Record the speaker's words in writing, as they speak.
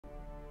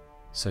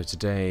So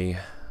today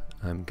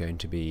I'm going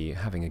to be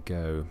having a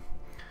go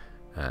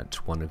at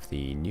one of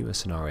the newer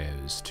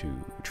scenarios to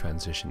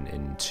transition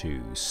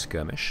into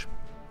skirmish.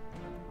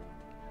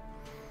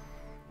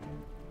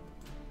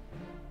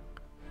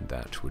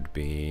 That would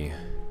be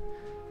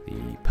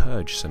the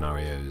purge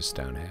scenarios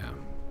down here.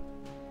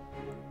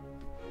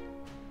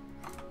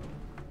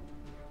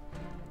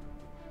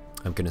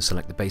 I'm going to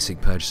select the basic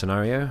purge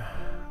scenario,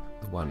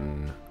 the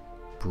one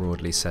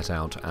broadly set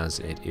out as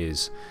it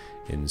is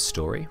in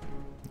story,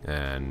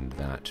 and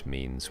that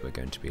means we're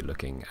going to be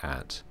looking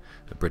at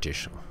a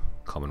British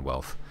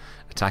Commonwealth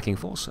attacking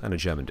force and a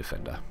German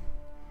defender.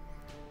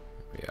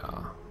 There we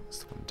are. That's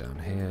the one down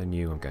here.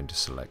 New. I'm going to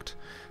select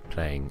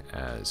playing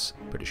as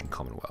British and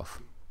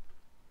Commonwealth.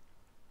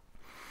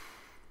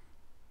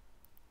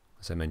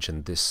 As I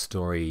mentioned, this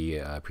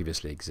story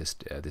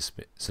this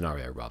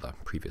scenario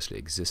previously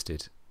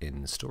existed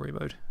in story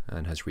mode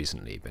and has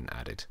recently been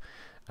added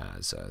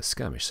as a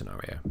skirmish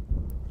scenario.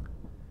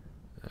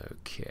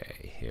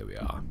 Okay, here we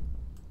are.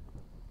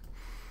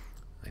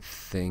 I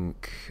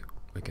think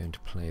we're going to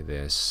play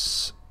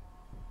this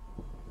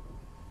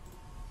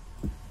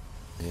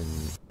in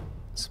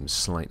some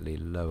slightly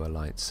lower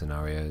light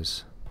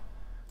scenarios.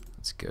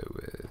 Let's go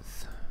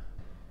with...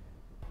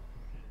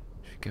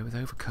 should we go with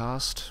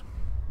overcast?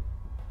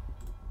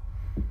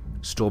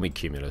 Stormy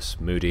cumulus,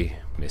 moody,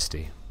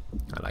 misty.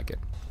 I like it.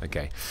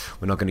 Okay,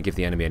 we're not going to give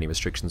the enemy any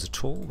restrictions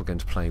at all. We're going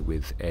to play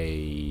with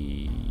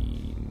a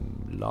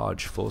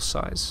large force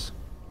size.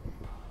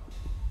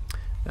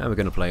 And we're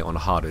going to play on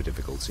harder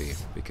difficulty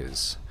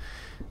because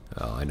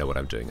I know what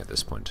I'm doing at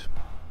this point.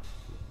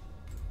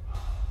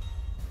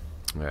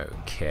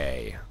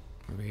 Okay,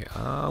 here we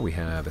are. We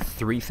have a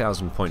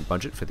 3,000 point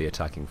budget for the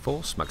attacking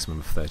force, maximum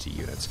of 30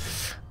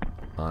 units.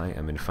 I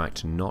am in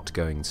fact not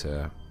going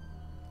to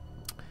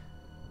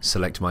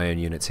select my own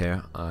units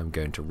here. I'm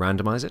going to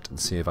randomize it and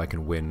see if I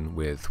can win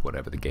with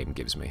whatever the game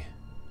gives me.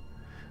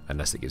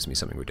 Unless it gives me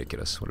something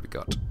ridiculous. What have we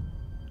got?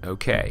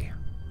 Okay.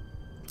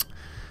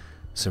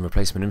 Some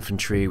replacement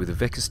infantry with a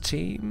Vickers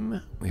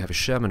team. We have a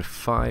Sherman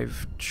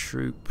 5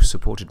 troop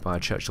supported by a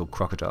Churchill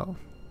Crocodile.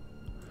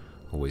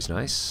 Always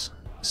nice.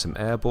 Some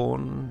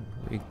airborne,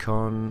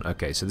 recon.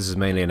 Okay, so this is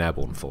mainly an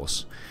airborne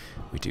force.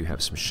 We do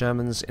have some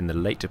Shermans in the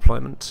late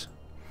deployment.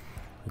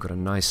 We've got a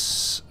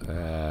nice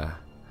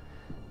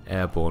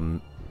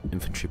airborne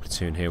infantry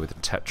platoon here with a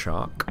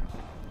Tetrarch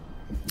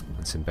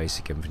and some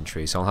basic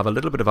infantry. So I'll have a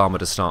little bit of armour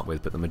to start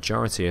with, but the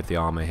majority of the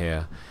armour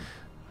here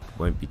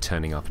won't be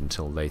turning up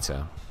until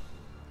later.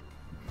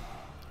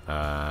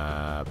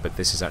 But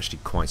this is actually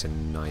quite a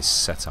nice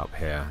setup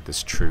here,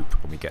 this troop,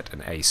 when we get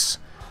an ace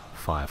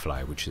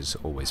Firefly, which is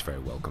always very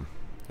welcome.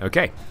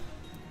 Okay,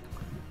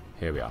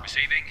 here we are.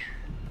 Receiving.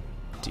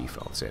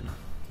 Defaults in.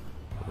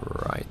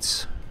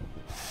 Right.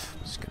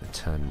 Just going to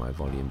turn my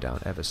volume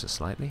down ever so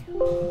slightly.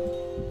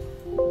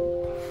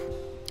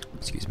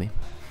 Excuse me.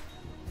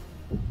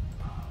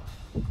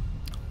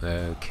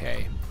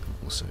 Okay,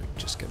 I'm also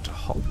just going to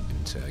hop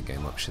into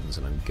game options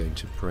and I'm going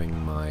to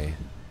bring my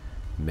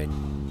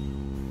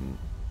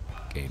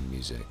game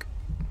music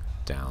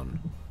down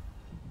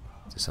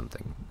to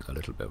something a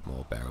little bit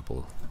more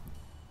bearable.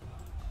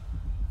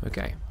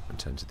 Okay,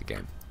 return to the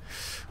game.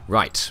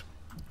 Right.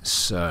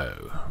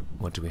 So,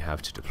 what do we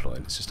have to deploy?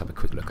 Let's just have a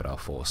quick look at our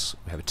force.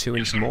 We have a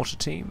 2-inch mortar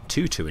team,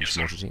 two 2-inch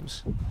mortar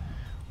teams.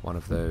 One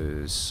of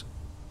those,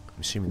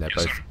 I'm assuming they're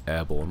both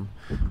airborne.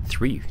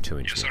 3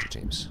 2-inch mortar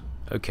teams.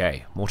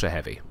 Okay, mortar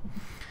heavy.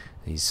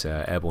 These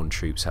airborne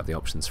troops have the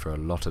options for a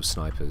lot of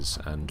snipers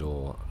and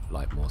or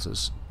light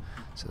mortars,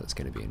 so that's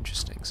going to be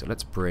interesting. So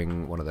let's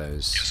bring one of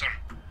those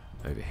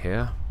over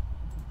here.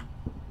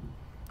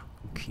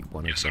 Keep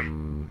one of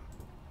them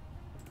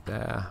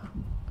there.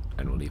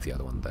 And we'll leave the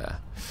other one there.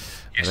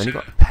 I've only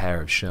got a pair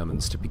of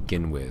Shermans to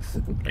begin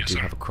with, but I do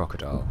have a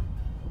Crocodile.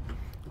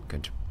 I'm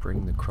going to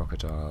bring the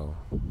Crocodile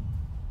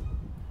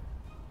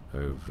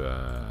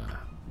over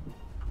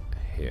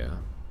here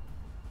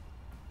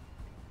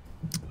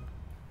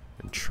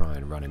and try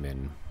and run him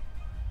in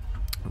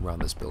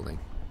around this building.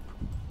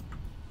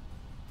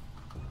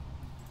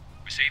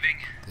 Receiving.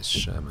 This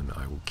Sherman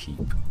I will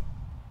keep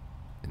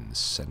in the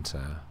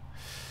center.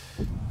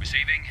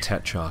 Receiving.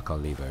 Tetrarch I'll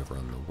leave over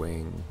on the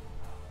wing.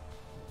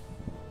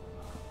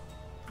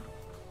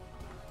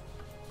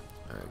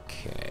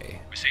 Okay.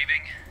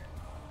 Receiving.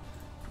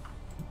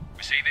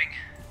 Receiving.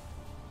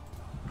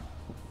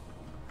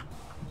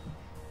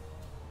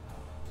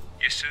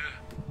 Yes, sir.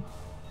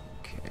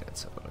 Okay,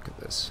 let's have a look at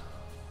this.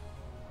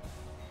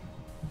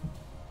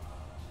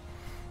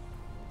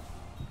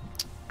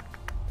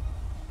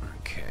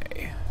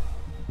 Okay.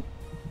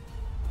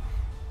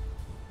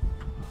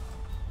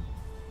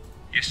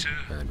 Yes, sir.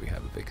 And we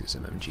have a Vickers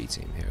MMG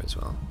team here as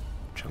well,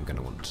 which I'm going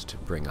to want to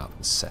bring up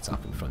and set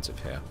up in front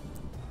of here.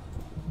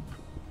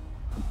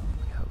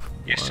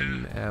 Yes,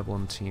 one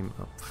airborne team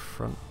up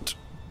front.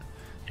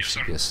 There Yes,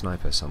 should sir. be a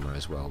sniper somewhere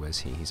as well. Where's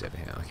he? He's over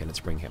here. Okay,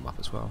 let's bring him up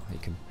as well. He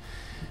can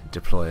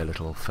deploy a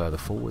little further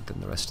forward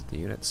than the rest of the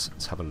units.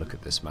 Let's have a look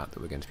at this map that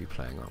we're going to be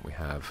playing on. We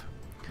have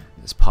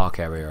this park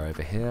area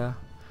over here.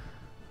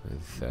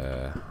 with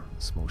a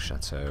small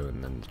chateau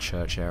and then the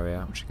church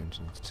area, which we're going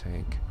to need to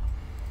take.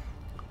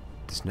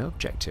 There's no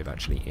objective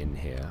actually in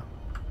here,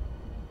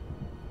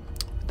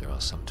 but there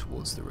are some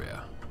towards the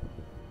rear.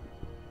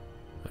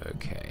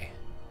 Okay.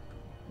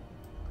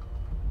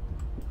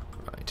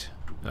 Right.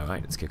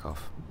 Alright, let's kick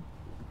off.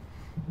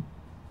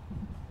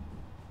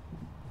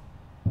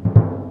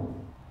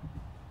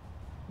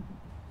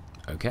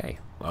 Okay,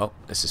 well,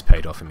 this has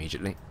paid off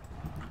immediately.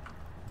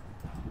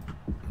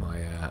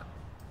 My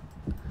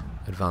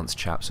advanced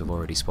chaps have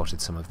already spotted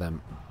some of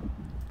them.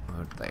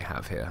 What do they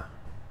have here?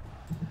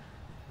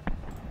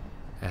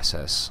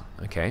 SS.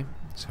 Okay,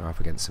 so we're up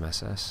against some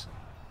SS.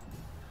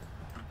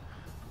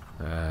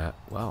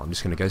 Well, I'm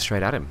just going to go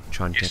straight at him,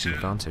 try and get an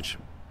advantage.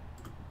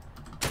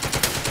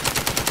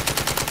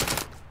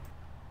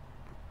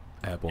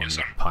 Airborne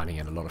piling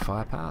in a lot of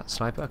firepower.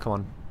 Sniper, come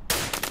on.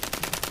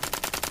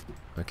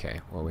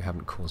 Okay, well, we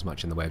haven't caused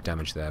much in the way of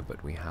damage there,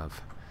 but we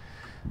have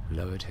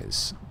lowered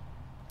his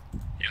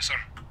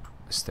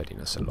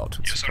steadiness a lot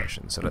with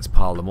suppression. So let's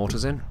pile the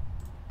mortars in.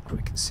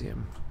 We can see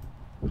him.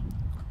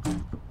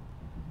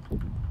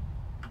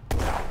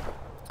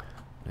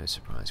 No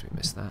surprise we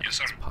missed that.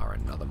 Let's power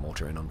another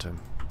mortar in onto him.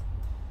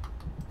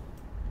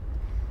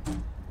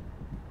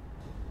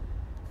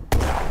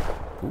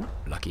 Ooh,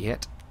 lucky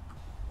hit.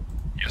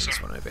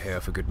 This one over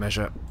here for good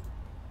measure.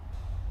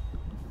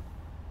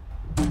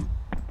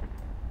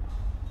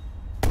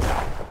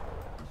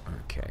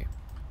 Okay.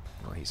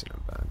 Well, he's in a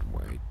bad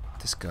way.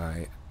 This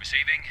guy...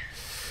 Receiving.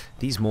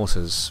 These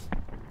mortars...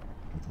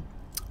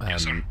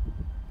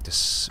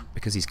 just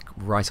because he's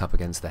right up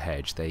against the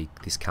hedge,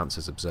 this counts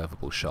as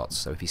observable shots.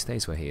 So if he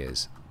stays where he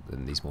is,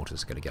 then these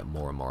mortars are going to get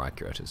more and more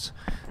accurate as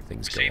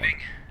things go on. I'm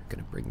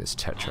going to bring this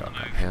Tetrarch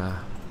up here.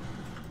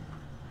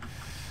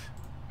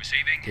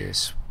 Receiving.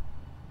 This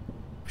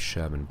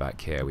Sherman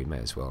back here. We may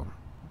as well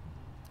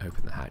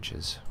open the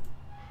hatches.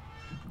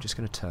 I'm just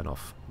going to turn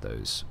off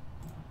those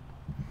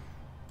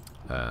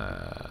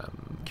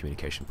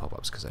communication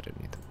pop-ups because I don't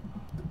need them.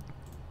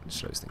 It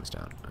slows things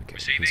down. Okay,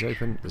 he's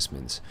open. This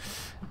means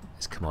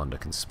his commander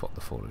can spot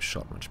the fallen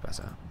shot much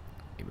better.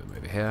 You move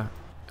over here,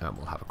 and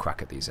we'll have a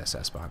crack at these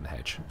SS behind the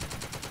hedge.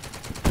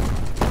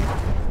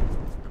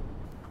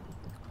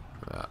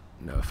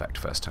 No effect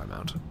first time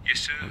out.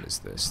 Yes, sir. What is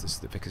this? This is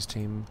the Vickers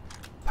team.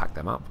 Pack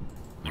them up.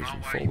 Move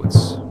them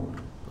forwards.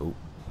 Oh,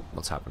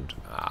 what's happened?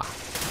 Ah.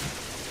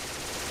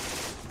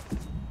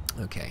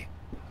 Okay,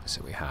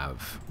 so we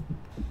have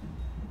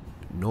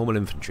normal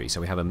infantry. So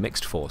we have a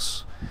mixed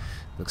force.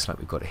 Looks like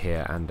we've got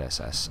here and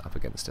SS up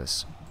against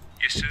us.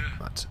 Yes, sir.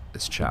 But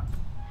this chap,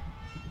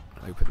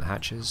 open the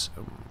hatches.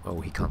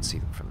 Oh, he can't see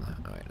them from there.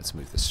 Alright, let's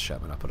move this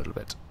Sherman up a little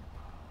bit.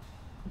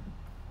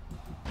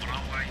 On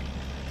our way.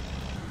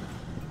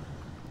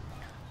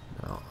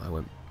 Now,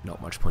 not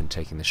much point in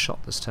taking the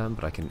shot this turn,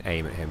 but I can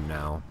aim at him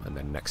now, and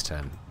then next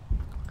turn,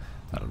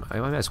 I don't know, I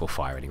might as well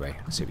fire anyway,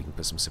 see if we can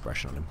put some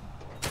suppression on him.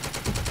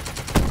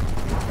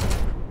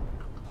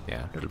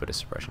 Yeah, a little bit of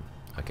suppression.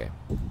 Okay.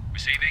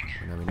 Receiving.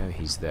 Now we know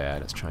he's there,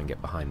 let's try and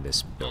get behind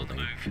this building.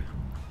 On the move.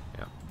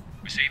 Yeah.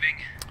 Receiving.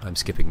 I'm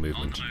skipping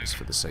movement just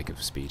for the sake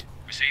of speed.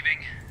 Receiving.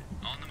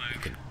 On the move. You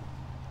can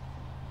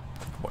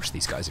watch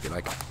these guys if you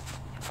like.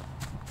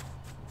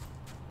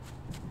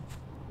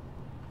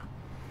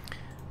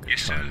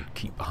 Yes, try sir. and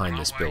keep behind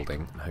this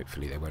building, and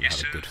hopefully they won't have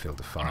a good field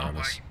of fire on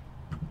us.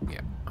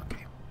 Yeah,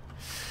 okay.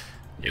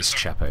 This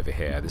chap over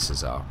here, this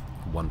is our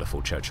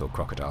wonderful Churchill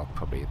Crocodile,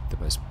 probably the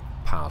most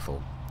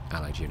powerful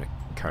allied unit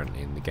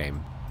currently in the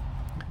game.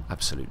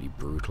 Absolutely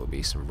brutal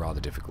beast and rather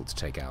difficult to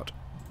take out.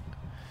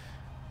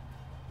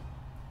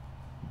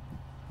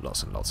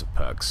 Lots and lots of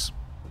perks,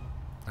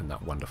 and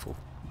that wonderful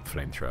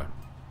flamethrower.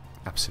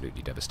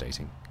 Absolutely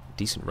devastating.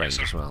 Decent range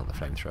as well, the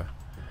flamethrower.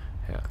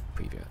 Yeah,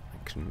 preview.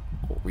 Can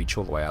reach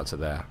all the way out to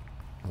there,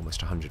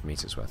 almost 100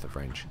 meters worth of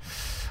range.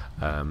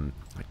 I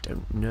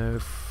don't know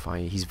if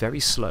he's very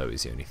slow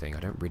is the only thing. I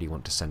don't really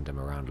want to send him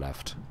around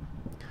left.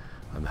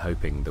 I'm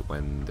hoping that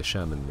when the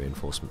Sherman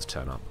reinforcements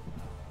turn up,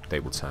 they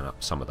will turn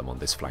up, some of them on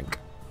this flank,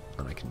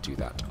 and I can do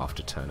that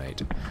after turn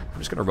 8. I'm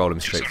just going to roll him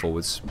straight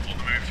forwards. On the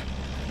move.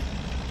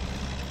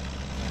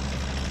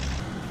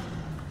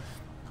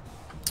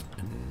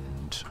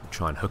 And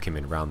try and hook him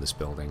in around this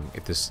building.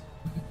 If there's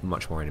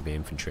much more enemy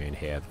infantry in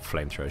here, the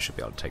flamethrowers should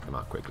be able to take them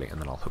out quickly,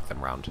 and then I'll hook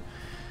him round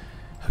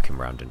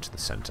into the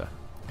centre.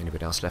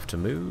 Anybody else left to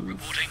move?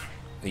 Reporting.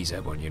 These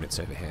airborne units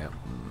over here.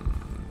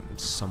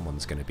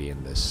 Someone's going to be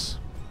in this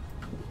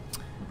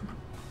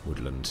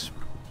woodland.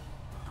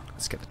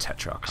 Let's get the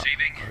Tetrarch up.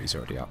 Receiving. Oh, he's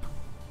already up.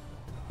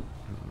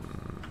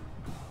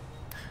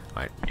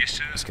 Right, Yes,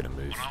 sir. just going to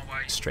move On our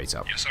way. straight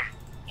up. Yes, sir.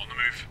 On the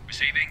move.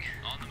 Receiving.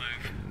 On the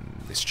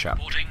move. This chap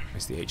Reporting.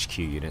 is the HQ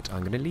unit.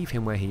 I'm going to leave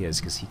him where he is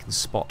because he can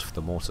spot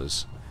the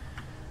mortars.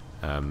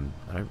 I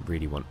don't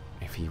really want...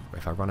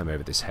 If I run him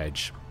over this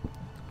hedge,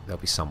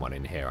 there'll be someone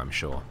in here, I'm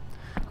sure.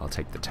 I'll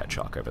take the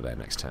Tetrarch over there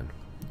next turn.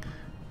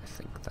 I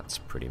think that's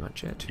pretty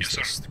much it. Who's Yes,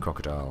 this? sir. The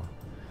Crocodile.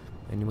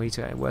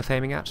 Anybody worth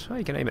aiming at? Oh,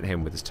 you can aim at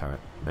him with his turret.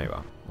 There you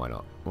are. Why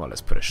not? Well,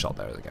 let's put a shot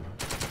there again.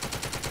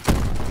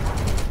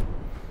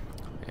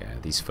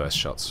 these first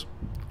shots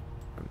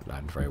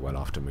land very well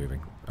after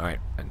moving. Alright,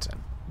 and 10.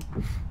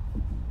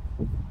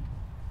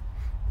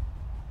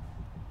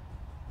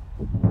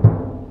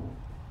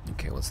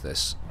 Okay, what's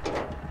this?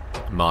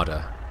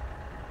 Marder.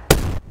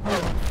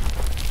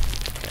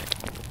 Okay.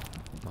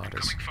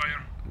 Marder's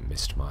fire.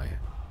 missed my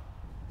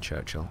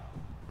Churchill.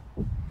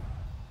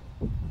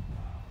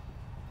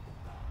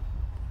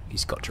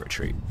 He's got to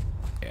retreat.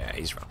 Yeah,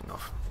 he's running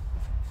off.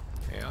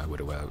 Yeah, I would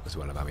have as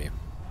well have you.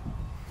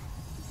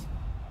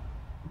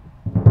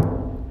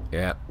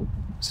 Yeah,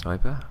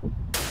 sniper.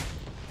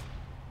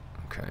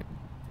 Okay.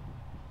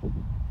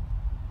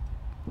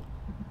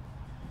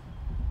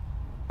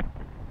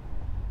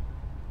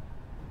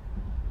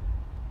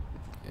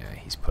 Yeah,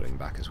 he's pulling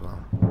back as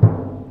well.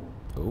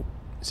 Oh,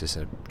 is this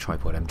a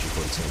tripod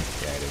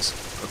MG42? Yeah, it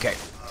is. Okay.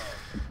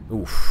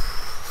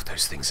 Oof,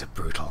 those things are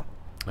brutal.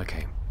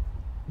 Okay.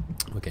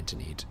 We're going to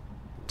need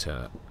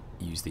to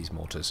use these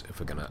mortars if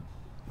we're going to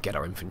get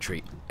our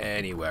infantry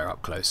anywhere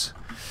up close.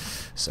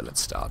 So let's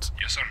start.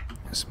 Yes, sir.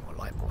 There's more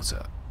light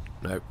mortar.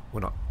 No,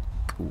 we're not.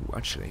 Ooh,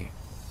 actually,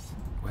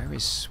 where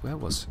was?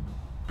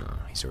 Oh,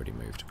 he's already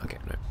moved. Okay,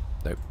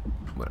 no.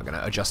 We're going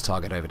to adjust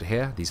target over to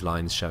here. These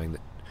lines showing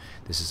that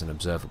this is an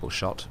observable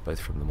shot, both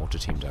from the mortar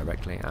team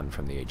directly and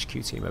from the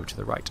HQ team over to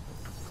the right.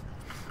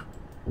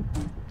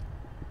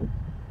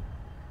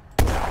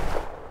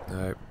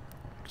 No,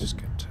 I'm just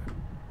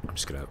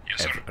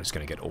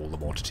going to get all the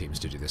mortar teams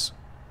to do this.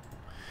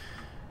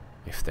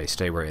 If they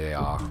stay where they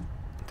are,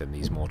 then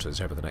these mortars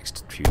over the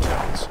next few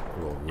turns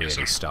will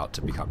really start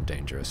to become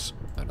dangerous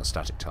on a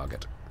static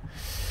target.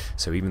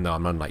 So even though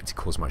I'm unlikely to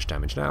cause much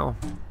damage now,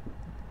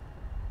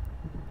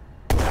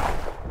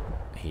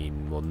 he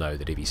will know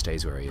that if he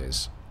stays where he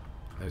is,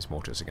 those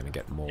mortars are going to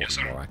get more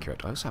and more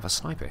accurate. I also have a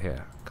sniper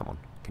here. Come on,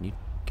 can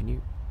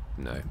you?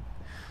 No,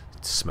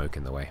 it's smoke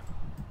in the way.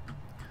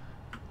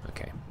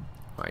 Okay,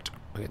 right.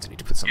 We're going to need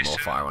to put some more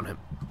fire on him.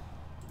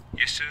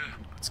 Yes, sir.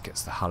 Let's get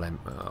the hull in.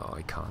 Oh,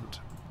 he can't.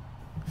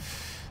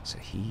 So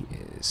he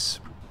is.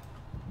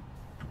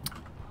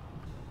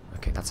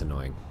 Okay, that's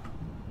annoying.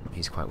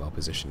 He's quite well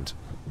positioned.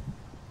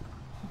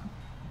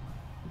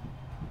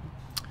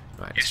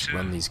 Right, let's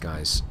run these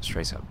guys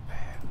straight up.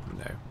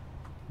 No.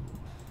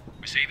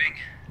 Receiving.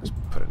 Let's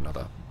put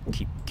another.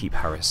 Keep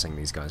harassing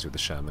these guys with the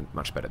Sherman.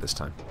 Much better this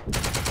time.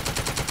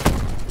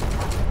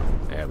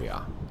 There we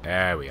are.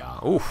 There we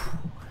are. Oof.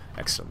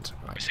 Excellent.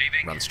 Right.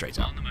 Receiving. Run straight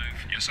up. On the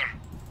move. Yes, sir.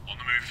 On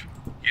the move.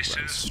 Yes,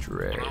 Run sir.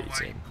 straight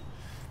in.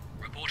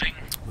 Reporting.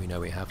 We know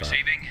we have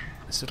Receiving.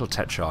 this little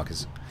Tetrarch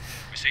is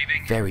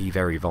Receiving. very,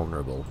 very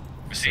vulnerable.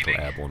 This Receiving.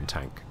 little airborne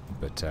tank,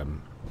 but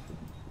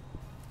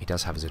he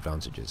does have his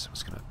advantages. I'm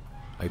just going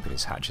to open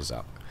his hatches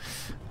up,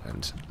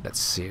 and let's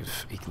see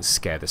if he can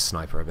scare this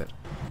sniper a bit.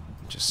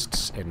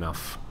 Just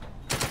enough.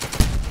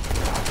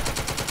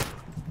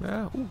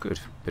 Yeah, all good.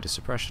 Bit of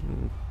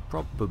suppression,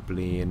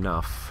 probably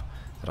enough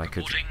that I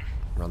could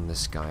run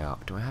this guy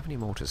up. Do I have any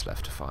mortars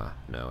left to fire?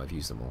 No, I've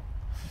used them all.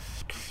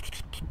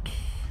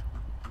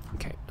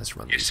 Okay, let's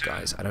run these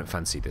guys. I don't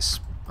fancy this.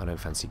 I don't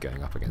fancy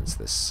going up against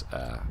this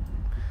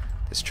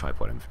this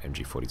tripod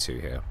MG42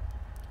 here.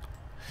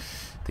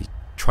 The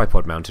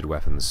tripod-mounted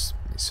weapons,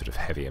 these sort of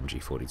heavy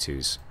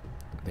MG42s,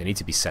 they need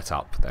to be set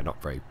up. They're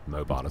not very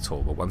mobile at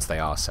all, but once they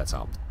are set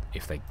up,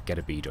 if they get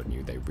a bead on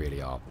you, they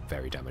really are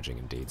very damaging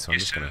indeed. So I'm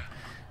just going to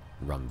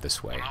run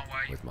this way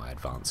with my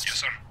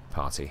advanced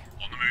party.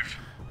 On the move.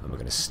 And we're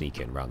going to sneak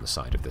in round the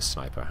side of this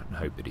sniper and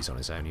hope that he's on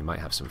his own. He might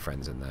have some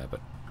friends in there, but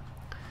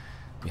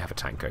we have a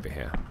tank over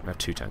here. We have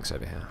 2 tanks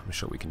over here. I'm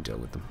sure we can deal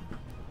with them.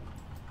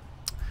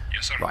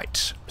 Yes, sir.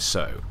 Right,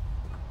 so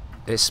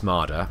this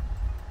Marder,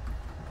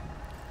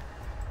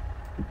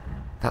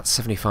 that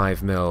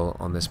 75mm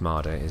on this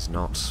Marder is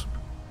not...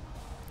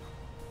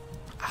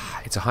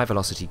 It's a high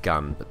velocity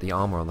gun, but the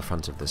armour on the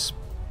front of this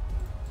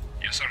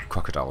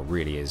Crocodile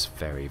really is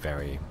very,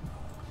 very...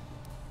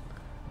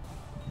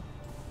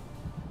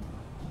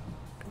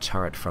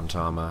 Turret front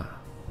armour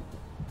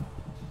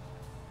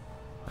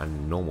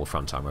and normal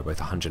front armour are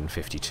both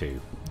 152,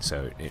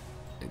 so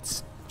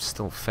it's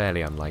still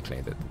fairly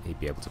unlikely that he'd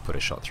be able to put a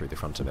shot through the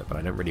front of it, but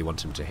I don't really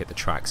want him to hit the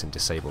tracks and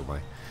disable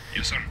my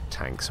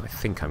tank, so I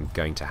think I'm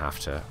going to have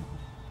to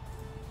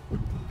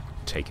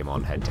take him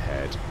on head to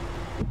head.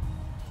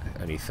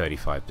 Only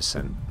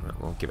 35%.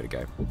 We'll give it a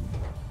go.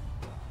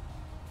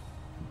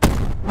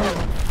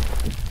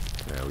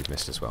 No, we've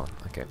missed as well.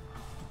 Okay.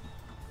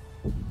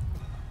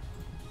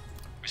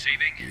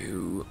 Receiving.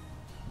 You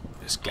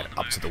just get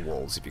up to the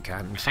walls if you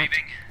can. In fact,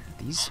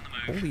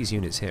 all these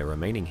units here are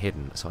remaining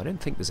hidden, so I don't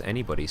think there's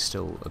anybody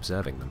still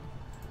observing them.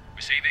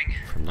 Receiving.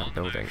 From that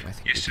building, I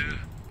think we can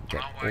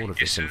get all of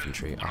this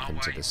infantry up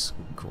into this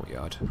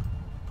courtyard.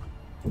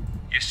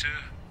 Yes, sir.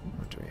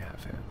 What do we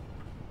have here?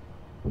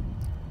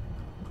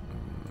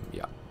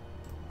 Yeah.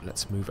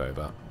 Let's move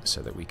over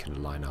so that we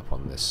can line up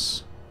on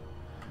this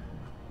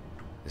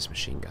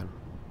machine gun.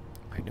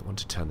 I don't want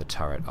to turn the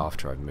turret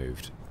after I've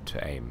moved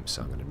to aim,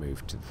 so I'm going to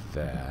move to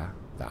there.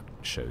 That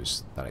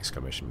shows that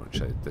exclamation mark.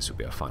 So this would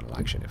be a final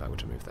action if I were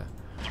to move there.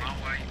 On our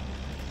way.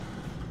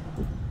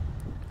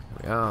 There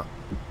we are.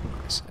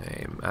 Nice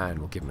aim, and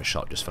we'll give him a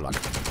shot just for luck.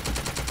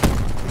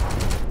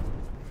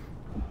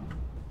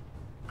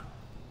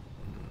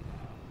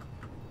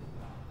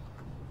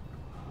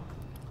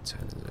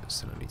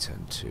 Still only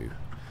turn 2.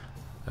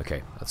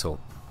 Okay, that's all.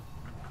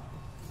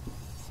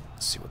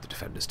 Let's see what the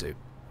defenders do.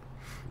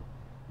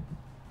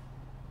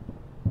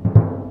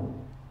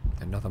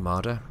 Another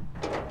Marder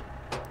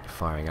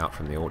firing out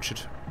from the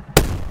orchard.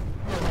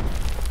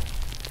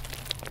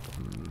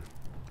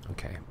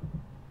 Okay.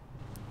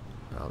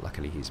 Well,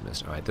 luckily he's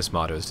missed. Alright, this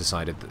Marder has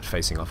decided that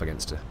facing off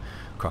against a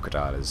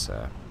crocodile is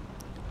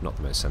not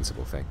the most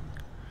sensible thing.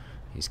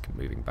 He's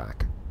moving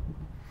back.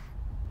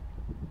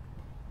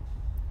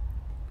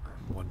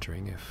 I'm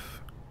wondering if...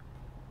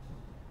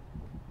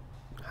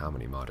 how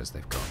many Marders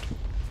they've got.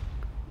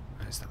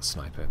 There's that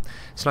sniper.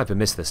 Sniper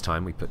missed this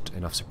time. We put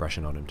enough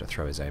suppression on him to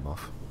throw his aim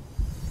off.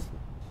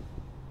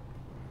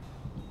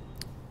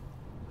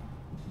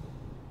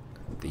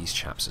 These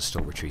chaps are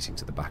still retreating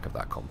to the back of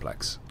that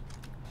complex.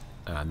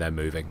 And they're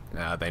moving.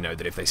 They know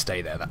that if they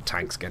stay there, that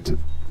tank's going to...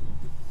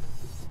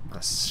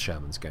 that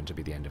Sherman's going to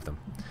be the end of them.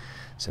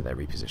 So they're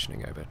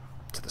repositioning over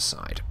to the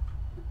side.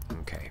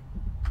 Okay.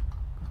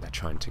 They're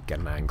trying to get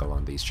an angle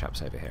on these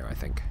chaps over here, I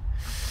think.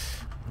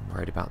 I'm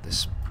worried about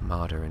this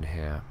Marder in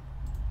here.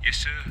 Yes,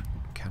 sir.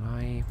 Can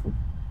I...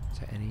 is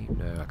there any...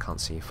 no, I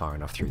can't see far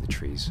enough through the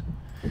trees.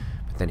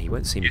 But then he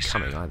won't see me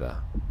coming either.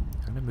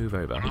 I'm going to move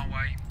over. On our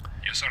way.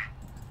 Yes, sir.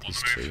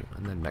 These two,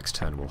 and then next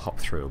turn we'll hop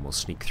through and we'll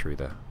sneak through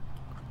the...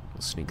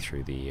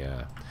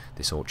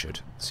 this orchard,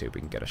 see if we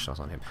can get a shot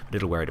on him. I'm a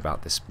little worried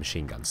about this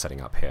machine gun setting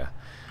up here,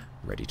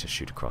 ready to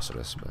shoot across at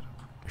us, but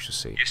we shall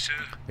see. Yes, sir.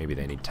 Maybe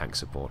they need tank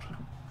support.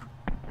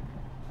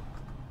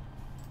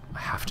 I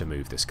have to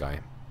move this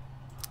guy.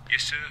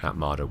 Yes, sir. That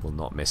Marder will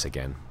not miss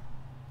again.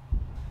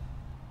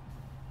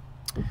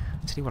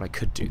 Tell you what I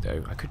could do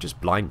though, I could just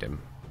blind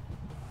him.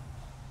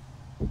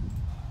 I'm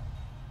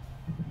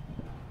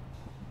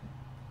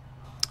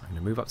going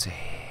to move up to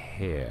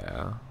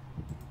here.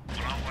 On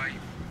our way.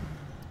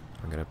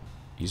 I'm going to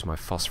use my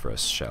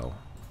phosphorus shell.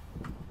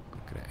 I'm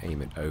going to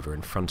aim it over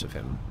in front of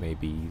him,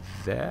 maybe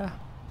there.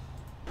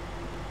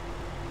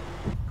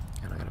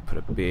 And I'm going to put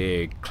a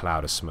big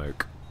cloud of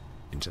smoke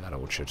into that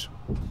orchard.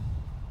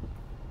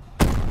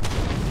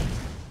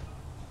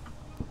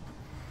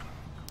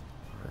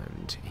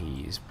 And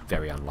he's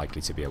very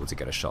unlikely to be able to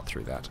get a shot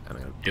through that.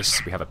 And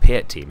this, we have a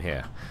Piet team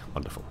here.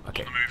 Wonderful.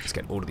 Okay, let's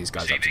get all of these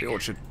guys up to the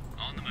orchard.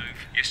 On the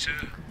move. Yes, sir.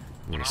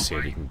 I'm going to see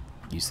if we can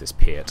use this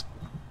Piet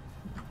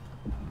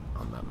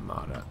on that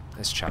Marder.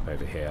 This chap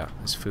over here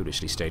has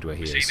foolishly stayed where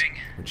he is,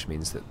 which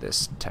means that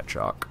this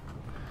Tetrarch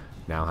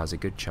now has a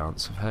good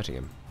chance of hurting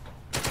him.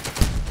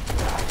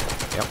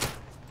 Yep.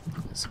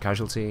 It's a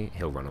casualty.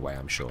 He'll run away,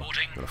 I'm sure.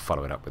 I'm going to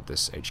follow it up with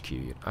this HQ.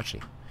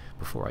 Actually,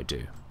 before I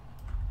do...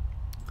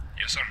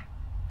 yes, sir.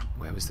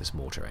 where was this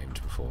mortar aimed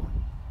before?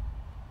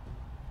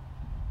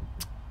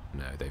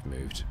 No, they've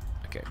moved.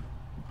 Okay.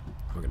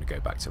 We're going to go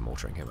back to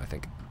mortaring him, I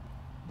think.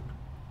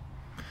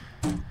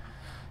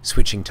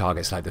 Switching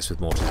targets like this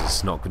with mortars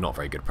is not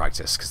very good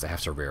practice, because they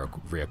have to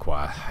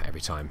reacquire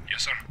every time.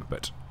 Yes, sir.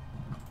 But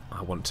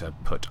I want to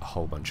put a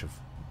whole bunch of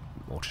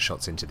mortar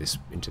shots into this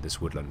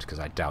woodland, because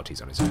I doubt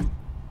he's on his own.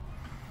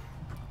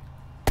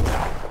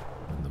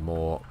 And the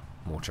more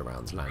mortar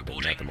rounds land in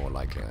there, the more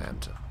likely I am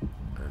to...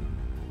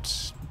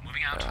 and...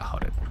 moving out.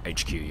 hold it.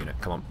 HQ unit,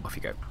 come on, off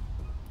you go.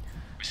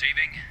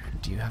 Receiving.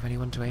 Do you have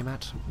anyone to aim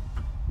at?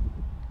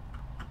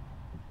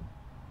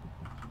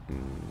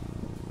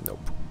 Nope.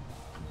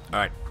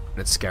 Alright,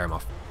 let's scare him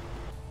off.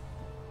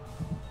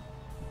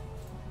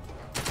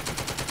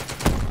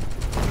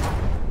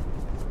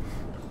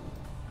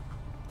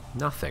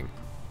 Nothing.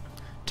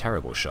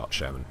 Terrible shot,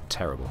 Sherman.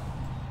 Terrible.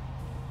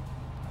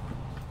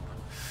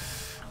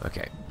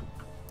 Okay.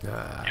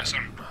 Yes, sir.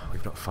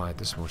 We've not fired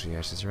this mortar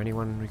yet. Is there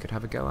anyone we could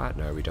have a go at?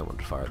 No, we don't want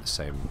to fire at the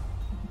same...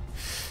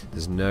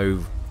 There's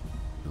no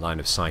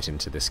line of sight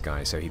into this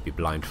guy, so he'd be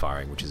blind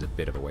firing, which is a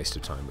bit of a waste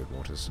of time with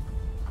mortars.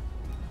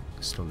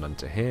 Still none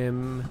to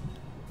him.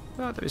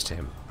 Oh, there is to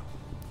him.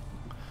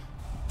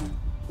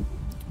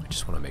 I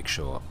just want to make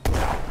sure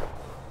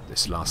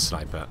this last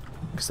sniper,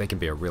 because they can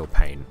be a real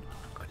pain.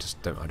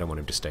 I don't want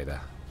him to stay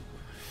there.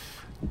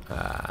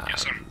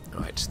 Yes, sir.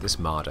 Right, this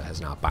Marder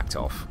has now backed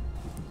off.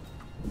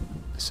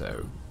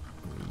 So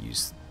I'm going to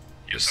use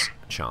this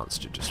chance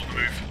to just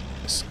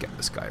get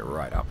this guy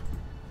right up.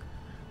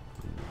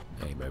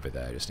 Aim over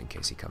there just in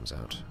case he comes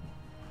out.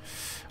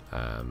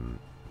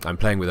 I'm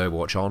playing with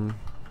Overwatch on.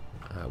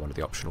 One of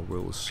the optional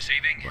rules.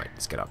 Receiving. Right,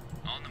 let's get up.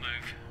 On the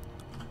move.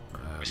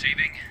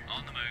 Receiving.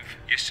 On the move.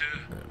 Yes, sir.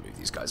 Move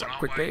these guys On up our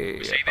quickly. way.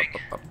 Receiving.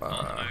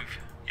 On the move.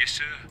 Yes,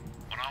 sir.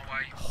 On our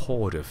way.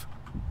 Horde of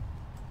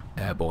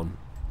airborne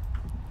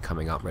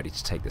coming up, ready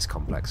to take this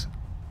complex.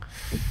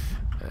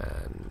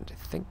 And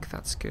I think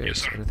that's good.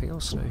 Yes, sir. Anything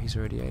else? No, he's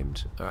already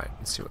aimed. Alright,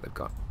 let's see what they've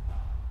got.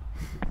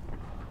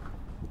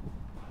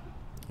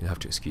 You'll have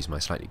to excuse my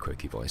slightly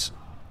croaky voice.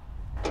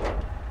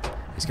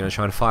 He's going to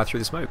try and fire through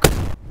the smoke.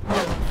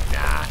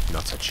 Nah,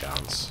 not a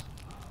chance.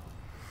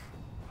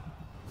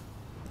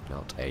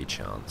 Not a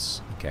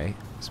chance. Okay,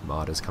 this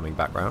Marder's coming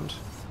back round.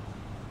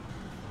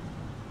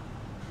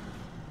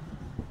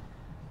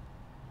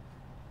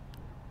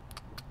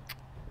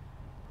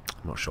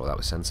 I'm not sure that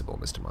was sensible,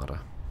 Mr. Marder.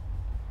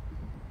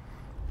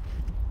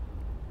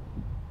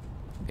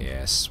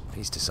 Yes,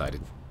 he's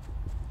decided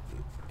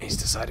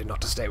not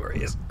to stay where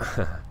he is.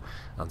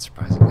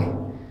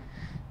 Unsurprisingly.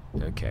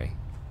 Okay.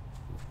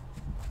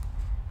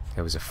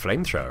 There was a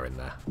flamethrower in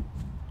there.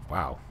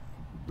 Wow.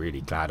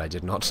 Really glad I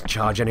did not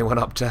charge anyone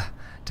up to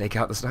take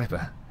out the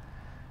sniper.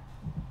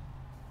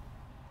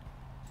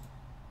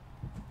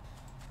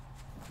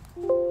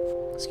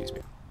 Excuse me.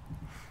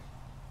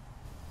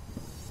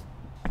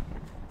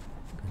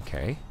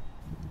 Okay.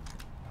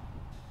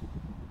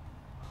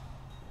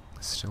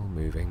 Still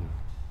moving.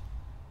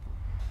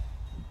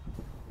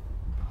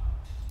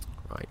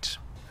 Right.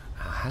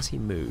 Has he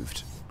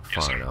moved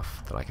far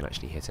enough that I can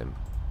actually hit him?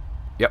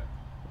 Yep.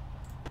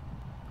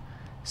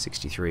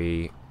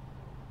 63.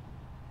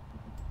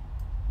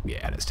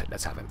 Yeah,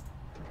 let's have him.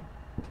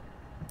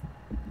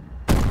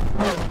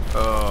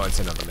 Oh, it's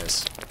another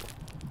miss.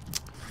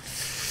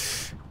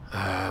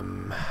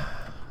 I'm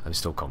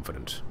still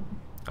confident.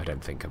 I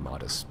don't think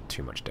Armada's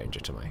too much danger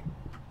to my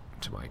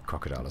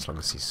crocodile as long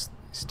as he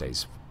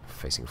stays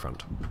facing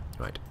front.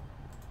 Right.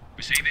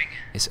 Receiving.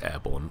 It's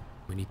airborne.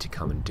 We need to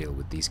come and deal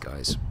with these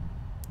guys.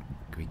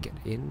 Can we get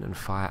in and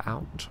fire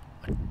out?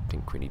 I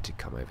think we need to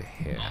come over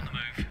here. On the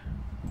move.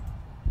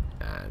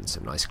 And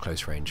some nice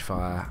close range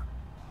fire.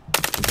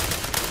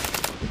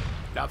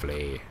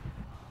 Lovely.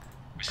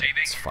 Receiving.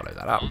 Let's follow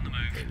that up. On the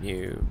move. Then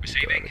you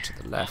Receiving. go over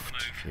to the left. On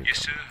the You move.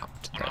 Yes, come sir.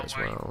 up to On there our as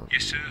way. well.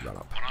 Yes, You sir. run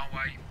up. On our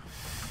way.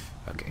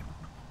 Okay.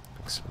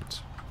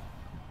 Excellent.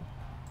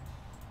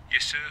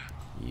 Yes, sir.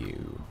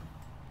 You.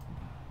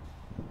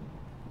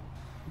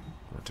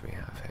 What do we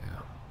have here?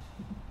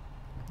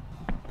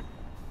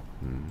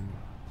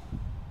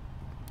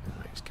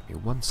 Anyway, just give me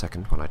 1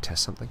 second while I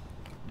test something.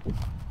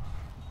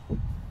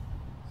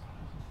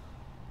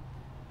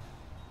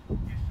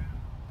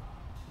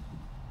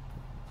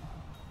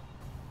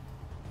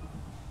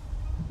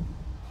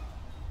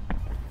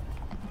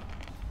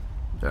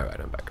 Alright,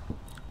 I'm back.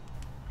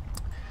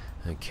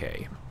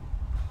 Okay.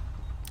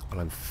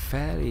 Well, I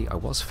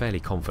was fairly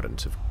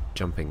confident of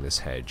jumping this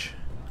hedge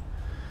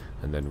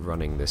and then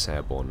running this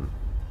airborne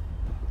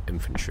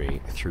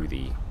infantry through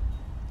the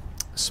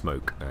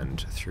smoke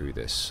and through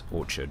this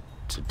orchard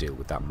to deal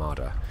with that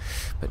Marder.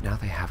 But now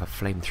they have a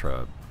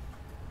flamethrower.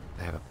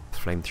 They have a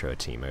flamethrower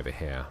team over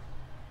here.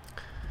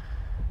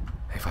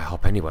 If I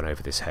hop anyone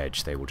over this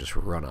hedge, they will just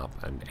run up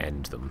and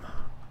end them.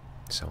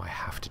 So I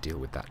have to deal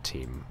with that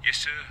team. Yes,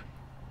 sir.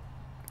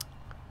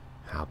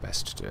 How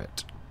best to do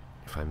it?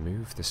 If I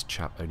move this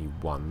chap only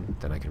one,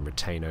 then I can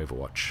retain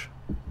Overwatch.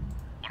 On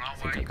our I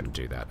think way. I'm going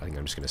to do that. I think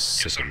I'm just going to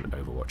sit sir. in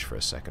Overwatch for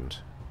a second.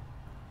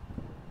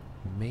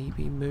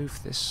 Maybe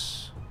move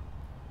this...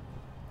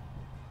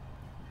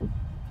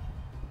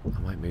 I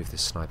might move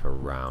this sniper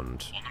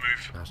around On the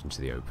move. out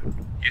into the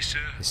open. Yes, sir.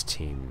 His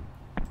team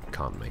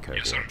can't make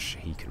Yes, sir. Overwatch.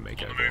 He can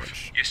make On the move.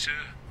 Overwatch. Yes, sir.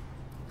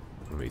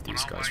 I'll move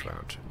these our guys way.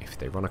 round. If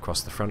they run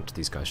across the front,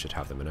 these guys should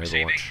have them in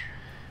Receiving. Overwatch.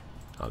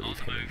 I'll leave On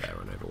the him in move. there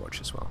on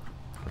Overwatch as well.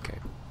 Okay.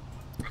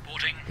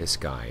 Reporting. This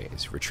guy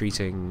is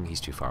retreating. He's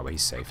too far away.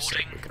 He's safe, so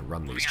Reporting. we can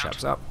run these Moving out.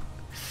 chaps up.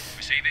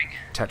 Receiving.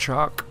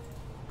 Tetrarch,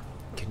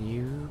 can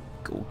you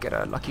go get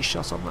a lucky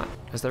shot on that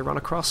as they run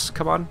across?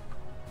 Come on.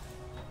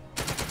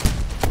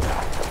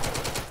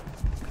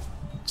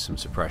 Some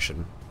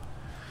suppression.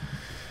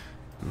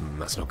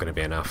 That's not going to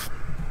be enough.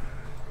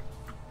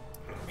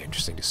 It'll be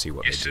interesting to see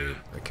what Yes, they do. sir.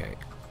 Okay.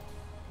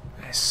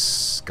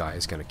 This guy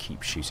is going to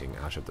keep shooting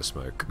out of the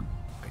smoke.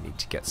 I need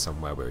to get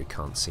somewhere where he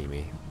can't see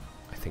me.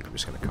 I think I'm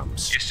just going to come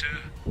Yes,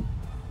 sir.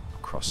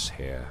 across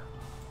here.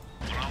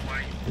 On our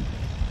way.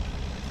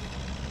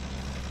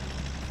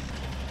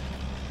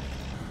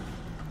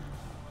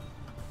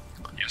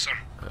 Yes,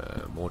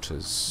 sir.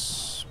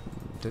 Mortars.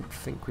 Don't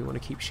think we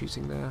want to keep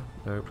shooting there.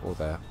 No, or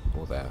there,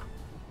 or there.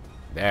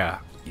 There.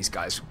 These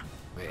guys.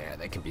 Yeah,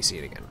 they can be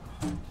seen again.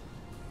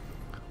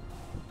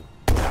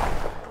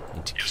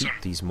 Need to Yes, keep sir.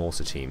 these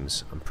mortar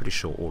teams. I'm pretty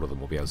sure all of them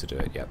will be able to do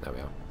it. Yeah, there we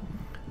are.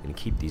 And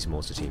keep these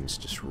mortar teams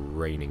just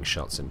raining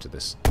shots into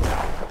this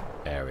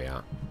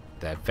area.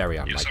 They're very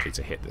unlikely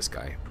to hit this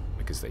guy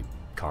because they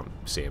can't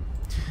see him,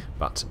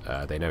 but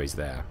they know he's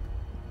there.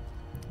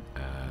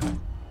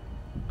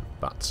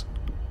 But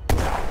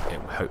it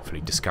will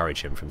hopefully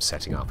discourage him from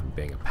setting up and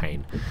being a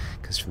pain,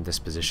 because from this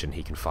position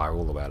he can fire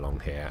all the way along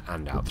here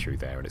and out through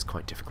there, and it's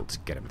quite difficult to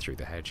get him through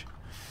the hedge.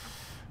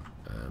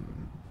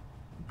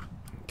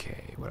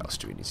 Okay, what else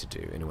do we need to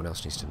do? Anyone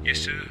else needs to move? Yes,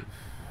 sir.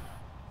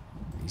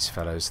 These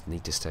fellows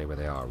need to stay where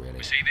they are, really.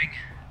 Receiving.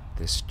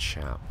 This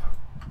chap...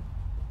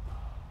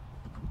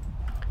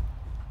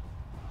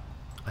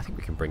 I think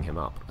we can bring him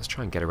up. Let's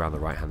try and get around the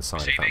right-hand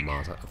side of that Receiving.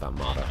 Marder. On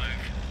the move.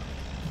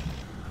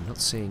 I'm not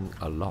seeing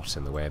a lot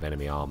in the way of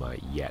enemy armour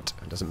yet.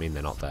 It doesn't mean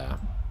they're not there.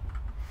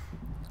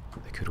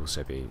 They could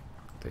also be...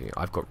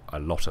 I've got a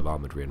lot of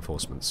armoured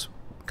reinforcements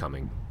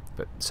coming,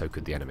 but so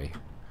could the enemy.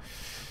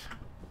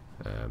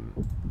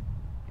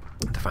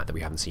 fact that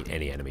we haven't seen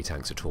any enemy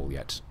tanks at all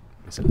yet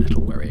is a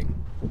little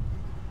worrying.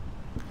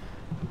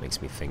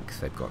 Makes me think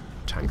they've got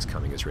tanks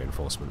coming as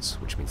reinforcements,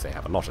 which means they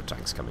have a lot of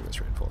tanks coming as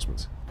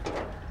reinforcements.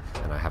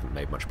 And I haven't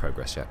made much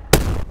progress yet.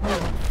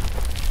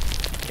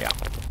 Yeah,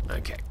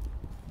 okay.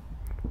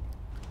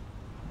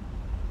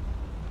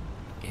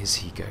 Is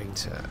he going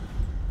to...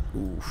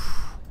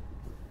 Oof.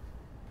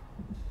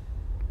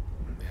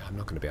 Yeah, I'm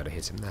not going to be able to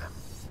hit him there.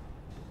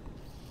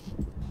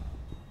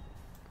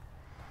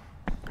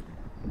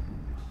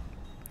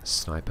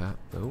 Sniper.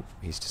 Oh,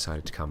 he's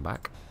decided to come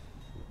back.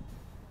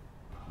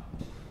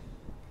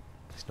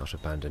 He's not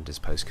abandoned his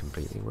post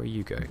completely. Where are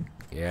you going?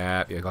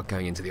 Yeah, you're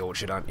going into the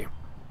orchard, aren't you?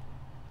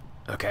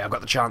 Okay, I've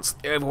got the chance.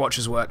 The Overwatch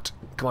has worked.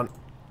 Come on.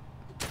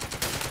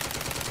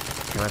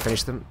 Can I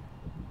finish them?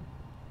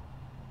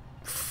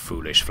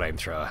 Foolish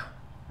flamethrower.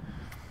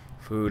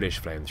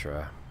 Foolish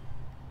flamethrower.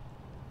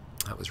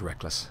 That was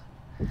reckless.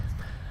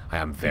 I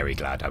am very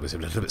glad I was a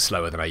little bit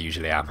slower than I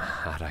usually am.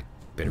 Had I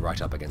been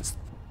right up against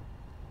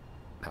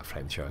that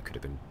flamethrower, could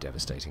have been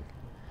devastating.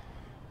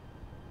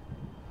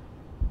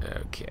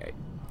 Okay.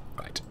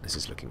 Right, this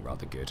is looking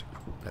rather good.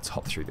 Let's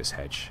hop through this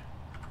hedge.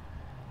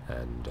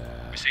 And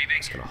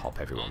just going to hop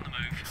everyone.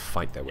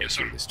 Fight their way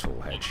through this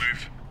tall hedge. On the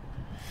move.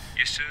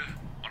 Yes, sir.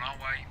 On our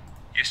way.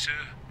 Yes, sir.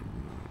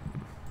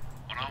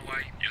 On our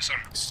way. Yes, sir.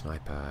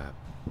 Sniper.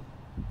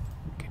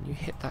 Can you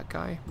hit that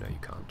guy? No, you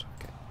can't.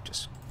 Okay,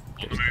 just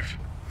on the move.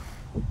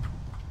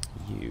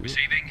 You.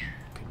 Receiving.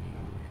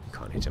 You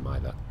can't hit him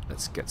either.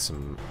 Let's get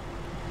some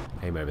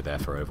aim over there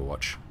for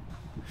Overwatch.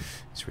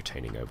 He's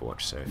retaining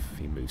Overwatch, so if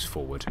he moves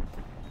forward,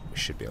 we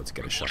should be able to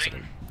get a shot at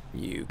him.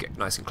 You get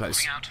nice and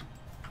close.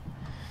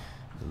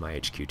 And my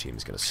HQ team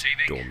is going to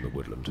storm the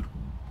woodland.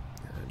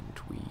 And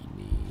we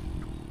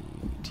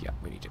need... Yeah,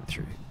 we need him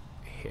through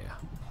here.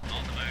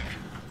 On the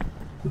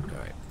move.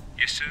 Alright.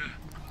 Yes, sir.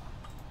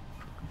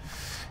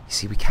 You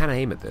see, we can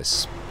aim at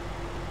this.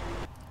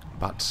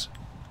 But...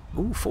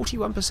 Ooh,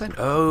 41%.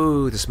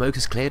 Oh, the smoke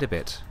has cleared a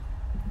bit.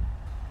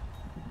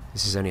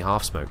 This is only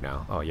half smoke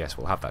now. Oh, yes,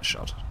 we'll have that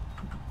shot.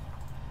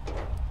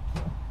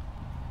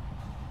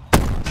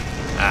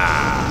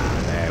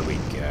 Ah, there we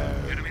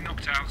go. Enemy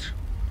knocked out.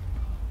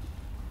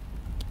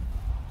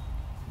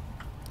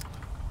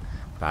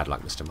 Bad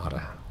luck, Mr.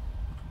 Marder.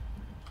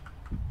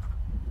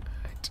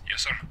 Right.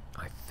 Yes, sir.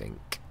 I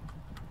think...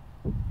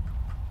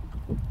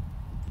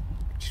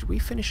 Did we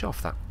finish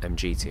off that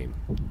MG team?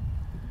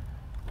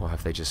 Or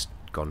have they just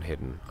gone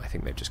hidden? I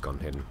think they've just gone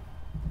hidden.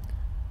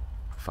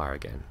 Fire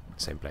again.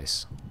 Same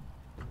place.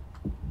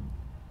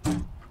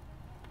 I'm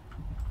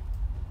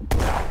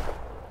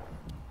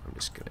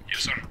just going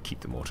to keep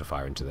the mortar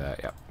fire into there.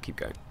 Yep, keep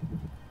going.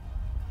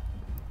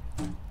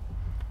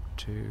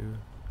 2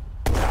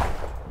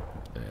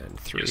 and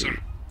 3. Yes, sir.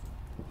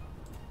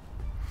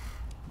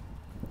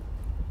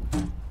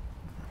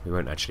 We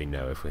won't actually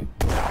know if we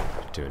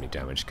do any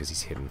damage because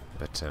he's hidden,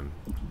 but I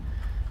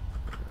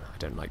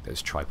don't like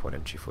those tripod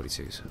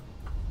MG42s. Okay.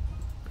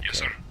 Yes,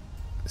 sir.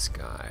 This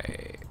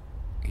guy,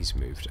 he's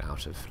moved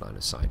out of line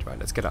of sight. Right,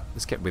 let's get up.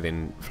 Let's get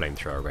within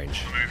flamethrower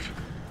range. Move.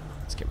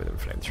 Let's get within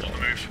flamethrower On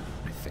the range.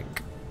 move. I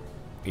think.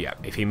 Yeah,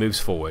 if he moves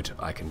forward,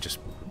 I can just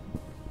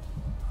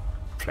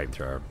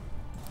flamethrower.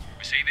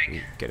 Receiving.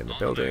 You get in the On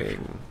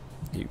building.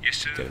 You Yes,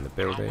 sir. get in the On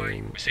our way. building.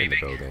 In the Receiving.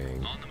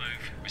 building. On the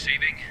move.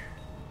 Receiving.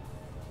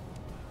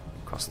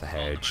 Across the On the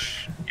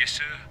hedge. move. Yes,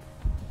 sir.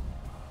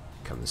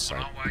 Come this On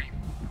side. our way.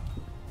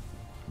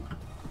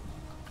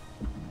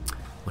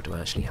 What do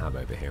I actually have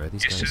over here? Are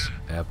these Yes, guys sir.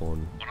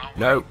 airborne? On our way.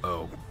 No.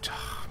 Oh.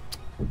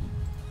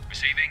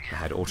 Receiving. I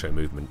had auto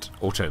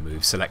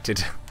move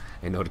selected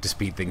in order to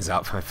speed things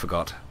up. I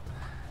forgot.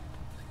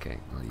 Okay,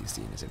 I'll use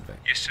the unit info.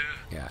 Yes, sir.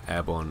 Yeah,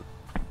 airborne.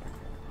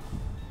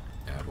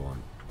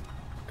 Airborne.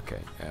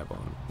 Okay,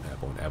 airborne,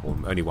 airborne,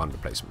 airborne. Only one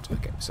replacement.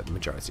 Okay, so the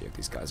majority of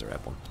these guys are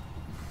airborne.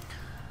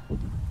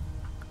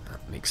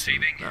 That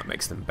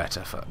makes them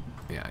better for...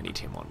 Yeah, I need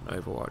him on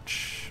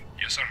Overwatch.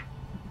 Yes, sir.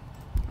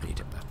 I need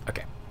him there.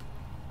 Okay.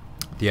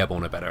 The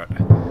airborne are better.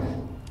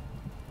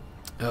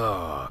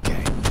 Oh,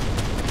 okay.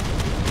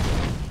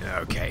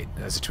 Okay,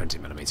 there's a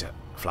 20mm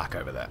flak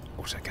over there.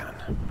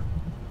 Autocannon.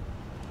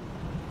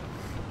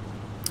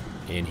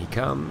 In he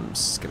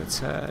comes. He's going to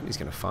turn. He's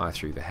going to fire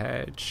through the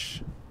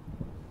hedge.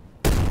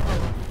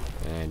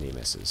 And he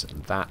misses.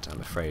 And that,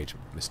 I'm afraid,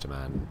 Mr.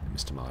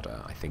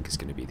 Marder, I think is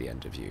going to be the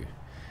end of you.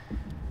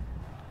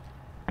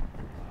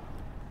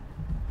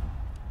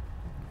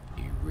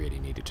 You really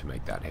needed to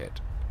make that hit.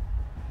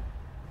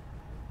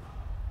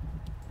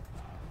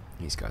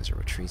 These guys are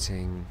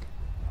retreating.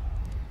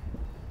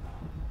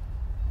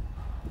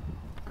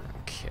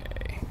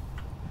 Okay.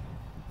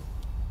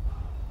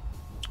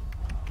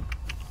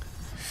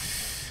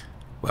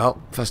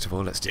 Well, first of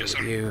all, let's deal with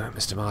you,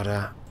 Mr.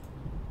 Marder.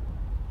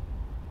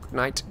 Good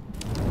night.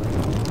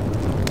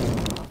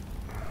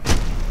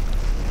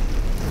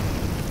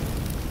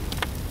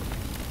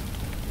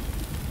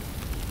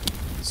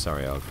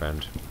 Sorry, old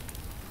friend.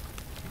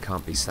 You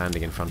can't be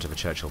standing in front of a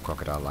Churchill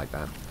crocodile like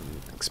that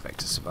and expect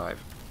to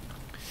survive.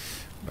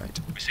 Right.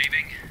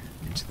 Receiving.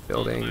 Into the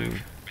On the building.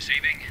 move.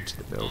 Receiving. Into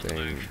the On the building.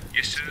 move.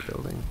 Yes, sir. Into the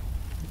building.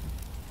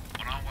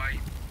 On our way.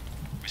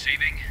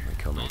 Receiving. We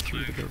come On in the through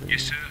the move. building.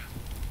 Yes, sir.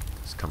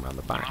 Let's come around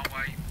the On back. our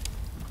way.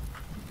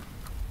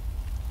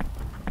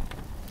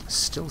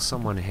 Still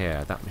someone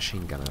here. That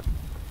machine gunner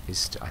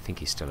is. I think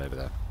he's still over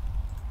there.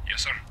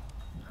 Yes, sir.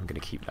 I'm going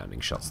to keep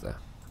landing shots there.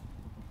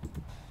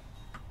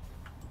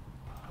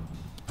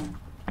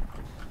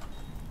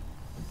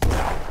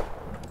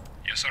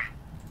 Yes, sir.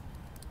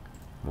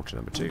 Mortar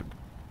number 2.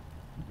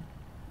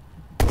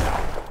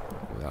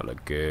 Oh, that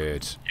looked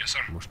good. Yes, sir.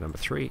 Mortar number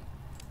 3.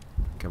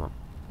 Come on.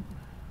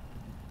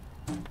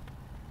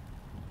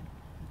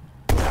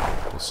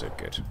 Also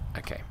good.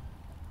 Okay.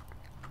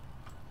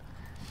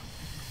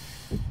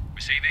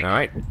 Receiving. All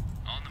right.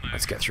 On the move.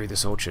 Let's get through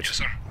this orchard. Yes,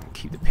 sir.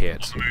 Keep the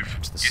pit On the move.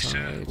 to the Yes,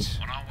 side.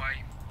 sir. On our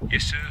way.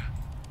 Yes, sir.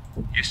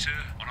 Yes, sir.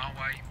 On our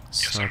way. Yes,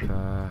 sir.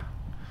 Sniper.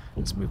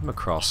 Let's move them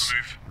across. On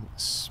the move.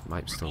 This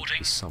might still be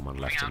Reporting. someone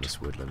Moving left in out.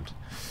 this woodland.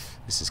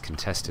 This is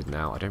contested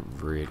now. I don't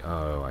really.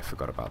 Oh, I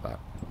forgot about that.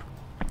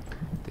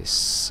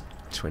 This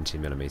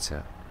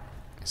 20mm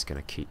is going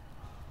to keep.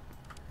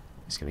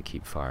 It's going to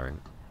keep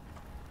firing.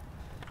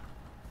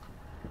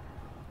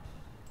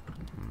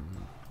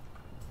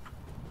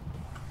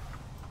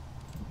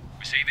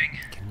 Receiving.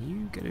 Can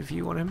you get a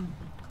view on him?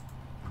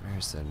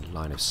 Where's the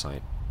line of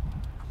sight?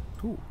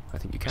 Ooh, I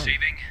think you can.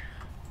 Receiving.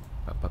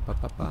 Ba, ba, ba,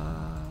 ba,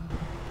 ba.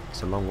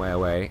 It's a long way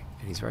away,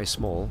 and he's very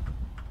small.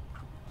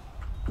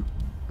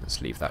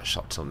 Let's leave that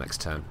shot till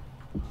next turn.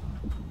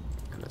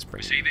 And let's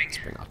bring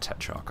our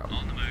Tetrarch up.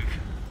 On the move.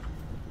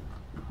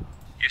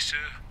 Yes, sir.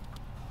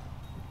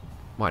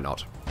 Why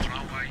not? On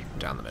our way.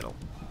 Down the middle.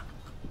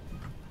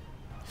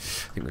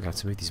 I think we're going to have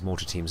to move these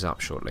mortar teams up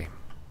shortly.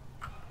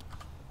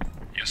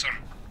 Yes, sir.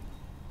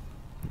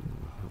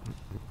 On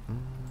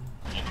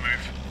the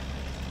move.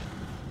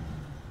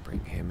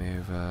 Bring him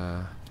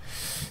over.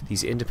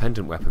 These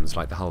independent weapons,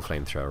 like the hull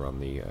flamethrower on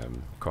the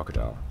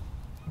crocodile,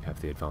 have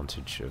the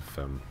advantage of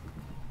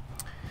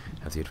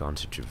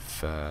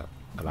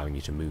allowing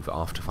you to move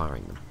after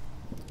firing them,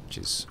 which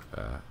is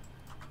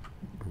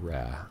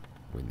rare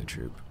in the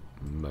troop.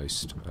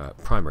 Most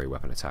primary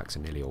weapon attacks are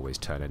nearly always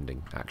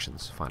turn-ending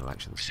actions, final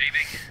actions,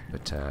 Receiving.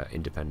 but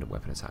independent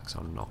weapon attacks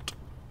are not.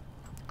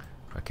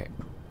 Okay,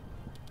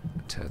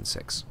 turn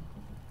 6.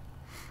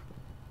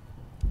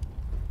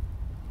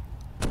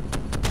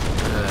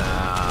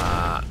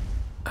 I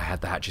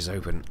had the hatches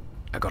open.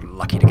 I got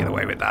lucky to get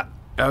away with that.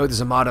 Oh,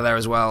 there's a martyr there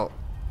as well.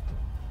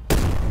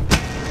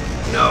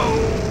 No!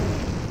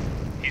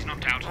 He's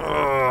knocked out.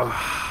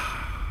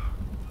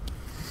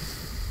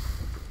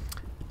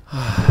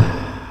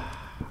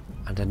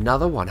 And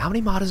another one. How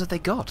many martyrs have they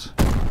got?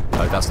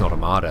 Oh, that's not a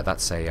martyr.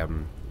 That's a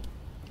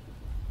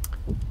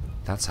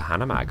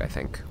Hanamag, I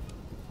think.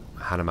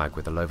 A Hanamag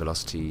with a low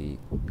velocity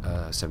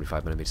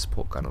 75mm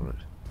support gun on it.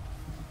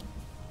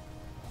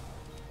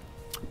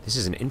 This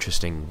is an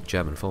interesting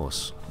German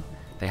force.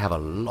 They have a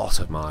lot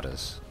of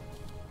martyrs.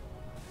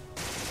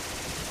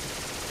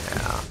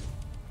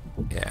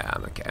 Yeah,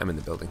 I'm okay. I'm in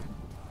the building.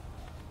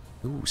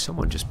 Ooh,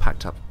 someone just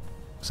packed up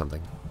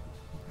something.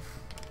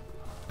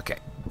 Okay.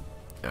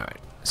 Alright.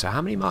 So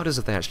how many martyrs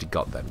have they actually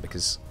got then?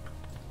 Because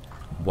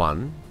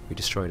 1, we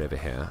destroyed over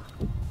here.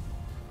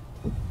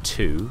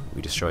 2,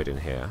 we destroyed in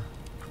here.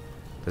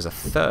 There's a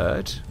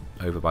 3rd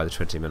over by the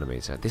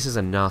 20mm. This is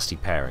a nasty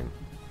pairing.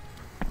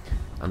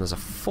 And there's a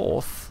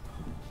 4th.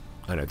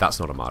 Oh no, that's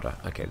not a martyr.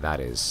 Okay, that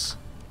is.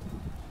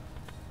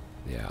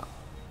 Yeah.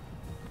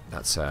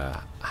 That's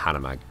a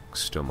Hanamag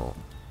Stummel,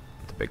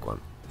 the big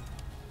one.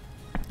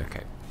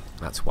 Okay.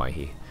 That's why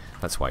he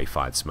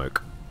fired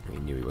smoke. He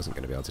knew he wasn't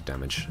going to be able to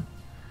damage.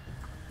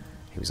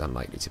 He was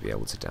unlikely to be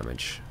able to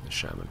damage the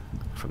Sherman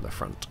from the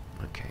front.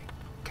 Okay.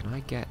 Can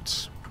I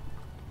get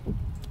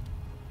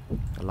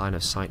a line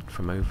of sight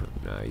from over?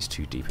 No, he's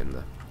too deep in the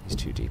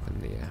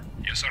air.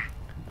 Yes, sir.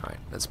 Alright,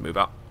 let's move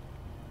up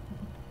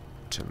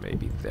to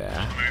maybe there.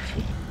 On the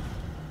move.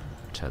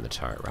 Turn the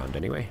turret around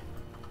anyway.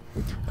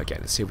 Okay,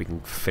 let's see if we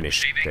can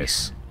finish Receiving.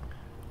 this.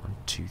 1,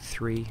 2,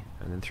 3,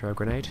 and then throw a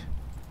grenade.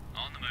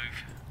 On the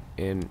move.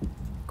 In.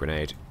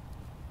 Grenade.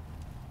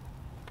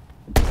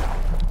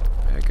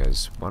 There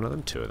goes one of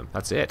them, 2 of them.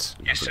 That's it.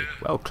 Yes, Lovely. sir.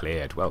 Well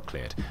cleared, well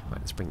cleared. Right,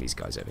 let's bring these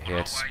guys over here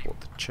our to way. support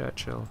the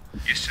Churchill.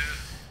 Yes, sir.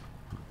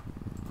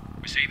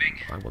 Receiving.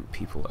 I want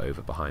people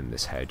over behind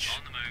this hedge.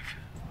 On the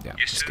move. Yeah,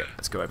 Yes, sir.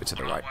 let's go over to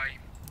the On right. our way.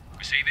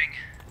 Receiving.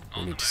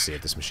 We On need the to see move.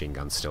 if this machine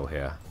gun's still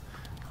here.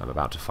 I'm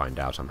about to find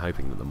out. I'm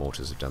hoping that the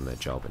mortars have done their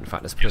job. In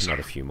fact, let's put Yes, sir.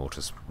 another few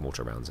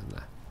mortar rounds in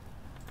there.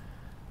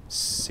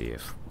 See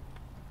if.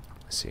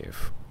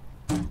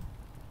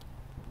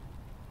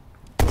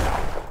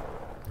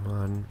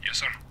 One, Yes,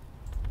 sir.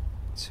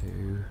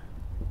 2,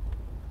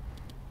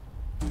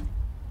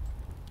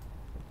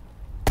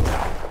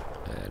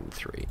 and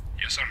 3.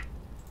 Yes, sir.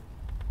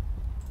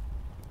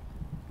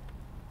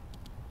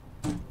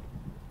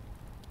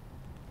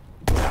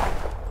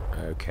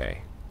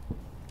 Okay.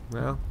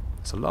 Well,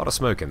 there's a lot of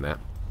smoke in there.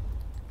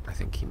 I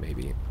think he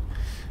maybe...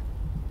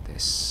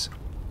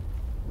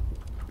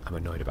 I'm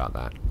annoyed about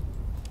that.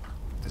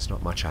 There's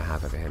not much I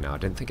have over here now. I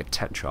don't think a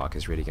Tetrarch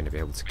is really going to be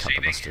able to cut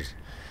the Receiving. mustard.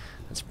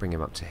 Let's bring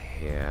him up to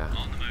here.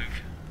 On the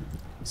move.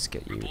 Let's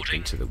get you Reporting.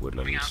 into the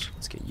woodland. Moving out.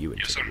 Let's get you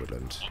into Yes, the sir.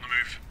 woodland. On the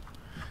move.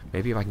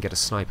 Maybe if I can get a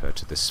sniper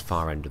to this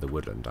far end of the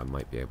woodland, I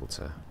might be able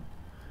to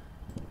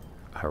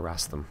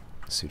harass them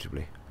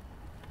suitably.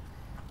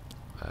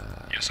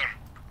 Yes, sir.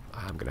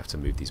 I'm going to have to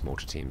move these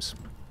mortar teams.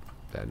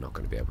 They're not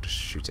going to be able to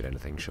shoot at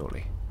anything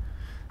shortly.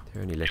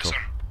 They're only Yes, little.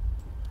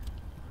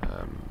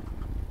 sir.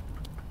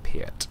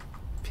 Piet.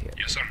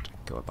 Yes, sir.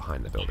 Go up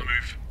behind the On the building.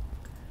 move.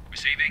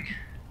 Receiving.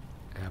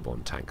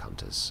 Airborne tank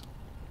hunters.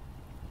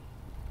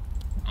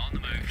 On the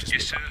move. Just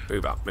Yes, sir.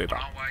 move up, move On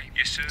up. our way.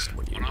 Yes, sir. Just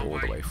want you On our all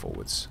the way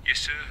forwards. Yes,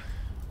 sir.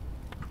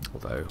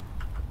 Although,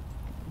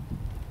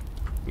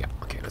 yeah,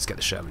 okay, let's get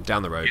the Sherman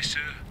down the road Yes, sir.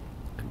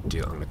 and do.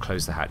 I'm going to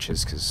close the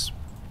hatches because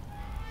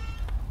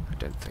I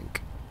don't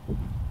think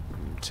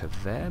to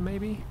there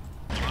maybe.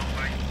 On our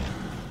way.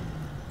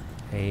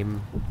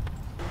 Aim.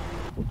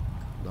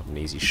 Not an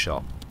easy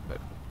shot, but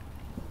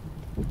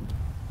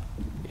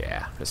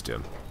yeah, let's do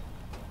him.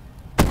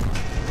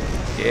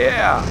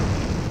 Yeah,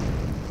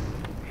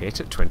 hit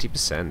at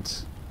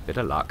 20%. Bit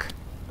of luck.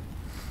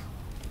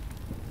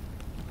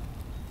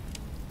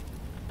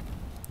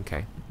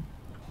 Okay.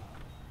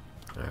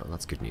 Alright, well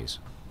that's good news.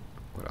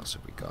 What else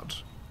have we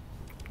got?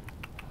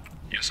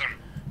 Yes, sir.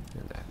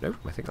 In there? Nope,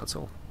 I think that's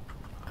all.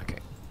 Okay.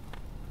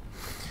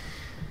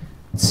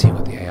 Let's see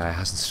what the AI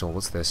has installed.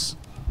 What's this?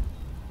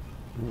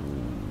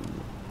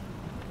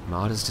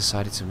 Marder's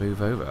decided to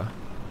move over.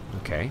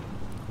 Okay.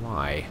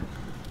 Why?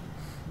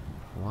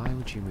 Why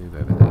would you move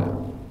over there?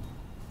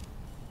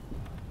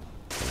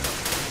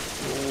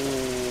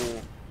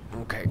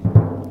 Okay.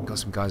 Got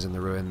some guys in the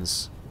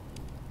ruins.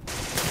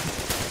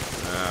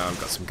 I've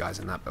got some guys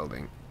in that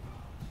building.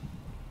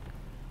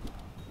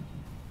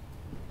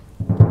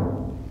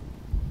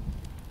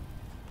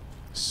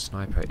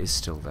 Sniper is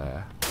still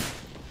there.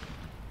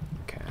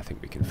 Okay, I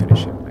think we can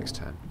finish him next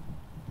turn.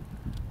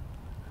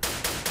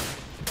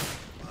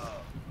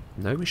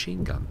 No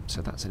machine gun,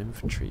 so that's an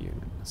infantry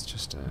unit. That's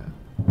just a...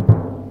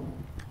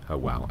 Oh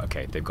wow,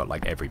 okay, they've got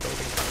like every building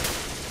covered.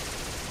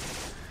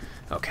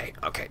 Okay,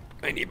 okay,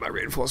 I need my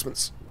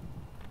reinforcements.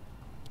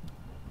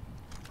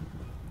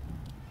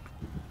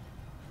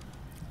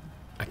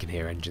 I can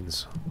hear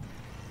engines.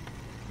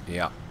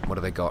 Yeah, what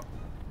have they got?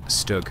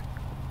 Stug.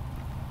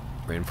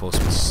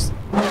 Reinforcements.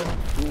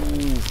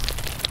 Ooh.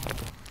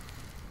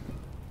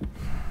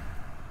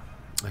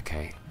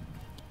 Okay.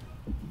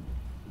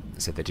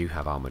 So they do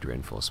have armoured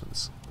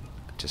reinforcements,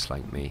 just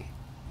like me.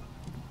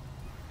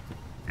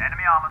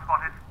 Enemy armor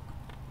spotted.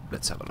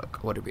 Let's have a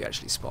look. What did we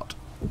actually spot?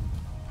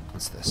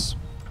 What's this?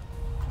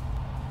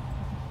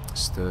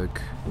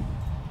 Stug.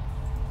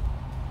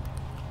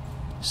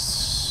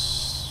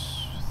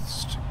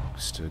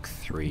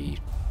 Stug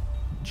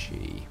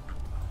 3G.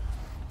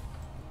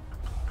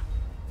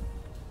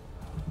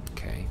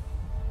 Okay.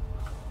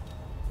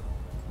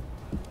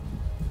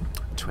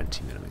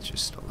 20mm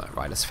still there.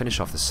 Right, let's finish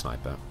off the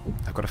sniper.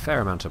 I've got a fair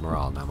amount of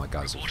morale now, my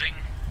guys. Reporting.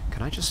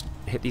 Can I just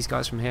hit these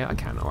guys from here? I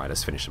can. Alright,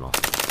 let's finish them off.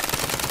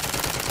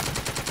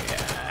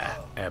 Yeah.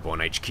 Airborne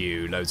HQ,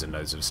 loads and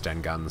loads of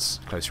Sten guns.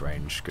 Close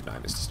range. Good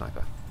night, Mr.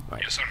 Sniper.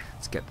 Right. Yes, sir.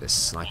 Let's get this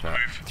sniper On the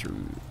move.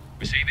 through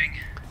Receiving.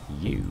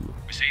 you.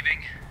 Receiving.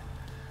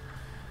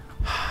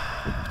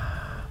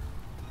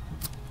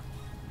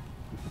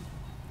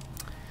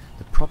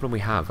 The problem we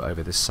have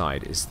over this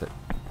side is that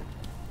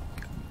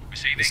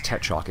Receiving. this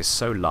Tetrarch is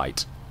so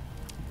light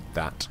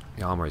that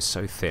the armour is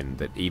so thin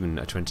that even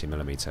a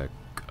 20mm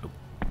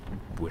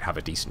would have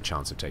a decent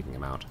chance of taking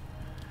him out.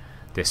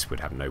 This would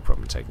have no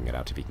problem taking it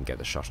out if he can get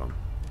the shot on.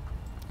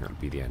 That would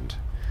be the end.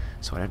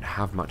 So I don't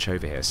have much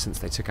over here. Since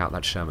they took out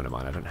that Sherman of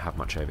mine, I don't have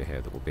much over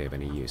here that will be of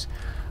any use.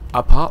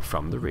 Apart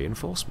from the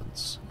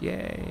reinforcements.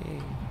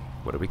 Yay!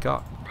 What do we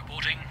got?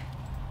 Reporting.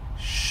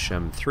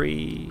 Shem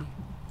 3,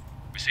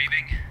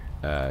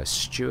 Receiving.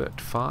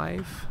 Stuart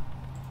 5,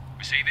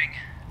 Receiving.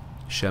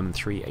 Shem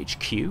 3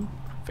 HQ,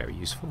 very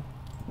useful.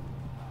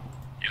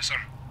 Yes, sir.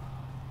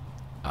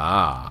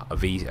 Ah,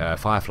 a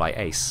Firefly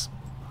Ace.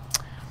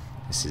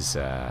 This is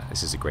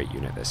a great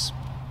unit. This.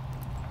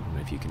 I don't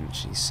know if you can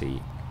actually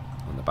see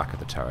on the back of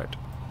the turret.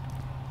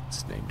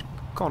 It's named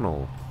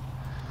Connell.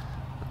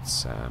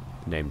 It's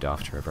named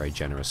after a very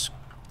generous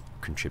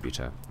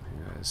contributor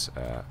who has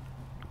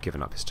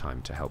given up his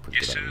time to help with the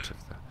Yes, development sir.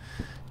 of the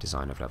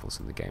design of levels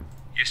in the game.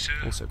 Yes, sir.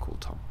 Also called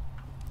Tom.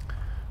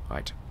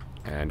 Right,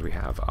 and we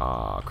have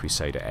our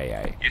Crusader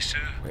AA, Yes, sir.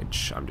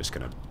 which I'm just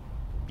going to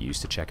use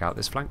to check out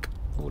this flank.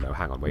 Oh no,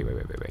 hang on, wait.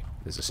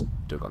 There's a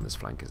Stug on this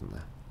flank, isn't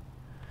there?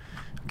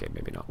 Okay,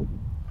 maybe not.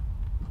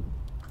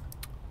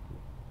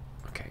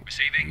 Okay,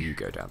 Receiving. you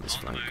go down this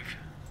On the flank. move.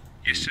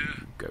 Yes, sir.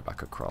 You go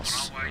back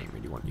across. On our way. I don't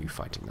really want you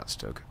fighting that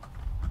Stug.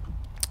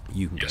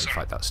 You can go Yes, and sir.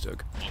 fight that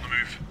Stug. On the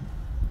move.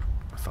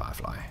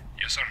 Firefly.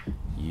 Yes, sir.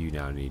 You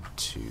now need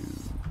to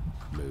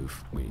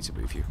move. We need to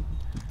move you.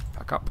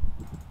 Back up.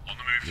 On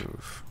the move.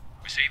 Move.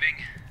 Receiving.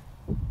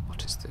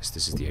 What is this?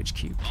 This is the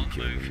HQ. On Keep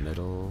you in move. the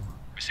middle.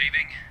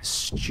 Receiving.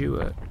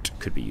 Stuart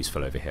could be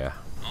useful over here.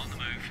 On the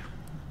move.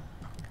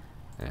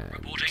 And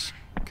Reporting.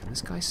 can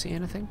this guy see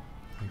anything?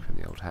 Open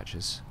the old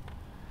hatches.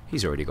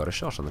 He's already got a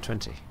shot on the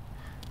 20.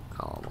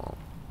 Oh, well.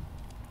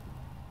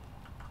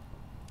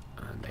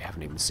 And they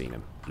haven't even seen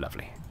him.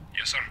 Lovely.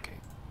 Yes, sir. Okay.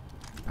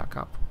 Pack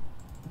up.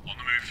 On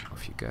the move.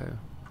 Off you go.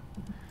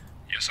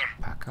 Yes, sir.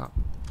 Pack up.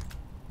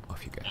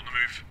 Off you go. On the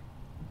move.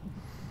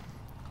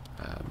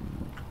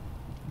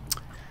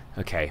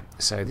 Okay,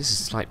 so this is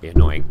slightly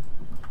annoying.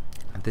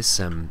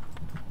 This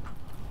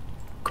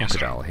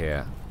crocodile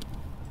here,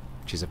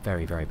 which is a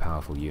very, very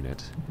powerful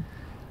unit,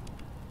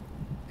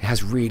 it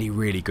has really,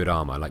 really good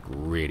armor, like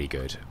really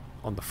good,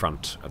 on the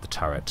front of the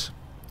turret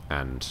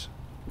and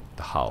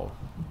the hull.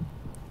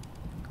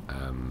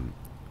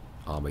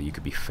 Armor you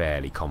could be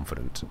fairly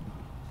confident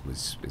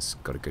it's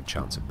got a good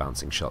chance of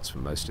bouncing shots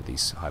from most of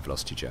these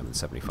high-velocity German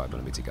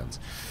 75mm guns.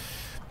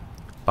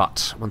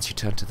 But once you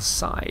turn to the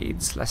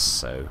sides, less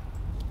so.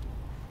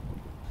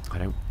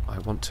 I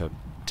want to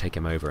take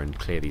him over and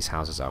clear these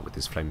houses out with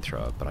this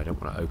flamethrower, but I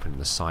don't want to open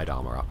the side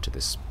armor up to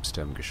this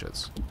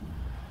Sturmgeschütz.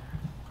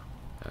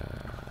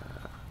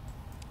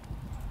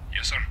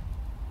 Yes, sir.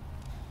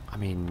 I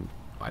mean,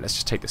 right, let's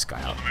just take this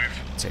guy out. On the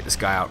move. Take this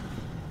guy out.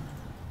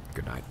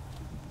 Good night.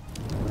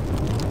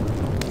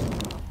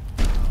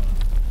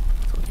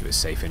 Thought you were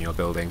safe in your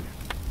building.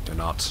 You're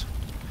not.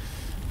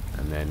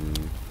 And then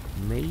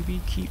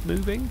maybe keep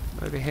moving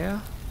over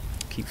here.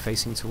 Keep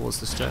facing towards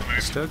the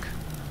Stug.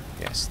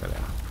 Yes, there we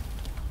are.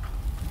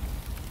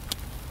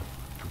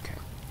 Okay.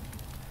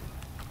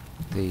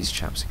 These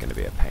chaps are going to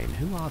be a pain.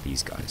 Who are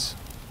these guys?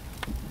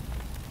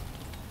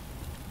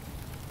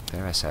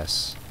 They're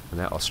SS and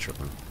they're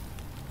Austrian.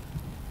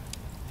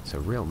 It's a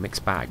real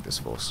mixed bag, this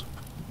force.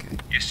 Okay.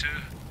 Yes, sir.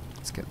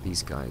 Let's get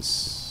these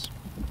guys.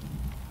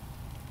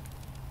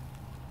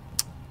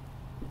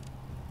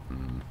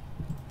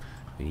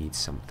 We need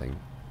something.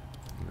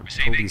 Pull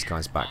Receiving. these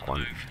guys back On the one.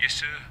 move. Yes,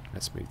 sir.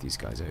 Let's move these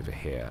guys over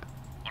here.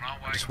 On our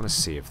way. I just want to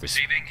see if this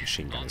Receiving.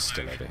 machine gun On is the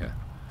still move. over here.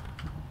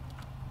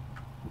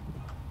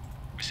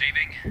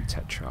 Receiving.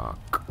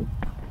 Tetrarch.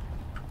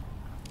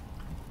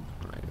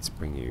 Right, let's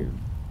bring you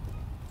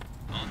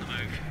On the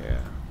move.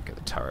 here. Get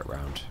the turret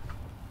round.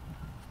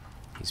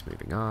 He's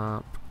moving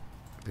up.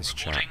 This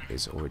chap Reporting.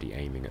 is already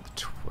aiming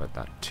at at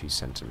that 2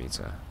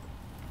 centimeter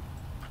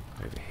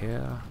over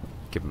here.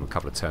 Give him a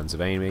couple of turns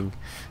of aiming,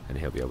 and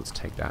he'll be able to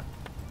take that.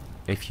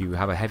 If you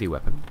have a heavy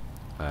weapon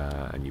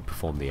and you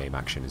perform the aim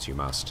action as you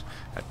must,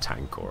 a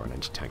tank or an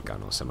anti-tank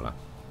gun or similar,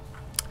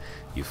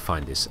 you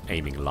find this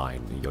aiming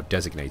line. You're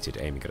designated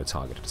aiming at a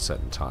target at a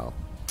certain tile.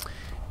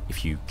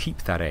 If you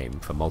keep that aim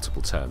for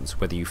multiple turns,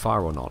 whether you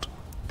fire or not,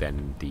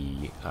 then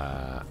the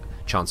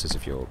chances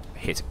of your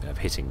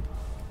hitting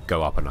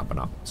go up and up and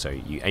up. So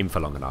you aim for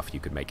long enough, you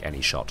could make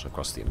any shot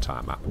across the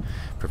entire map,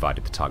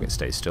 provided the target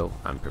stays still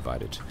and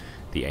provided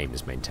the aim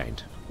is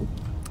maintained.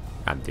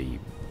 And the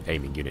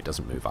aiming unit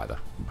doesn't move either.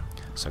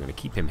 So I'm going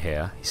to keep him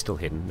here. He's still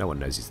hidden. No one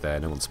knows he's there.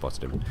 No one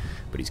spotted him.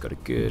 But he's got a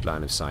good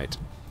line of sight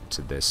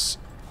to this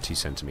 2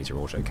 centimeter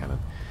autocannon,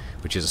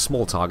 which is a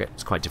small target.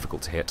 It's quite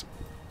difficult to hit.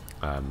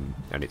 And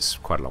it's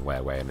quite a long way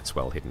away and it's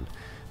well hidden.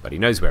 But he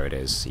knows where it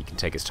is. He can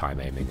take his time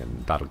aiming,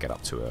 and that'll get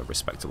up to a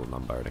respectable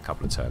number in a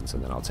couple of turns,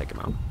 and then I'll take him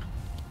out.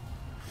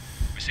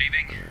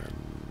 Receiving.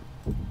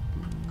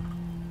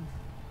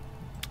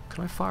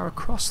 Can I fire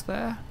across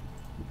there?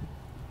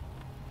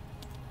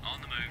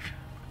 On the move.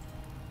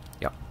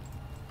 Yep.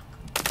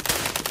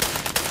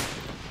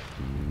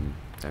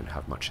 Don't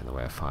have much in the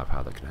way of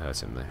firepower that can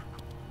hurt him, though.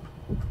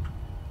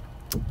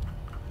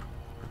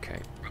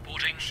 Okay.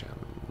 Reporting.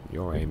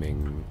 You're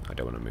aiming. I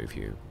don't want to move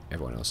you.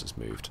 Everyone else has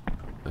moved.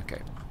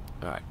 Okay.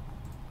 Alright.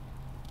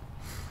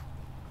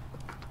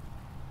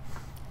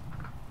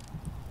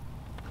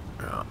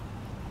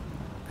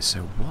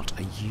 So what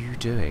are you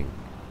doing?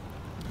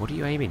 What are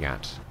you aiming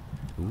at?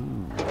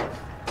 Ooh.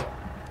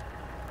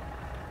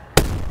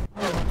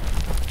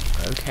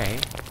 Okay.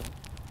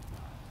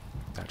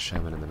 That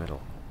Sherman in the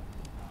middle.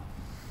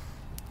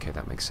 Okay,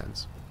 that makes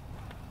sense.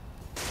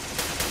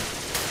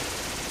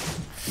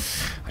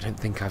 I don't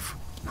think I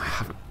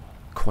haven't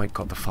quite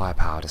got the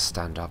firepower to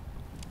stand up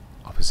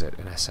opposite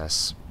an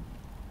SS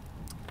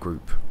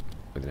group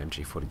with an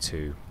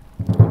MG42.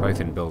 We're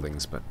both in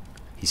buildings, but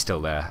he's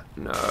still there.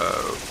 No!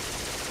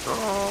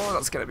 Oh,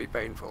 that's going to be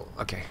painful.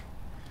 Okay.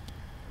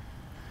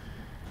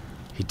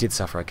 He did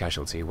suffer a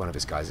casualty. One of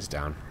his guys is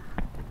down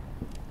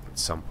at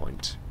some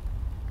point.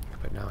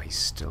 But now he's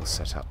still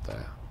set up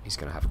there. He's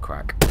going to have a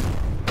crack.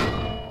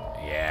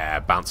 Yeah,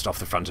 bounced off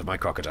the front of my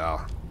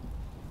crocodile.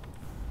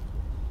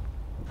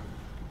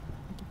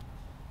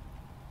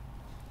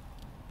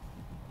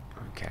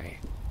 Okay.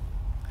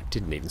 I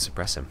didn't even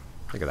suppress him.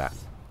 Look at that.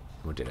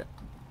 Or did it?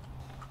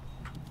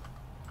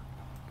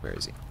 Where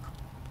is he?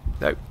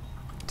 No.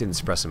 Didn't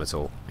suppress him at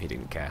all. He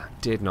didn't care.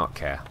 Did not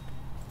care.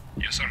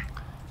 Yes, sir.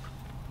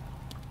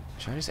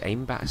 Should I just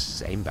aim back?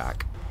 Just aim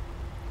back.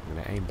 I'm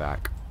going to aim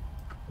back.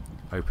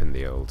 Open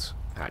the old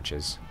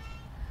hatches.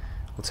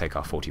 We'll take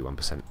our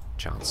 41%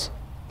 chance.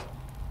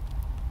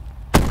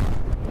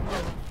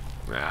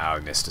 Ah,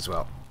 we missed as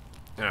well.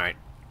 Alright.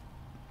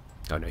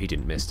 Oh no, he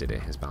didn't miss, did he?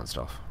 He's bounced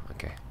off.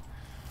 Okay.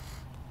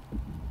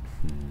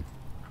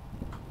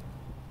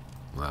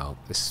 Well,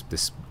 this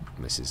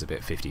is a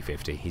bit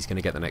 50-50. He's going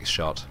to get the next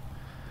shot.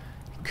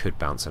 He could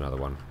bounce another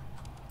one.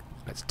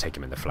 Let's take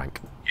him in the flank.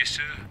 Yes,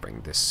 sir.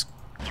 Bring this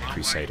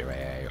Crusader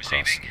AA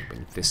across.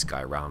 Bring this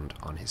guy round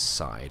on his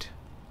side.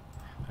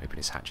 Open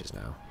his hatches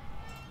now.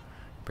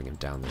 Bring him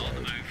down the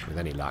road. With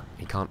any luck,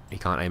 he can't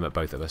aim at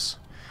both of us,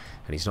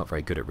 and he's not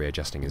very good at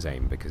readjusting his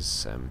aim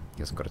because he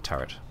hasn't got a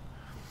turret.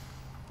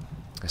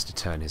 He has to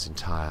turn his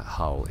entire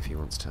hull if he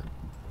wants to.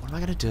 What am I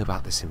going to do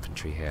about this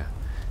infantry here?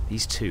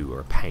 These two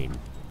are a pain.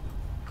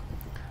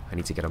 I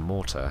need to get a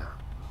mortar.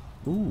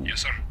 Ooh.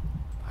 Yes, sir.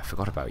 I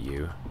forgot about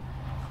you.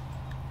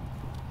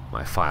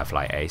 My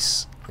Firefly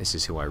ace. This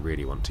is who I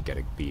really want to get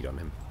a bead on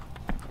him.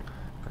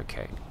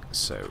 Okay,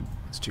 so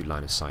let's do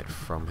line of sight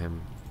from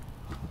him.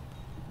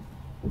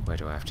 Where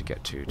do I have to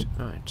get to?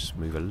 Alright, just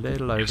move a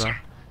little over. Yes, sir.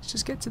 Let's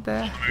just get to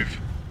there. On the move.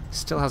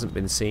 Still hasn't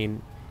been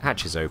seen.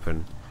 Hatch is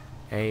open.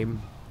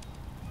 Aim.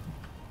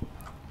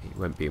 He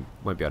won't be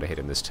able to hit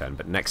him this turn,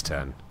 but next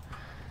turn,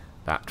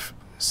 that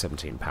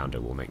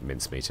 17-pounder will make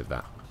mincemeat of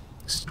that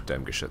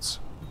Sturmgeschütz,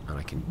 and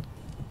I can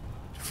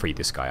free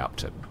this guy up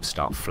to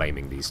start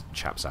flaming these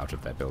chaps out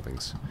of their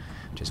buildings,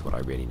 which is what I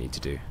really need to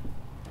do.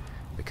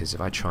 Because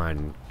if I try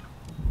and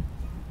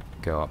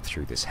go up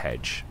through this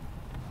hedge,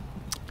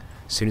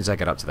 as soon as I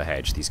get up to the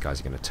hedge, these guys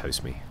are going to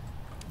toast me.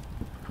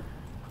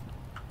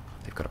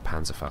 They've got a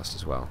Panzerfaust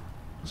as well,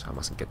 so I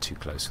mustn't get too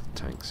close with the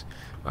tanks.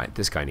 Right,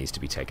 this guy needs to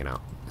be taken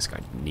out. This guy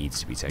needs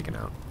to be taken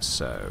out.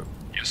 So,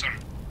 Yes, sir.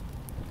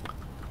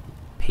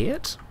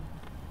 Peart?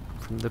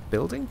 From the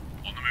building?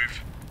 On the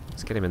move.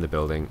 Let's get him in the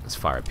building. Let's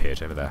fire a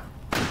Peart over there.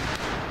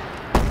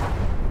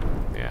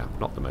 Yeah,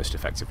 not the most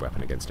effective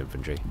weapon against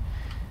infantry.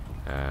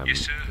 Yes,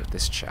 sir.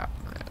 This chap.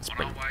 Let's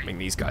On our way. bring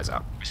these guys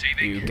up.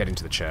 Receiving. You get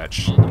into the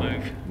church. On the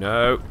move.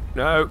 No,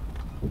 no.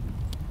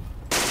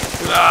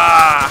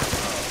 Ah!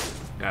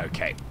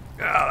 Okay.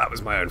 Ah, that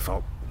was my own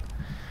fault.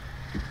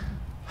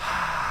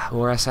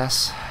 More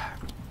SS.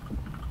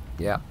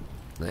 Yeah,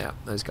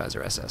 those guys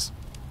are SS.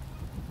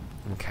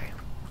 Okay.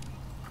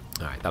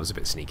 Alright, that was a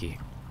bit sneaky.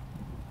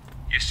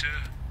 Yes, sir.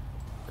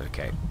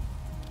 Okay.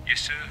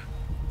 Yes, sir.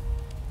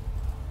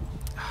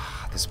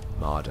 This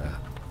Marder.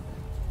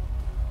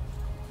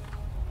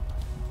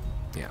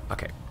 Yeah,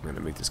 okay. I'm going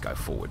to move this guy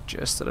forward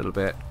just a little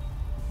bit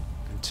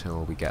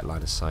until we get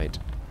line of sight.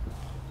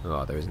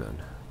 Oh, there is none.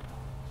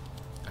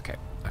 Okay,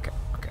 okay,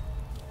 okay.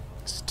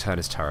 Let's turn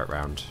his turret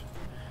round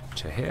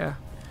to here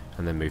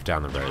and then move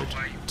down the road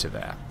to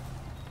there.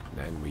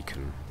 Then we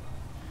can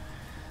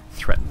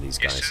threaten these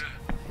Yes, guys. sir.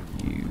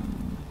 You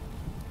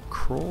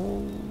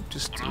crawl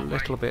just a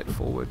little bit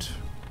forward.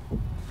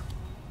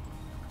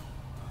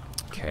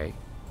 Okay.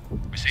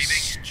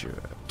 Receiving.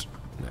 Stuart.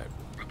 No.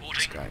 This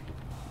Reporting. guy.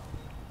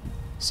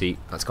 See,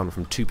 that's gone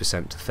from 2%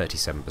 to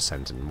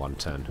 37% in one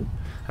turn.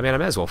 I mean, I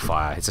may as well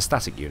fire. It's a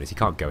static unit. He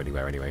can't go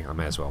anywhere anyway. I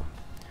may as well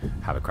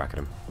have a crack at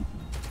him.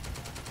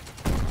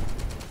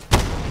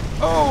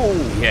 Oh,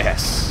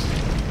 yes!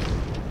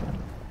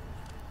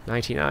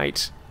 99.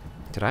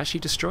 Did I actually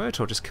destroy it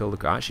or just kill the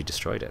guy? I actually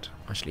destroyed it.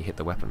 I actually hit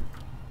the weapon.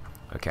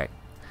 Okay.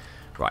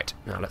 Right,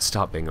 now let's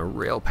start being a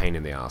real pain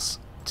in the ass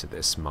to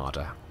this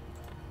Marder.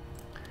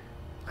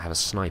 I have a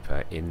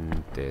sniper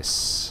in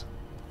this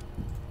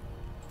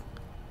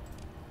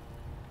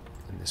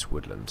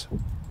woodland.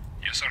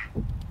 Yes, sir.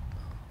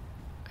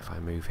 If I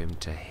move him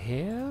to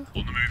here,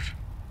 On the move.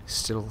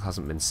 still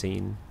hasn't been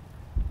seen.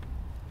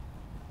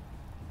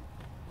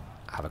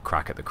 Have a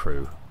crack at the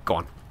crew. Go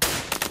on.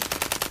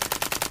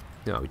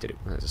 No, we did it.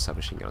 There's a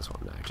submachine gun as well.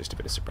 No, just a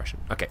bit of suppression.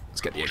 Okay,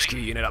 let's get the HQ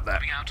unit up there.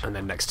 Moving out. And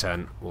then next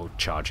turn, we'll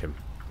charge him.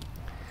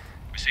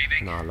 Receiving.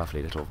 And our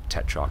lovely little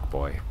Tetrarch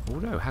boy. Oh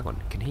no, hang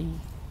on. Can he?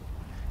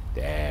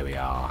 There we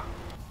are.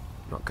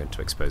 Not going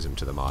to expose him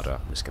to the Marder.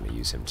 I'm just going to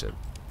use him to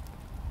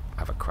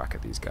have a crack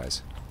at these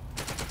guys.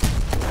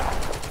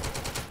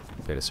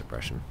 Bit of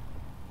suppression.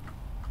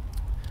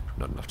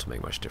 Not enough to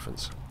make much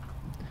difference.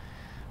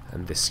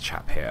 And this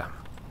chap here.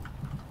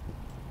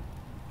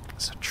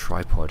 It's a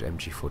tripod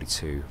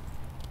MG42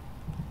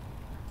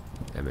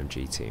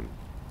 MMG team.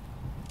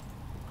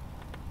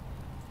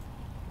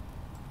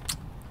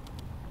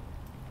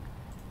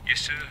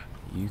 Yes, sir.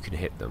 You can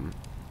hit them,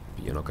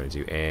 but you're not going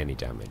to do any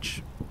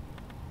damage.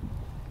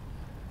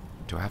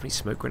 Do I have any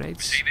smoke grenades?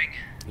 Receiving.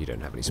 You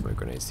don't have any smoke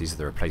grenades. These are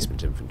the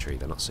replacement infantry.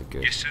 They're not so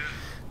good. Yes, sir.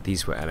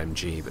 These were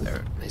LMG,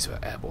 but these were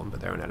airborne, but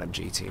they're an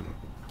LMG team.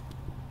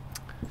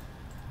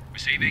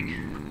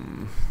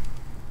 Receiving.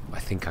 I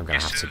think I'm going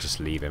to Yes, have to sir. just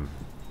leave him.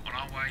 On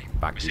our way.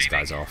 Back these Receiving.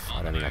 guys off. I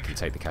On don't the think I can move.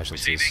 take the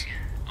casualties. Receiving.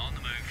 On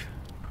the move.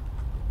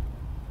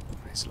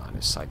 His line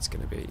of sight's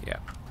going to be, yeah.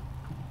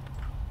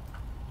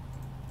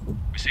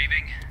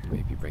 Receiving.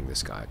 Maybe bring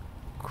this guy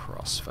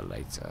across for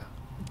later.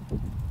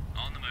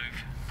 On the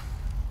move.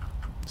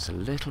 It's a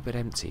little bit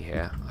empty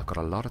here. I've got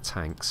a lot of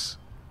tanks.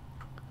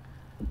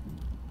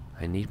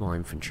 I need more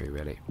infantry,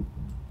 really.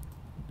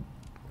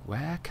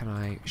 Where can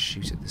I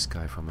shoot at this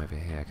guy from over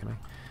here? Can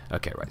I?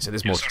 Okay, right. So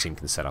this Yes, mortar sir. team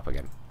can set up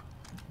again.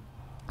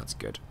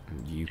 That's good.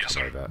 And you Yes,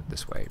 come sir. over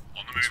this way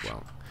On the as move.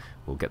 well.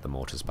 We'll get the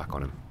mortars back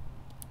on him.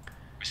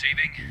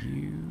 Receiving.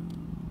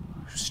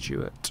 You,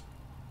 Stuart,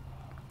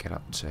 get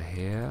up to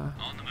here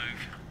On the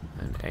move.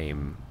 and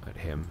aim at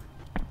him.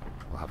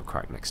 We'll have a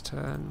crack next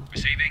turn.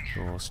 Receiving.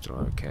 You're still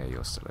okay.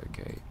 You're still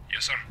okay.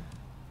 Yes, sir.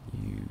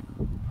 You.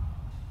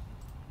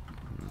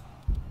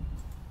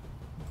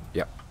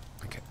 Yep.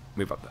 Okay.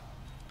 Move up there.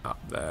 Up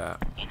there.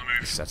 On the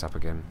move. Set up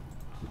again.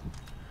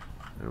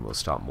 And we'll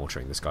start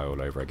mortaring this guy all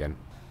over again.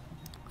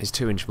 His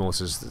 2-inch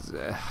mortars,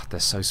 they're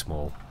so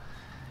small.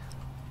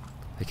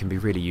 They can be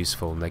really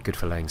useful and they're good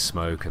for laying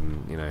smoke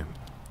and, you know,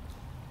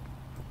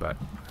 but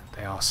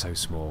they are so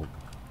small.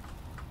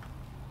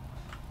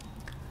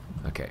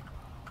 Okay.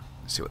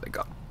 See what they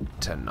got.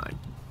 10-9.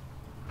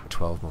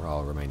 12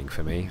 morale remaining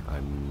for me.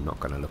 I'm not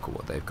going to look at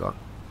what they've got.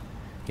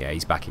 Yeah,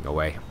 he's backing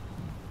away.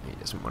 He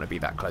doesn't want to be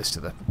that close to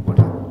the...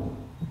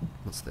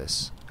 What's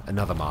this?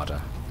 Another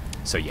Marder.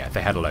 So yeah,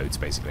 they had loads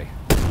basically.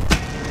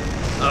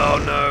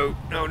 Oh no!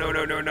 No, no,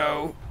 no, no,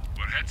 no!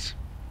 We're hits.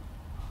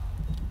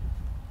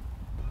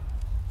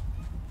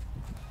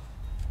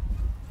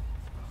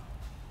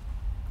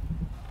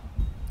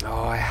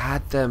 Oh, I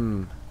had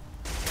them.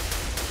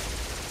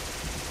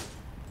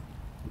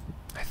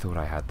 I thought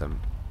I had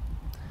them.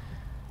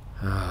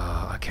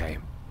 Ah, okay.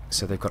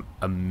 So they've got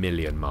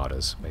 1,000,000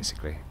 Marders,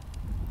 basically.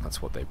 That's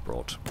what they've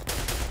brought.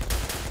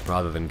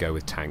 Rather than go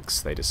with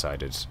tanks, they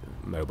decided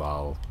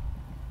mobile,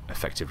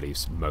 effectively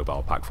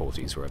mobile Pack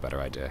 40s were a better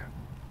idea.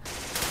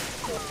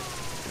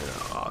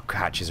 Oh,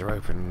 hatches are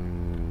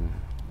open.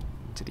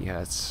 Did he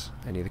hurt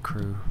any of the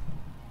crew?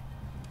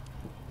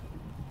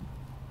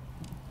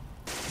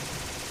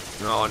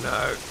 Oh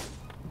no.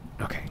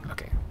 Okay,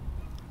 okay.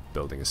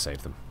 Building has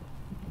saved them.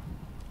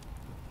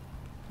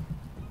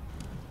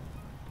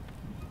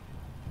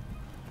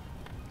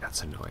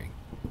 That's annoying.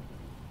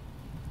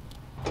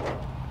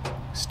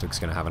 Stug's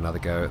gonna have another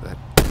go at that.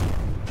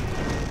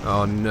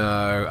 Oh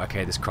no.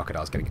 Okay, this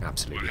crocodile's getting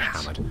absolutely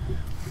hammered.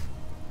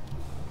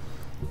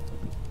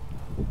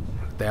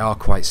 They are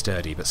quite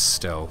sturdy, but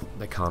still,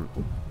 they can't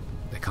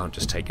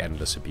just take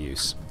endless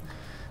abuse.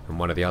 And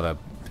one of the other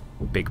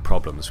big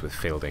problems with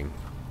fielding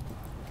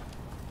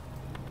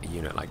a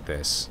unit like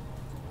this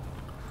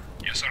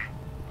Yes, sir.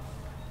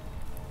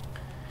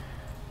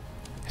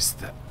 is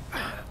that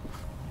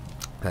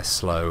they're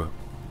slow.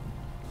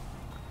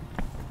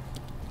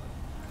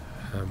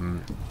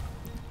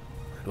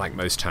 Like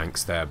most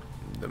tanks, the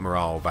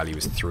morale value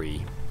is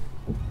 3,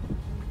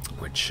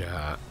 which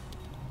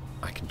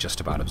I can just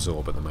about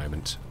absorb at the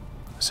moment.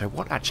 So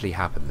what actually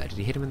happened there? Did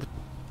he hit him in the...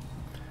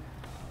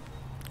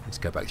 Let's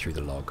go back through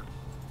the log.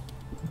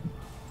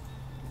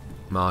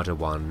 Marder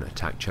 1,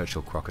 attack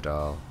Churchill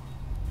Crocodile.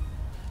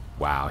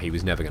 Wow, he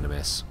was never going to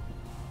miss.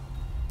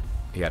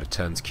 He had a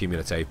turn's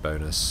cumulative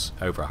bonus,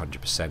 over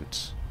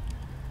 100%.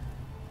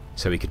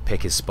 So he could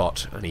pick his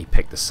spot, and he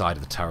picked the side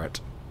of the turret.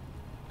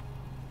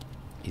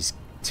 He's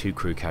 2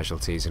 crew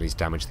casualties, and he's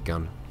damaged the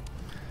gun.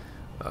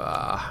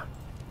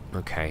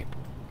 Okay.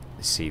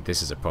 See,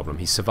 this is a problem.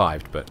 He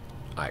survived, but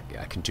I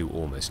can do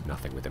almost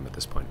nothing with him at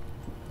this point.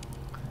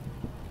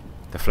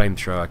 The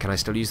flamethrower, can I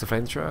still use the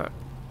flamethrower?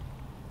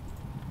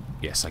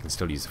 Yes, I can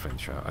still use the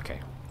flamethrower,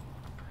 okay.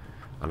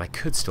 And I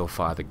could still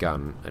fire the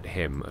gun at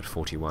him at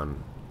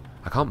 41.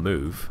 I can't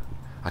move.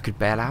 I could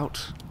bail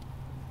out.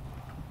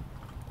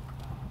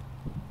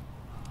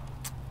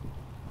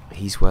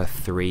 He's worth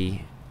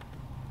 3.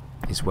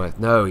 He's worth...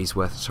 No, he's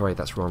worth... Sorry,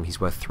 that's wrong.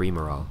 He's worth 3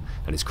 morale.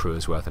 And his crew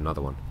is worth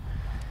another one.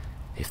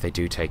 If they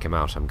do take him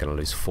out, I'm going to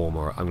lose 4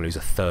 more. I'm going to lose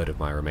 1/3 of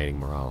my remaining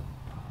morale.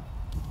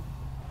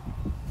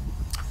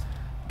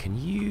 Can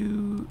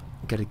you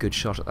get a good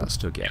shot at that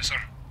Stug yet? Yes,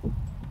 sir.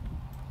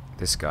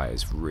 This guy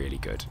is really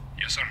good.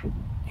 Yes, sir.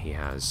 He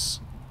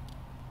has...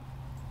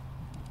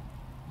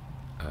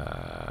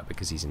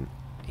 because he's an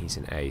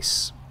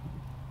ace.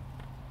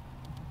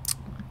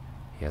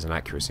 He has an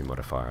accuracy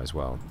modifier as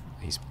well.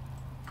 He's...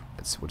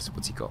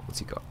 What's he got? What's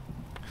he got?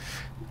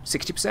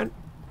 60%?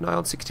 Nigh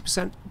on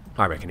 60%?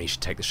 I reckon he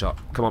should take the shot.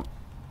 Come on.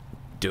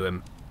 Do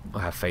him.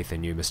 I have faith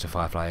in you, Mr.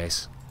 Firefly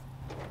Ace.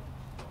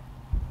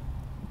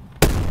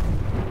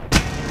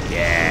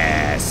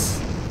 Yes!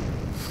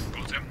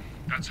 Got him.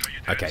 That's how you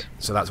do Okay, it.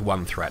 so that's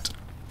one threat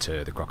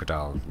to the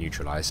crocodile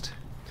neutralised.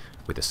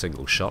 With a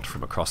single shot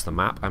from across the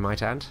map, I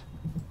might add.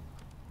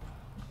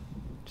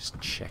 Just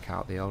check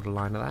out the older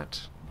line of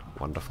that.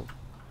 Wonderful.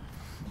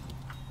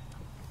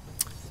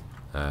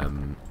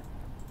 I'm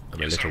a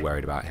little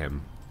worried about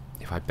him.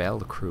 If I bail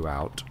the crew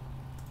out,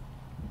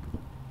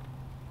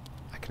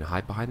 I can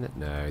hide behind it?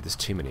 No, there's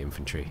too many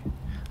infantry.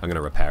 I'm going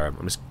to repair him.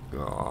 I'm just...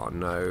 Oh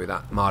no,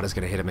 that Marder's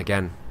going to hit him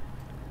again.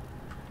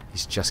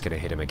 He's just going to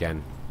hit him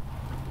again.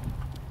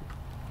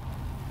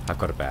 I've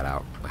got to bail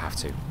out. I have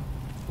to.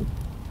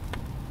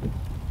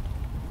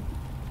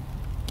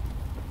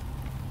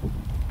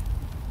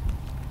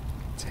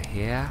 To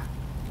here.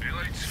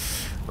 Daylight.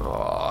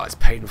 Oh, it's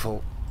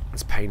painful.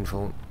 It's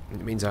painful.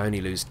 It means I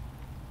only lose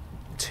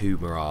 2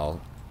 morale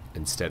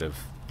instead of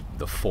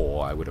the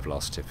 4 I would have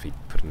lost if he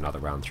put another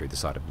round through the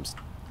side of him.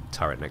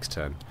 turret next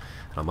turn.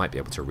 And I might be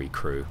able to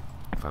recrew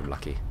if I'm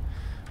lucky.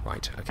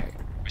 Right, okay.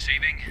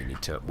 Receiving.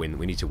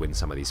 We need to win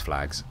some of these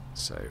flags.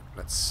 So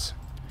let's...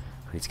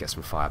 I need to get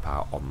some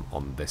firepower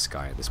on this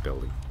guy at this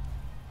building.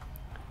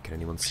 Can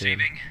anyone see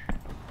him?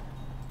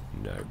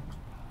 No.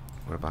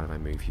 What about if I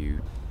move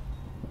you?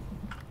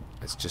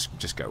 Let's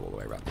just go all the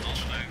way around the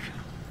edge.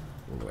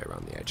 All the way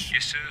around the edge.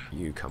 Yes, sir.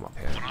 You come up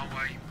here. On our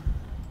way.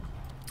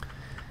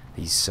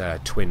 These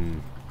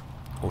twin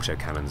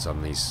autocannons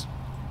on these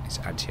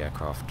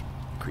anti-aircraft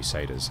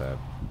Crusaders are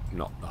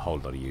not a whole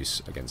lot of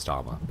use against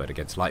armour, but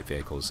against light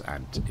vehicles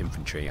and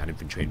infantry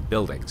in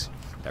buildings,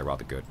 they're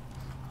rather good.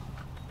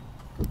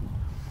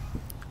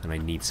 And I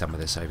need some of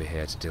this over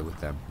here to deal with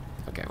them.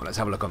 Okay, well, let's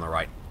have a look on the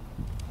right.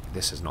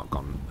 This has not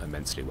gone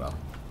immensely well.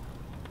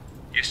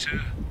 Yes,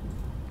 sir.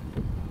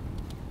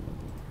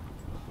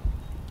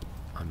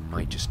 I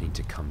might just need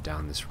to come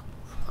down this...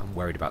 I'm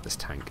worried about this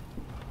tank.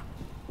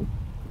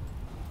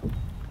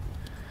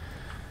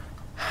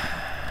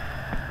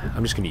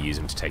 I'm just going to use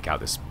him to take out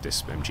this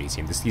MG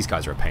team. These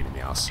guys are a pain in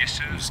the ass. Yes,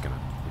 sir. I'm just gonna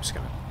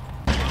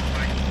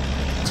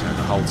turn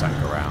the whole tank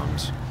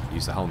around,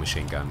 use the whole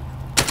machine gun,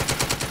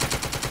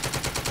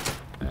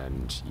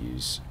 and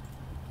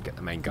get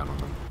the main gun on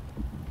them.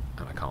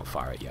 And I can't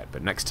fire it yet.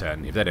 But next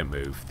turn, if they don't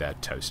move, they're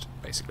toast,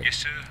 basically. Yes,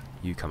 sir.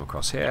 You come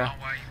across here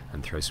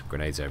and throw some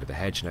grenades over the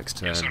hedge next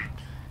turn. Yes, sir.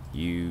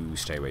 You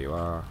stay where you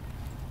are.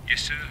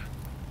 Yes, sir.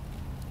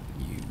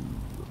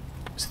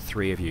 It's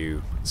 3 of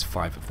you. It's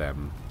 5 of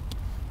them.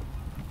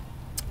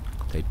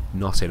 They're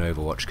not in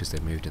Overwatch because they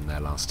moved in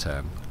their last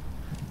turn.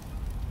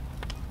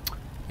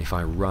 If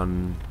I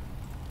run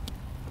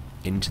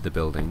into the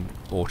building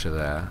or to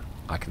there,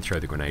 I can throw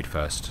the grenade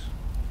first.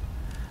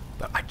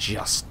 But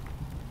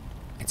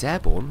it's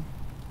airborne.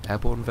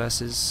 Airborne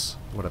versus...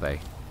 what are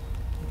they?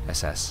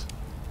 SS.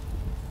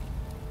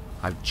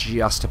 I've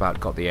just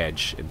about got the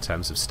edge in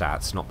terms of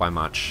stats, not by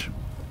much.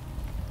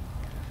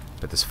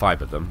 But there's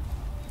 5 of them.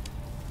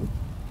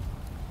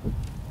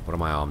 What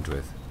am I armed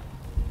with?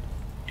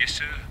 Yes,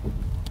 sir.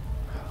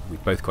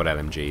 We've both got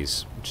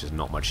LMGs, which is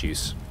not much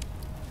use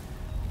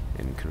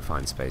in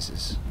confined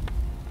spaces.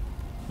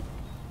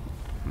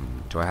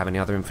 Do I have any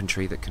other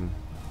infantry that can...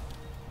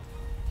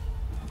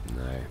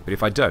 No. But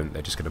if I don't,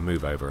 they're just going to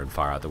move over and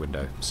fire out the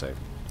window, so...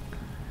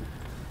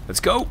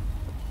 Let's go!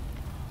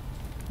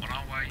 On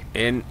our way.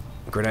 In.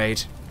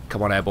 Grenade.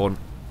 Come on, airborne.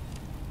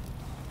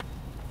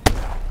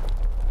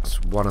 It's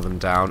one of them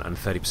down and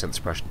 30%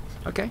 suppression.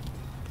 Okay.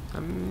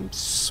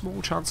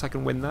 Small chance I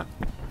can win that.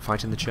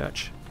 Fight in the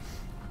church.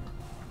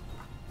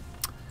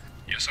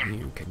 Yes, sir.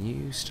 Can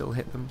you still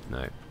hit them?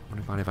 No. What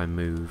about if I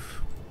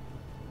move?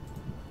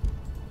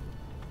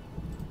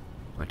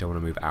 I don't want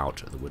to move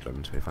out of the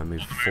woodland, but if I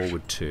move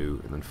forward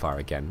 2 and then fire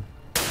again.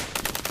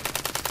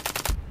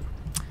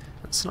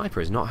 That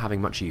sniper is not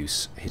having much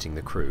use hitting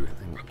the crew.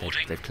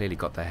 They've clearly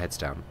got their heads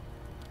down.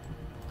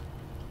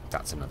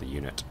 That's another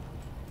unit.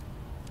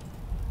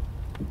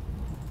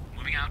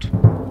 Moving out.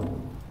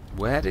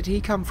 Where did he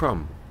come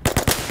from?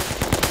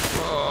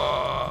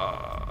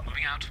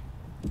 Moving out.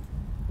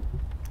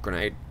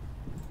 Grenade.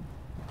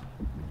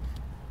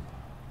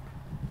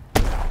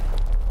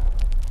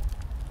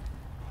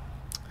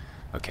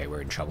 Okay,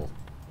 we're in trouble.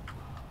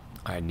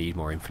 I need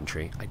more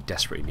infantry. I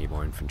desperately need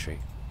more infantry.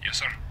 Yes,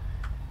 sir.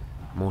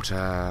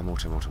 Mortar,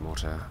 mortar, mortar,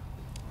 mortar.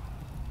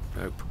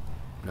 Nope.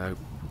 Nope.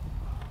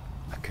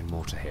 I can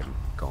mortar him.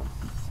 Gone.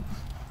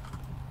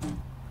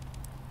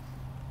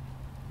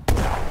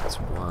 That's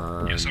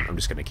one. Yes, sir. I'm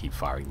just going to keep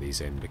firing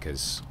these in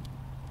because...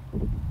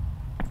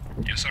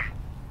 Yes, sir.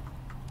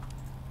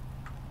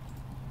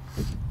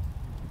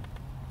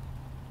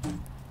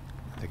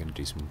 They're going to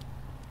do some...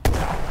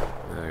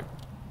 No.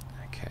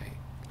 Okay.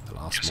 The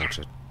last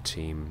mortar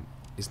team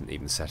isn't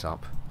even set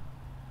up.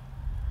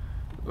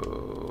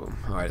 Oh.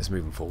 Alright, let's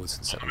move them forwards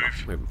and set them up.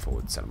 Move them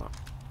forward, set them up.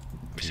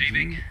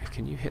 Receiving.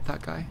 Can you hit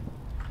that guy?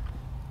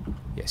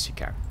 Yes, you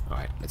can.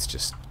 Alright,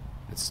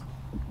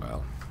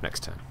 well,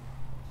 next turn.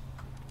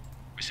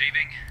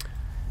 Receiving.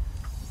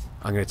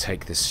 I'm going to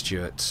take this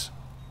Stuart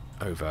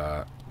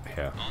over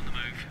here. On the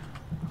move.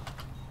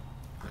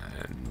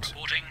 And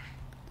Reporting.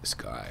 this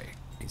guy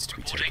needs to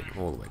be taken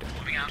all the way down.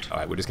 Moving out.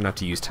 Alright, we're just going to have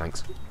to use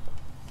tanks.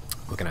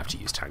 We're going to have to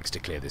use tanks to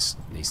clear this.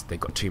 They've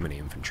got too many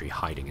infantry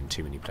hiding in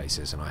too many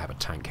places, and I have a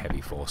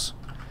tank-heavy force.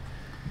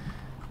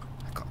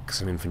 I've got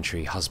some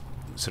infantry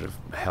sort of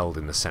held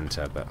in the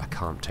centre, but I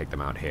can't take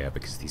them out here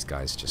because these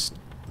guys just...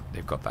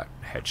 They've got that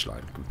hedge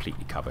line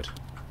completely covered.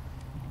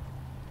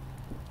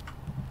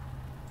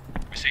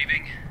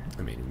 Receiving.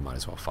 I mean, we might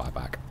as well fire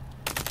back.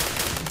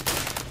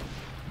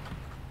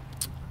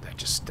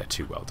 They're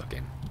too well dug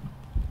in.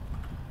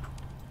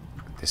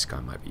 This guy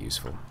might be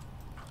useful.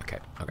 Okay,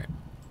 okay.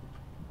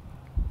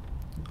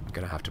 I'm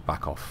going to have to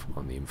back off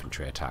on the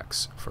infantry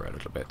attacks for a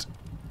little bit.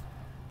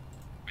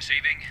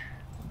 Receiving.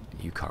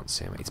 You can't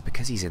see him. It's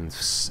because he's in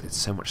it's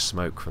so much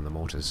smoke from the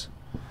mortars.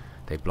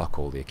 They block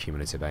all the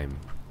accumulative aim.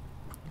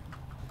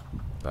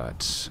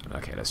 But,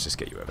 okay, let's just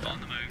get you over there.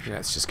 On the move. Yeah,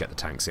 let's just get the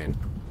tanks in.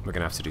 We're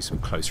going to have to do some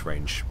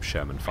close-range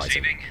Sherman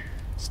fighting. Receiving.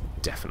 It's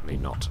definitely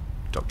not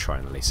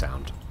doctrinally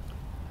sound.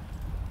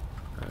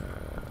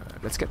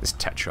 Let's get this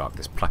Tetrarch,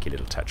 this plucky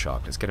little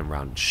Tetrarch. Let's get him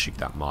round and shoot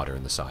that martyr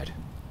in the side.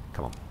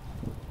 Come on.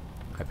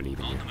 I believe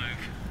in you.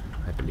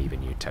 I believe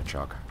in you,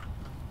 Tetrarch.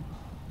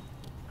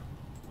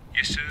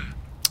 Yes, sir.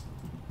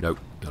 Nope,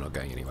 you're not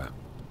going anywhere.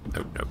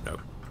 Nope, nope,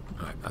 nope.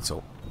 Alright, that's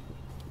all.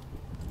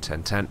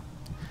 10-10.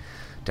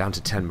 Down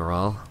to 10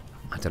 morale.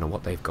 I don't know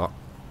what they've got.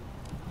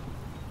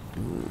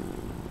 Ooh.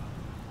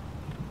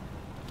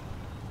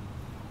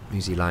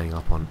 Who's he lining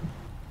up on?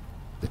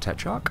 The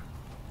Tetrarch?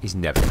 He's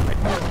never going to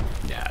make that.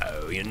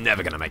 No, you're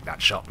never going to make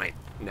that shot, mate.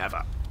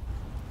 Never.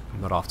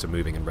 Not after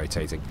moving and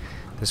rotating.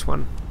 This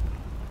one.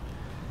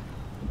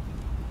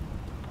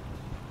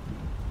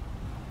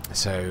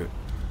 So,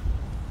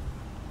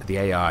 the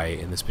AI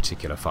in this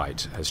particular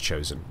fight has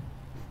chosen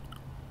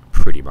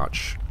pretty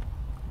much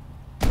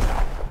the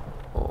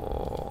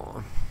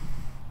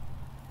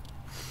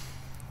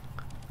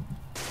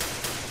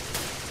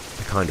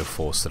kind of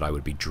force that I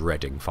would be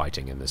dreading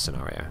fighting in this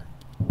scenario,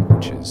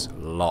 which is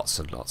lots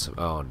and lots of...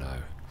 Oh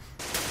no.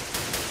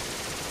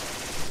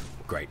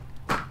 Great.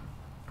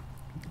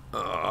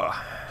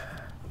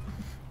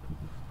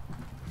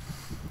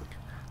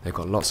 They've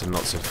got lots and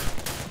lots of...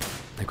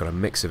 They've got a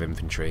mix of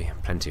infantry,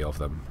 plenty of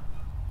them,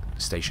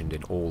 stationed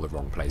in all the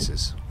wrong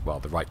places. Well,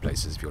 the right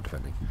places if you're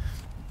defending.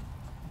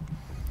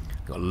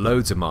 They've got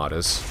loads of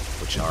martyrs,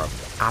 which are an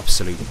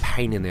absolute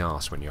pain in the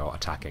arse when you're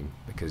attacking,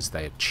 because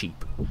they're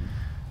cheap,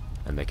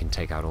 and they can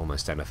take out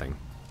almost anything.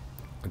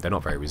 They're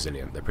not very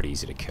resilient, they're pretty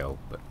easy to kill,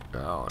 but...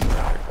 Oh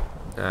no.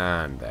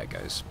 And there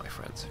goes, my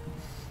friends.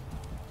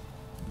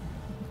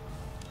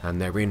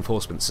 And their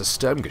reinforcements are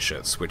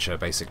skirmishers, which are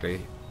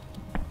basically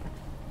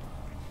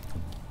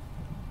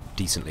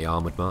decently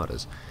armoured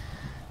martyrs.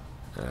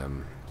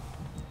 I'm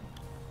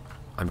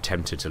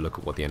tempted to look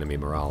at what the enemy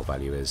morale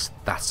value is.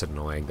 That's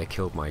annoying. They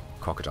killed my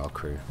crocodile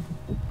crew.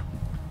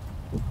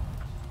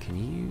 Can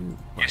you...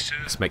 Yes, sir.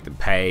 Let's make them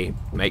pay.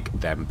 Make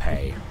them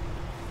pay.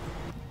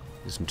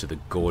 Listen to the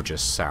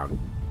gorgeous sound.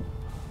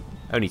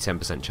 Only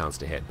 10% chance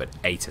to hit, but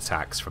 8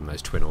 attacks from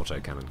those twin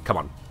autocannon. Come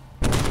on.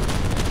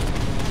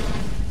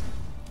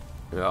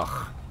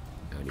 Ugh.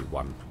 Only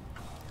 1.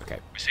 Okay.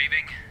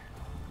 Receiving.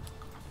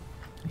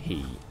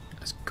 He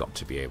has got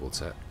to be able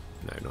to...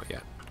 No, not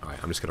yet. Alright,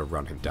 I'm just going to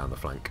run him down the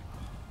flank.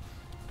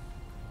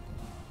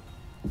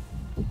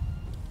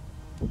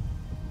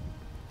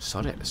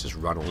 Sod it, let's just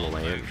run all the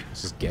way in.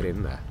 Let's just get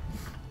in there.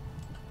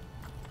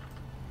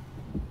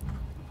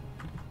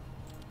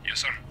 Yes,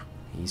 sir.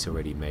 He's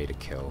already made a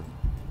kill.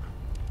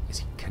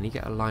 Can he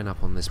get a line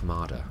up on this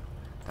martyr?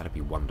 That'd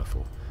be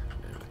wonderful.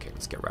 No, okay,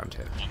 let's get around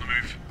here. On the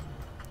move.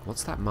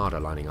 What's that martyr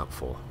lining up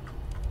for?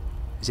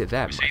 Is it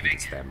them? Receiving. I think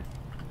it's them.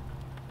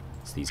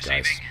 It's these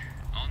Receiving. guys.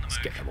 On the Let's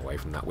move. get them away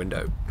from that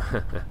window.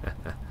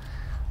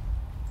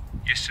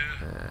 Yes, sir.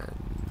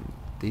 And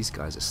these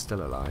guys are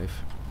still alive.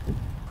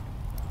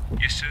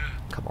 Yes, sir.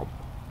 Come on.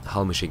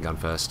 Hull machine gun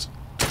first.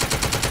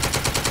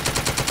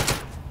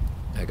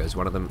 There goes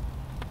one of them.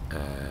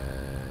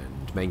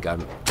 And main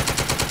gun.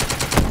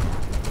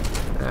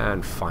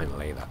 And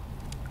finally, that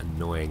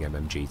annoying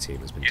MMG team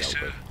has been Yes, dealt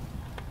sir. with.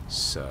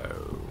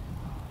 So,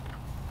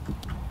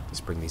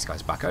 let's bring these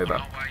guys back over,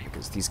 On our way.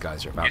 because these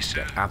guys are about Yes, to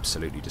get sir.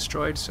 absolutely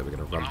destroyed, so we're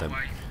going to run our them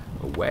way.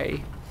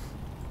 away.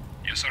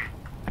 Yes, sir.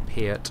 The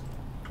Piat.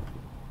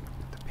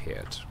 The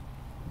Piat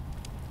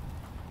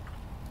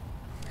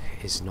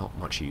is not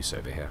much use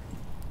over here.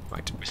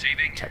 Right,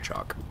 Receiving.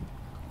 Tetrarch.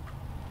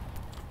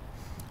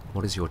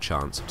 What is your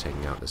chance of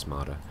taking out this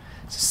martyr?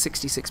 It's a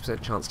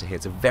 66% chance to hit.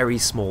 It's a very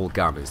small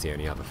gun is the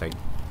only other thing.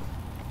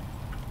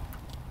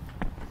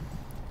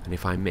 And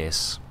if I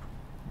miss...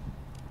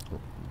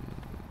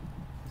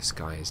 this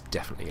guy is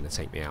definitely going to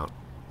take me out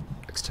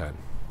next turn.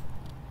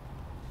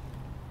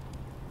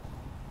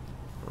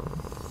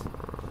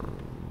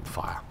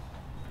 Fire.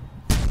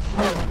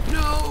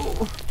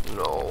 No!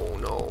 No,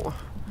 no.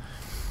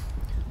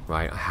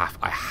 Right,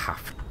 I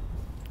have...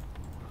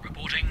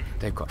 Reporting.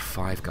 They've got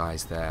 5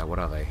 guys there. What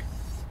are they?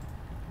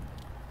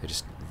 They're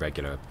just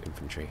regular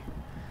infantry.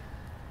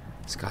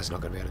 This guy's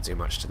not going to be able to do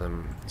much to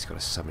them. He's got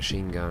a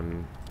submachine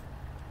gun.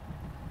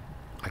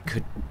 I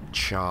could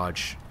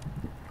charge.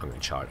 I'm going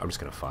to charge. I'm just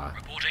going to fire.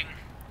 Reporting.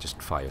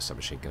 Just fire your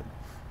submachine gun.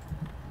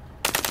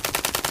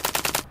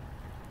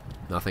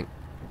 Nothing.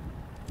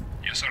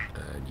 Yes, sir.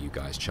 And you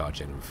guys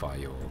charge in and fire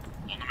your...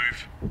 On the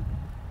move.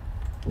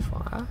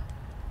 Fire?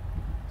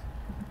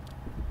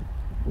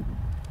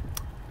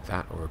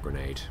 That or a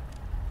grenade?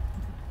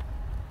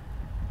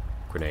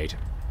 Grenade.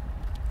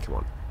 Come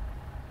on.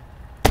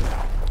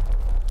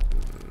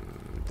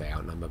 They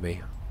outnumber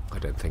me. I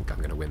don't think I'm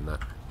going to win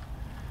that.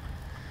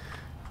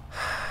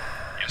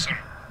 Yes, sir.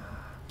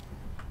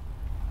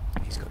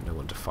 He's got no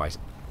one to fight.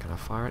 Can I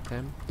fire at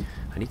them?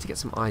 I need to get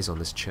some eyes on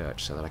this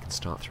church so that I can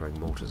start throwing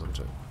mortars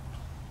onto it.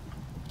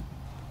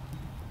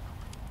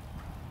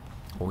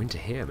 Or into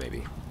here,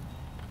 maybe.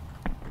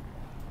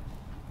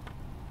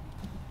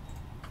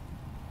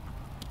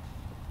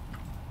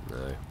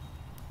 No.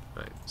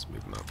 Right, let's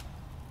move them up.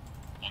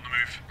 On the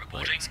move.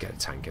 Right, let's get a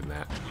tank in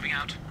there. Moving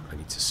out. I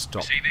need to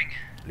stop Receiving.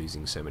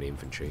 losing so many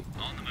infantry.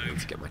 On the I need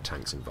move. to get my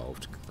tanks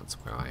involved. That's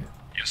where I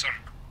Yes, sir.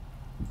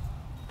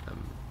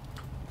 am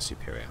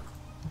superior.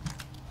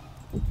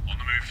 On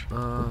the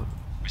move.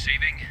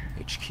 Receiving.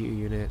 HQ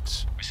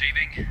unit.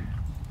 Receiving.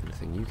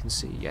 Anything you can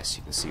see? Yes,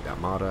 you can see that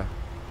marder.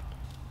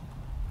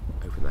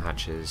 Open the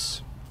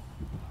hatches.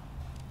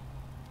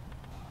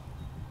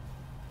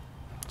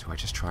 Do I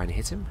just try and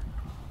hit him?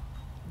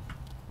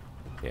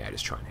 Yeah,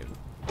 just try and hit him.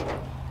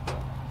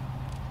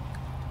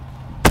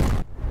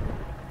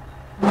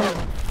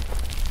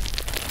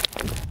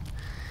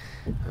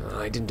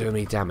 I didn't do him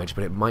any damage,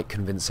 but it might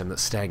convince him that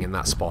staying in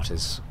that spot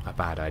is a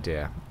bad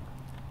idea.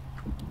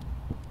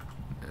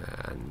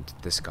 And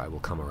this guy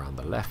will come around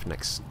the left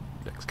next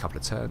couple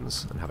of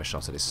turns and have a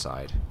shot at his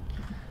side.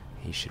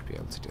 He should be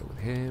able to deal with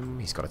him.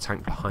 He's got a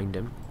tank behind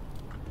him.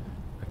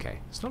 Okay,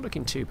 it's not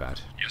looking too bad.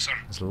 Yes, sir.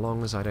 As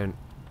long as I don't...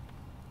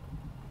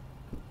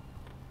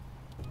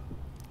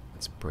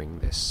 Let's bring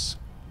this...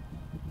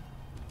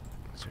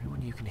 Is there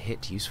anyone you can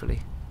hit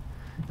usefully?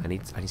 I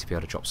need to be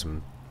able to drop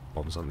some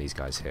bombs on these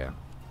guys here.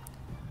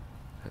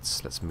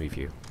 Let's move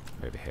you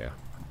over here.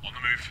 On the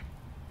move.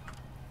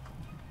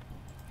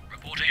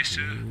 Reporting.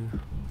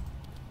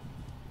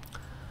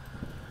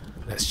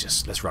 Yes,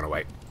 sir. Let's run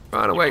away.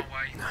 Run away.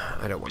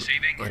 I don't want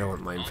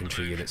Receiving. my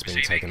infantry move. units being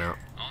Receiving. taken out.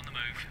 On the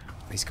move.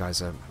 These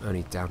guys are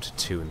only down to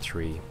 2 and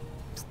 3.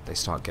 If they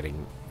start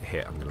getting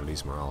hit, I'm going to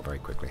lose morale very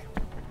quickly.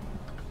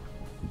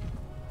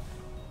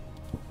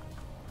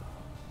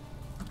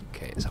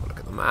 Okay, let's have a look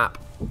at the map.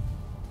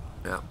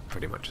 Yeah,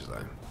 pretty much as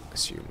I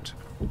assumed.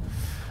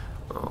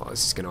 Oh,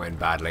 this is going to end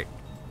badly.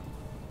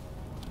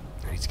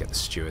 I need to get the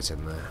stewards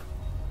in there.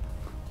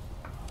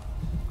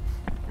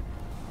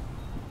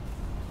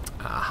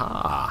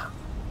 Aha!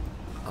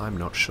 I'm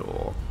not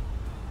sure.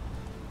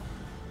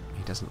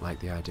 He doesn't like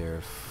the idea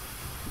of...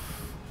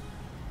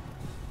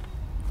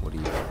 What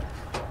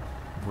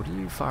are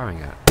you firing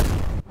at?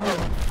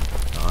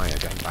 Oh, you're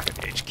going back at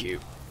the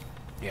HQ.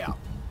 Yeah.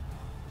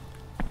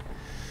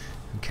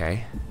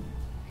 Okay.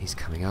 He's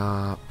coming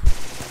up.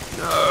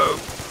 No!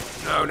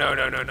 No, no,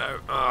 no, no, no.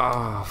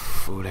 Oh,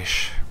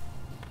 foolish.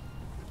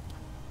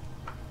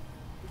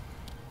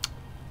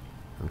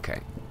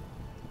 Okay.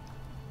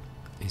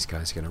 These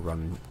guys are going to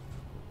run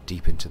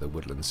deep into the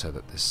woodland so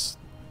that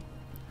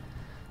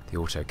the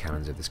auto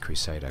cannons of this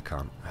crusader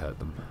can't hurt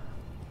them.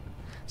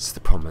 This is the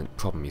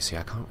problem, you see,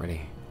 I can't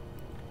really...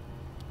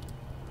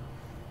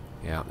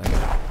 Yeah, there you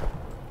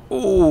go.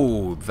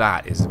 Ooh,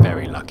 that is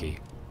very lucky.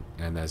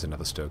 And there's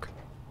another Stug.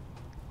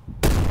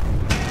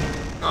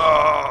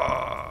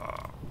 Oh!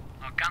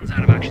 Our guns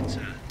out of action,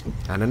 sir.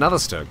 And another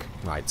Stug.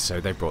 Right,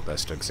 so they brought their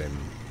Stugs in.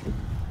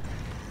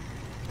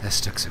 Their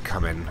Stugs have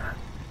come in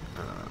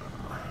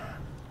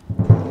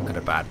at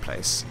a bad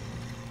place.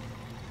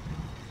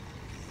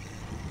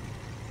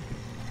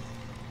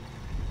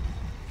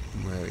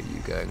 Where are you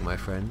going, my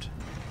friend?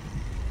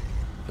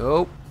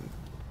 Oh!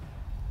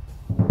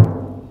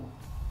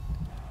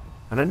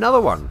 And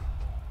another one!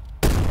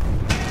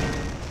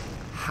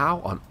 How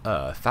on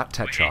earth that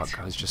Tetrarch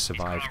has just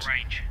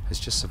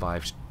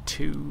survived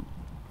 2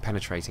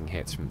 penetrating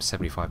hits from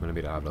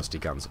 75mm high velocity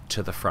guns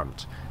to the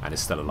front and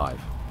is still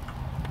alive?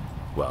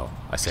 Well,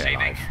 I say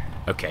Receiving. alive.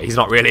 Okay, he's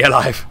not really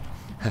alive.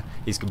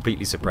 He's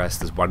completely suppressed.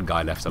 There's one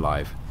guy left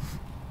alive.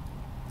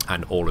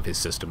 And all of his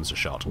systems are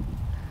shot.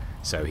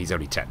 So he's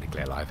only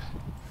technically alive.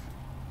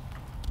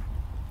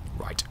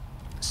 Right.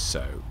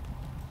 So...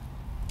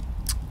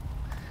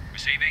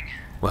 Receiving.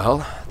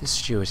 Well, this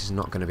Stuart is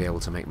not going to be able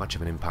to make much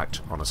of an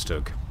impact on a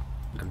Stug.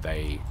 And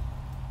there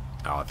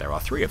are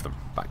 3 of them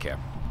back here.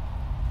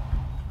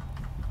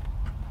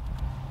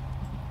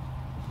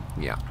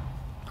 Yeah.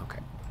 Okay.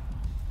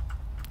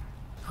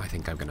 I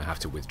think I'm going to have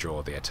to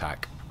withdraw the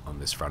attack on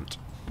this front.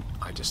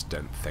 I just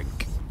don't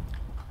think...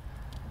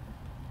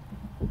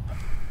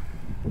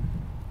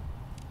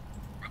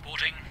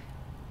 Reporting.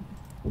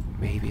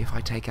 Maybe if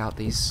I take out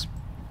these...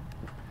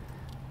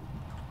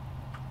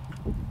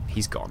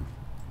 He's gone.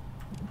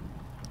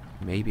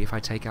 Maybe if I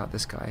take out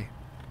this guy,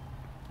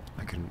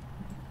 I can...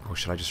 Or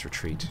should I just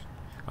retreat?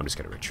 I'm just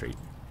going to retreat.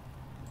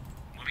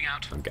 Moving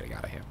out. I'm getting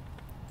out of here.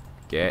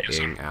 Yes,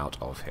 Getting sir. out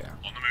of here.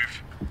 On the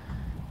move.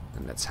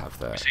 And let's have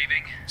the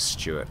Receiving.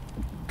 Stuart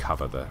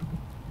cover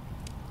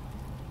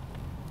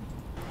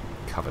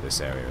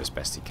this area as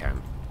best he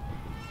can.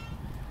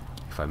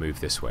 If I move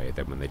this way,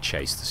 then when they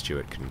chase, the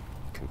Stuart can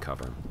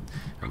cover him.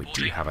 And we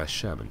do have a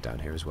Sherman down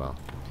here as well.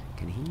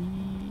 Can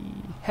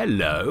he...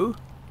 Hello?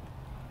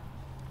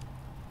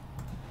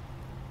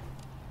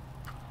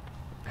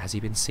 Has he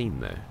been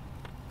seen, though?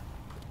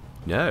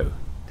 No.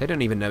 They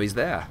don't even know he's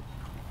there.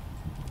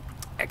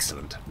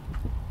 Excellent.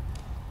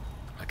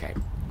 Okay.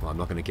 Well, I'm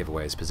not going to give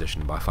away his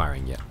position by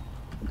firing yet.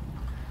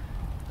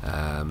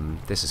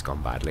 This has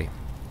gone badly.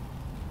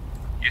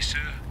 Yes, sir.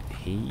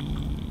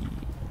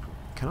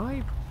 Can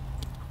I...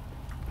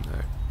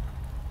 No.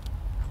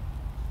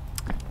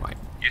 Right.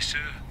 Yes, sir.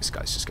 This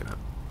guy's just gonna...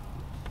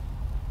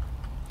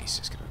 He's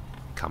just gonna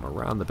come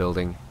around the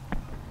building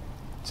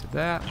to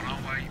there. On our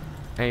way.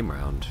 Aim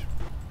round.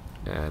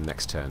 And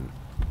next turn...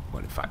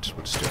 Well, in fact,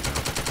 we'll just do it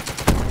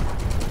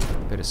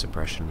now. Bit of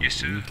suppression. Yes,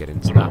 sir. You get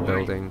into that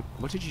building.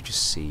 What did you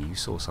just see? You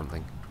saw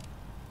something.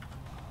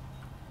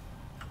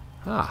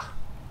 Ah.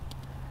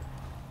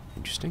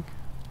 Interesting.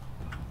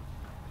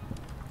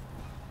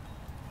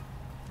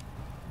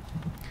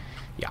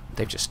 Yeah,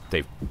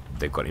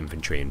 they've got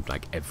infantry in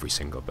like every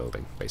single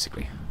building,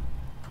 basically.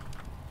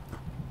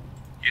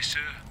 Yes, sir.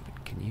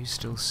 Can you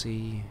still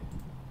see?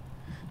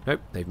 Nope,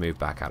 they've moved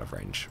back out of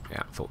range.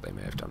 Yeah, thought they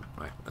may have done.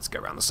 Right, let's go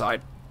around the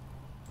side.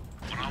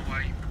 On our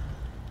way.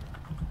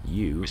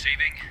 You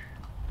Receiving.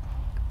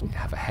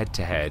 have a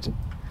head-to-head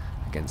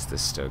against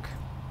this Stug.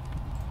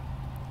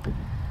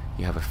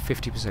 You have a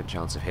 50%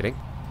 chance of hitting.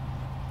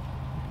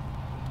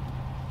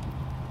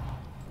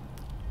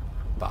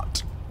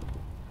 But...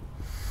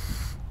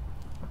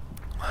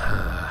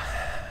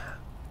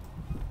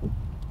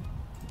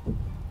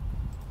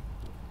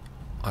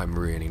 I'm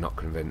really not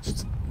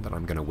convinced that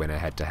I'm going to win a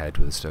head-to-head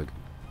with a Stug.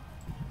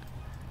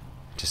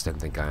 Just don't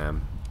think I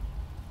am.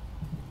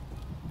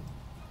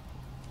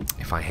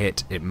 If I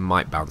hit, it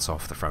might bounce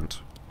off the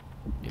front.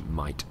 It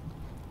might.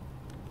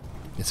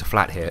 It's a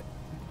flat hit.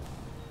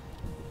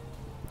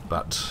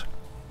 But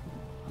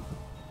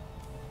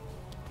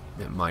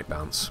it might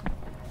bounce.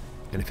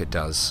 And if it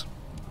does,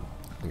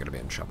 I'm going to be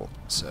in trouble.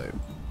 So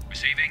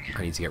Receiving.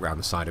 I need to get round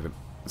the side of him.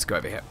 Let's go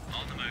over here.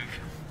 On the move.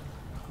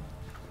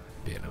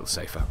 Be a little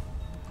safer.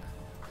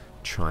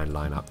 Try and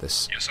line up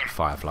this Yes, sir.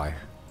 Firefly.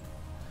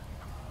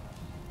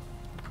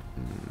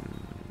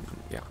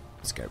 Yeah,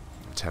 let's go.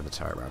 Turn the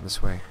turret around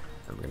this way.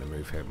 And we're going to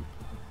move him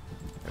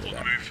over On the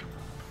there. move.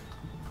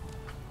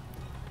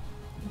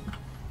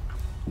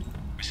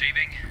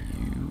 Receiving.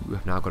 You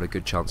have now got a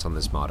good chance on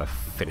this martyr.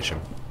 Finish him.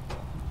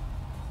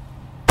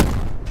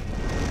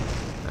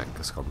 That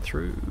has gone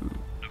through.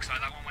 Looks like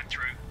that one went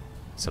through.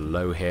 It's a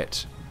low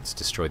hit. It's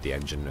destroyed the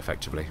engine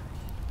effectively.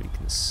 But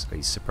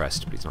he's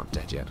suppressed, but he's not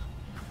dead yet.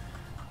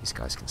 These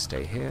guys can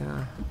stay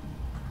here.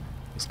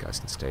 These guys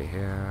can stay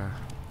here.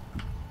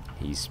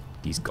 He's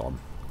gone.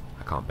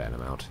 I can't bail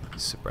him out.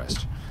 He's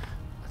suppressed.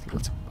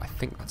 I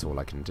think that's all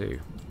I can do.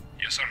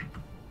 Yes, sir.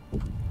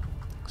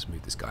 Let's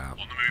move this guy out.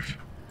 On the move.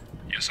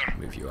 Yes, sir.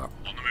 Move you up.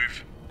 On the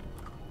move.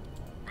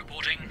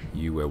 Reporting.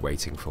 You were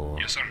waiting for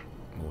Yes, sir.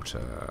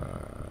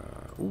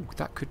 mortar. Ooh,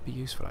 that could be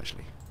useful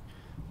actually.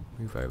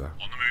 Move over.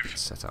 On the move.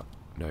 Set up.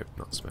 Nope,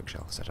 not smoke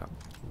shell. Set up.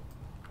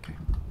 Okay.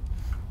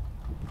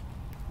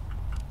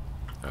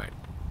 Alright.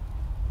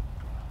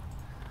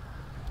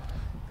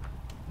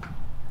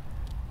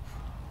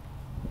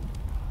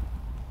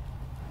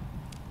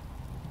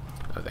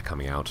 Oh, they're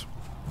coming out.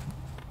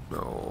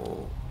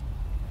 No.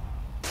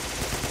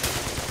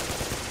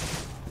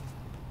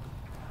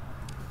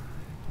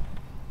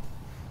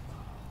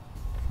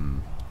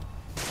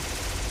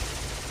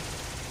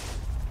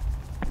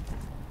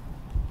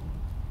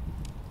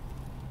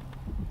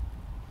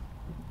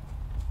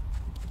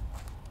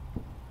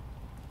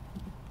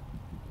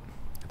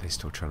 They're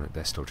still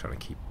trying to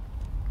keep.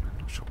 I'm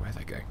not sure where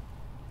they're going.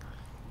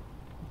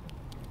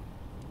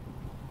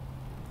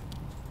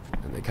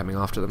 Are they coming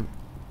after them?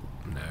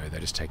 No, they're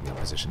just taking up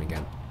position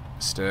again.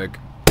 Sturg.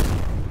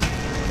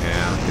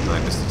 Yeah, good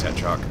night, Mr.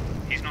 Tetrarch.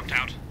 He's knocked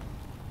out.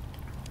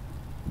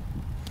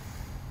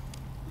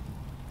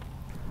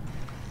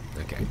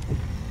 Okay.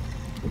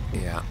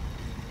 Yeah.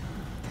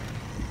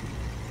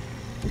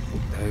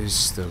 Those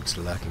Stugs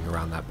lurking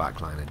around that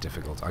back line are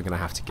difficult. I'm gonna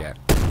have to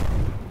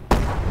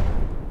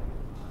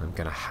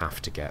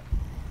get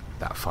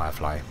that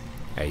Firefly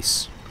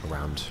ace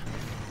around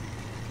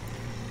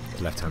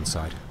the left-hand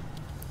side.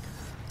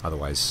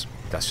 Otherwise,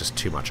 that's just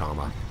too much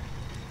armor.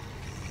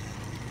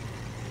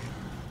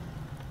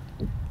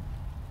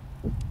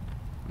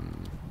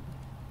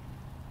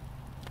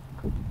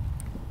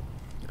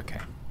 Okay.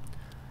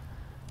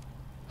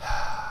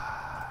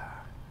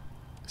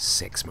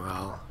 6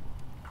 morale.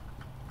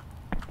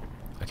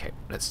 Okay,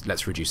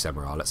 let's reduce their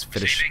morale. Let's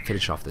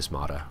finish off this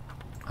martyr.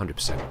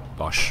 100%.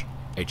 Bosch.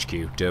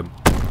 HQ. Doom.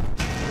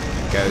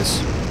 Goes.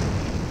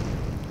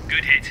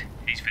 Good hit.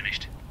 He's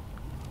finished.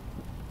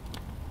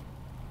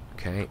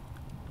 Okay.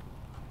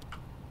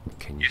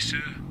 Can you... Yes, sir.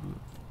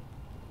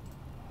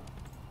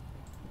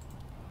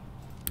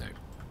 No.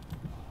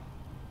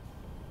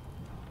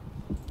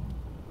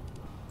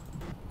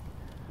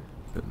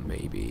 But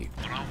maybe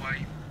On our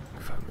way.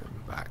 if I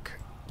move back,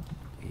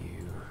 you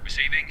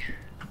Receiving.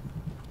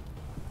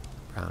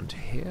 round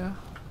here.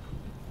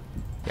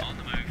 Yeah. On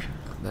the move.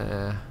 And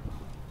there.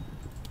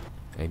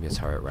 Aim your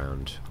turret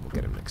round. We'll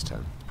get him next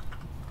turn.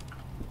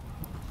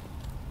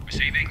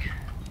 Receiving.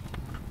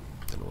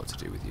 Don't know what to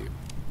do with you.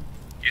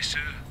 Yes, sir.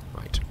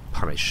 Right.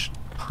 Punish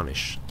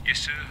Yes,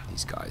 sir.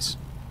 these guys.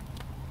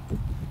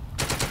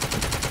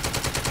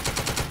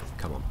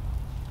 Come on.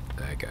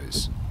 There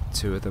goes.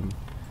 2 of them.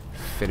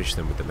 Finish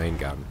them with the main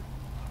gun.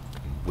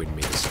 And win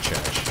me this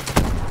church.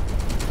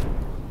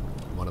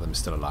 One of them is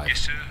still alive.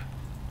 Yes, sir.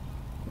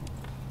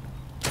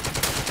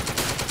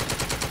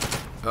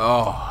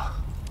 Oh!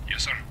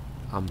 Yes, sir.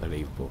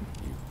 Unbelievable.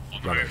 You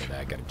On the run move. over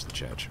there, get into the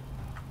church.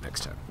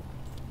 Next turn.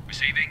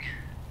 Receiving.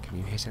 Can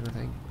you hit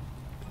anything?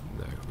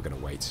 No, we're going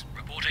to wait.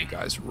 Reporting. You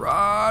guys,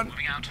 run!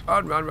 Moving out.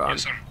 Run, run, run!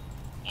 Yes, sir.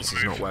 On This the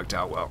has move. not worked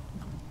out well.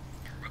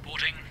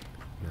 Reporting.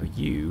 Now,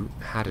 you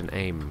had an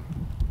aim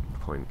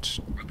point.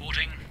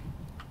 Reporting.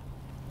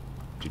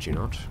 Did you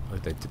not? Or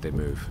did they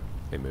move?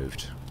 They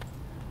moved.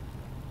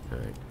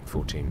 Alright,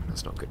 14.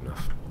 That's not good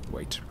enough.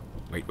 Wait.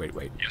 Wait, wait,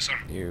 wait. Yes, sir.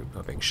 You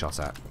are being shot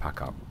at.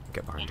 Pack up.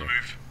 Get On behind the it.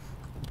 move.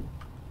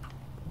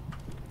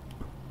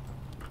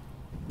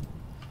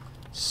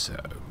 So,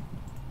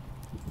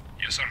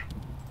 Yes, sir.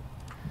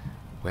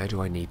 where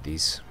do I need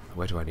these?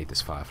 Where do I need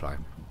this Firefly?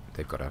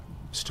 They've got a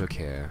Stug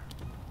here.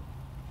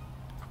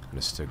 And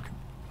a Stug.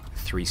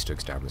 3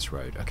 Stugs down this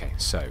road. Okay,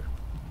 so.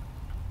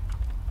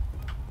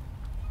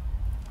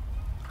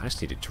 I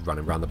just need it to run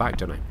around the back,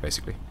 don't I?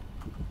 Basically.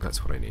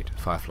 That's what I need.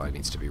 Firefly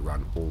needs to be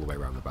run all the way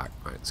around the back.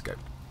 Right, let's go.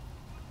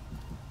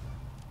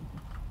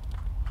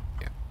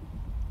 Yeah.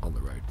 On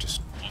the road,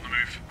 just. On the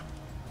move.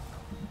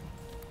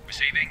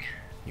 Receiving.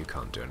 You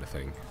can't do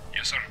anything.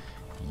 Yes, sir.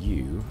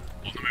 You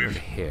On the get over move.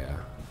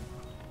 here.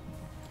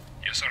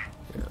 Yes, sir.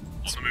 Yeah,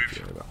 let's the move move.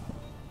 you over.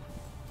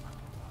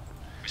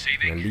 I'm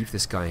Receiving. gonna leave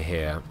this guy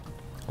here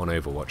on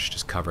Overwatch,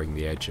 just covering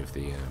the edge of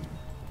the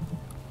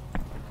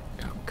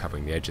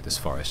covering the edge of this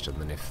forest,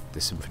 and then if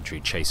this infantry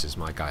chases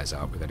my guys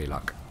out with any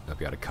luck, they'll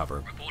be able to cover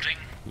 'em. Reporting.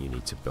 You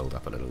need to build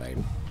up a little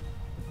lane.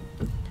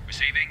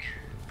 Receiving.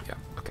 Yeah,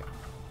 okay.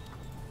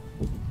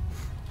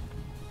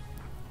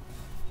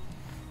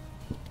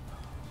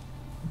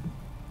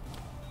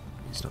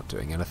 He's not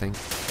doing anything.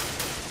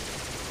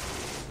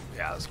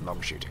 Yeah, that's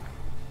long shooting.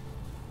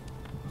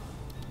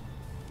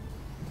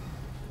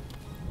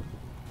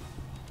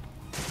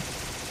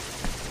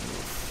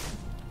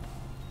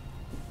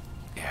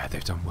 Yeah,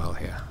 they've done well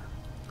here.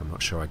 I'm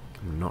not sure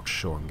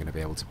I'm going to be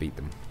able to beat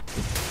them.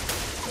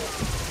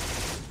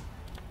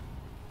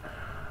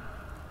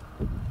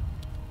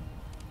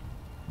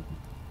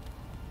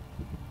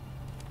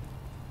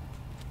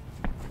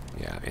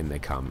 Yeah, in they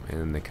come,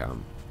 in they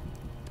come.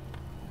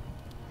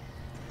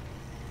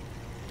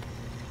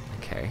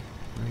 Okay,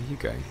 where are you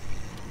going?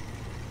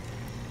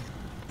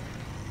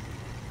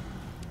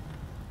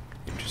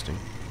 Interesting.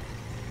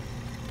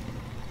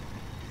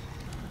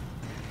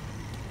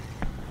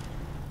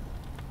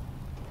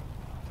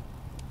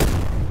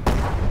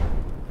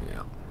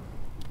 Yeah.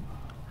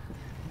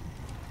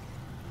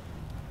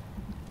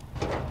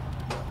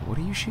 What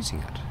are you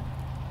shooting at?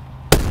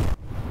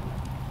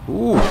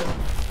 Ooh!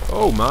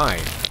 Oh my!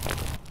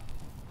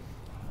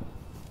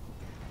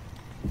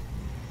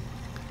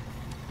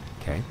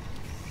 Okay.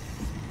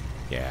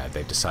 Yeah,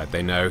 they decide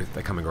they know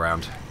they're coming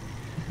around.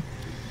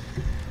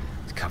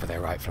 To cover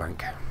their right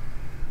flank.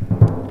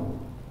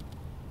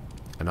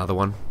 Another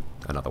one.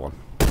 Another one.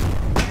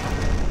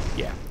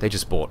 Yeah, they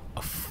just bought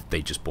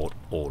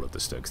all of the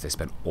Stugs. They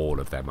spent all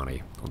of their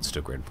money on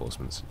Stug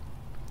reinforcements.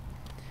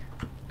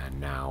 And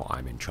now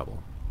I'm in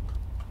trouble.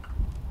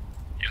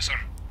 Yes, sir.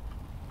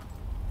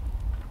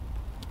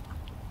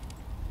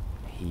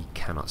 He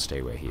cannot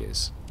stay where he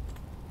is.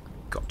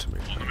 Got to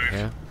move On the over move.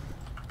 here.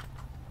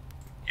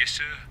 Yes,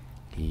 sir.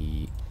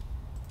 He...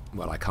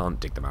 Well, I can't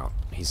dig them out.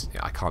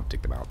 I can't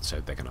dig them out, so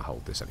they're going to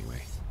hold this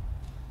anyway.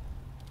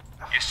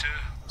 Yes, sir.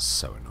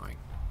 So annoying.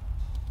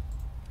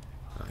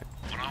 Right,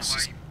 On our let's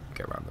just way.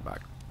 get around the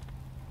back.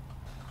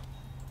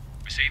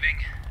 Receiving.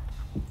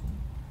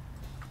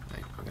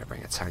 Right, I'm going to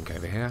bring a tank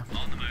over here.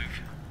 On the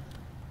move.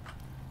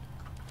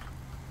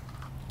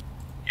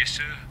 Yes,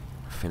 sir.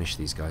 Finish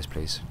these guys,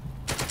 please.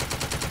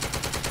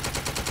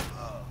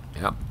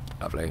 Yep,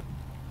 lovely.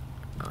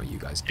 Oh, you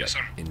guys get Yes,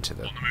 sir. into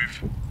the... On the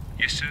move.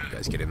 Yes, sir. You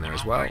guys get in there On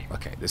as our well. way.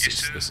 Okay, this Yes,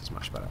 sir. is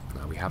much better.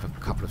 Now we have a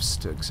couple of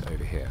Stugs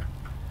over here.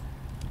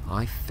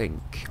 I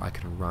think I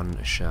can run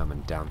a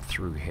Sherman down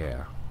through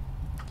here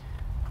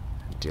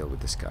and deal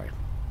with this guy.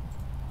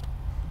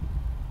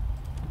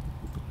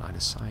 Line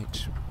of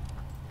sight.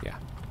 Yeah,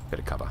 bit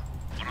of cover.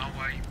 On our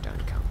way. Down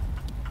you come.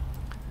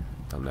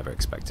 They'll never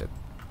expect it.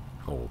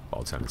 Or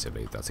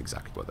alternatively, that's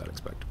exactly what they'll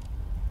expect.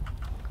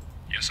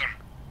 Yes, sir.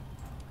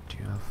 Do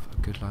you have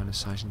a good line of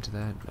sight into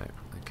there? No.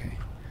 Okay.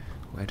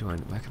 Where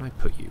can I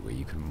put you where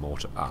you can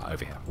mortar? Ah,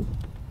 over here. On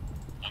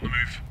the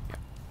move. Yeah.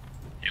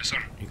 Yes, sir.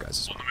 You guys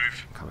as On well. the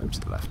move. Come over to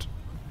the left.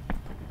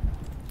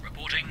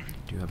 Reporting.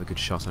 Do you have a good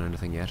shot on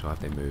anything yet, or have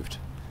they moved?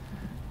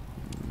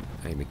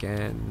 Aim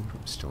again.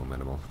 Still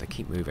minimal. They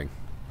keep moving.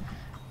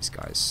 These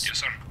guys. Yes,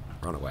 sir.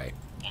 Run away.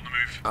 On the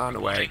move. Run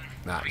away. Reporting.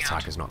 That Moving attack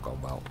out. has not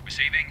gone well.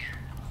 Receiving.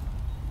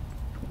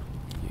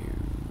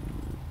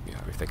 Yeah,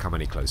 if they come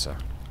any closer.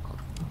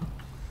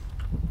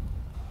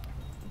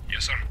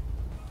 Yes, sir.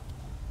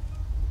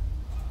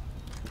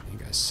 You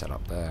guys set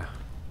up there.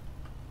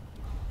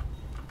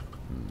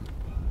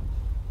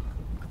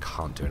 I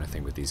can't do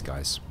anything with these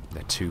guys.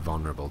 They're too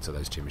vulnerable to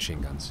those 2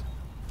 machine guns.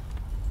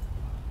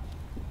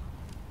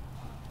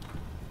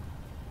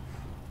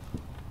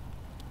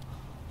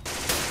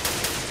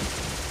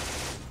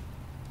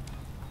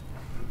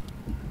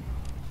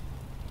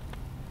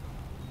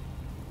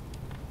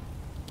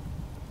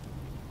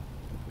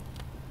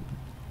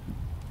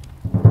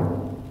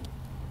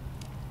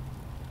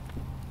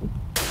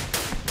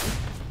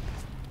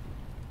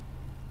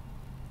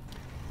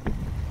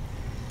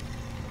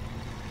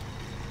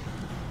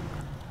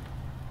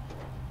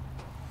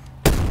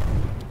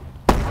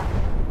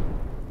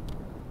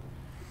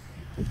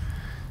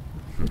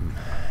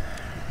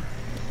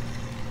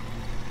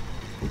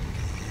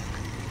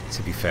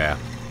 To be fair,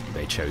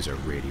 they chose a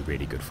really,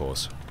 really good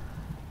force.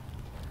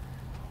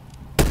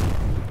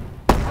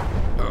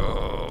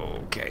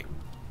 Okay.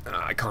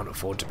 I can't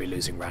afford to be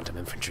losing random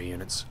infantry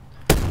units.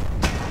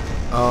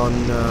 Oh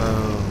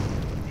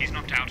no. He's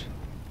knocked out.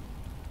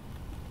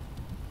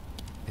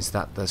 Is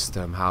that the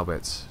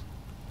Sturmhaubitz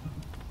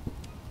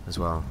as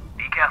well?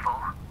 Be careful.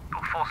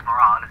 Your force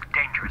morale is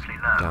dangerously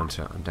low.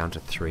 I'm down to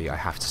 3. I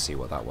have to see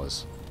what that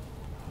was.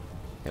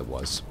 It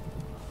was.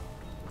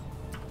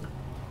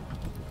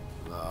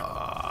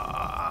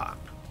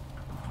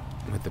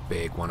 With the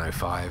big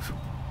 105.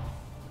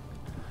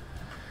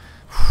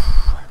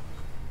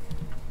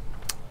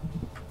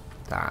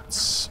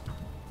 That's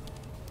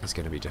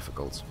going to be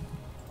difficult.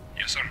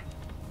 Yes, sir.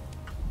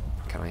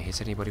 Can I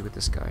hit anybody with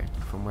this guy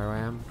from where I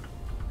am?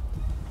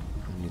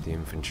 Only the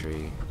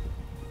infantry.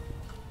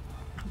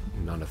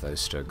 None of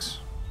those Stugs.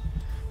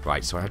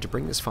 Right, so I have to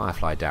bring this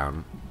Firefly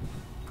down.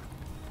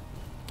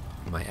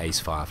 My ace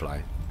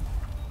Firefly.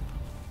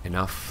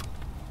 Enough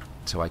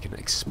so I can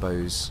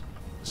expose,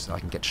 so I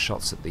can get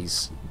shots at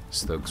these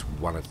Stugs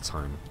one at a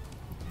time.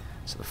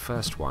 So the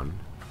first one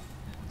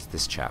is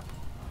this chap.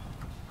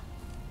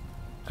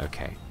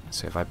 Okay,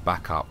 so if I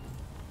back up.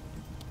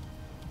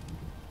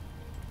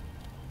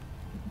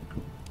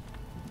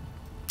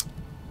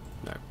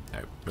 No,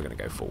 we're going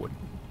to go forward.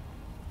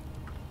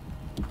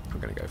 We're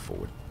going to go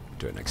forward.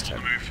 Do it next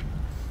turn. Move.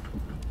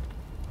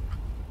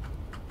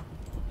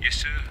 Yes,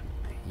 sir.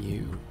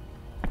 You.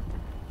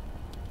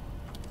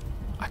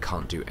 I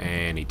can't do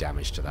any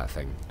damage to that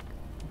thing.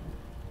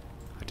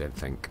 I don't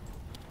think.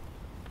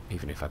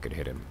 Even if I could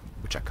hit him,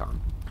 which I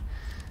can't.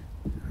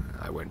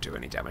 I won't do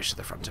any damage to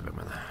the front of him.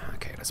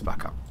 Okay, let's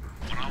back up.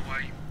 On our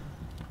way.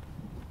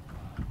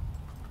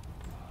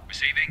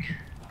 Receiving.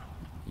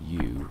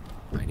 You.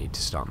 I need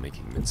to start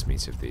making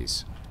mincemeat of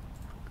these.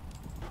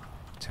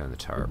 Turn the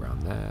turret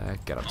around there.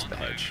 Get up to the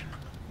hedge.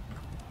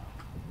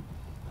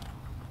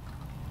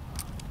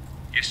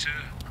 Yes, sir.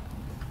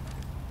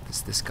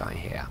 There's this guy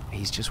here.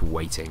 He's just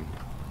waiting.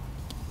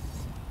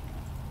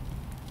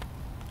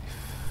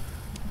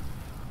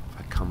 If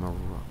I come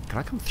around... Can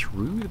I come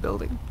through the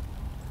building?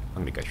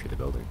 I'm going to go through the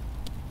building.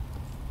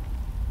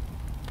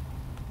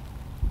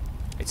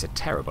 It's a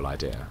terrible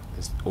idea.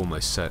 There's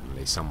almost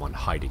certainly someone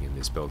hiding in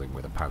this building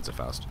with a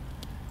Panzerfaust.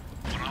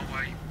 On our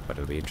way. But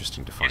it'll be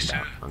interesting to find Yes,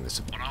 out. sir. I'm gonna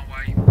On our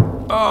way.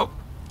 Oh!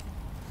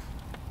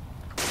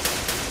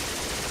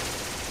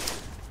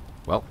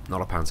 Well, not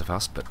a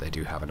Panzerfaust, but they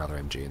do have another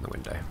MG in the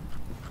window.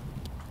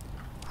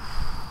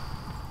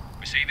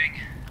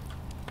 Receiving.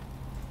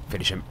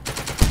 Finish him.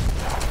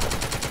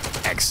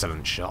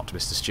 Excellent shot,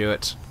 Mr.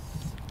 Stewart.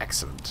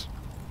 Excellent.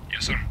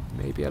 Yes, sir.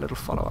 Maybe a little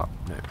follow-up.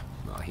 No.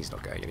 Well, he's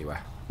not going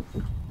anywhere.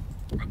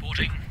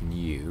 Reporting.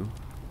 You.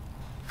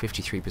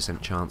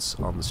 53% chance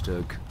on the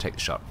Stug. Take the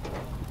shot.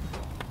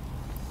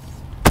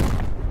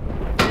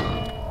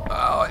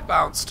 Oh, it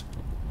bounced.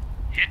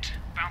 Hit.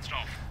 Bounced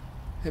off.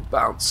 It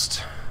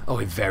bounced. Oh,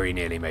 it very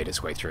nearly made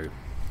its way through.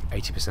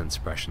 80%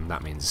 suppression.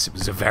 That means it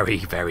was a very,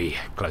 very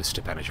close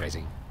to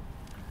penetrating.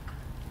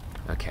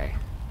 Okay.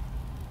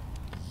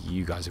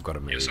 You guys have got to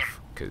move. Yes, sir.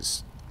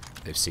 Because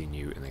they've seen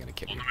you and they're going to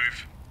kill On you. the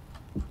move.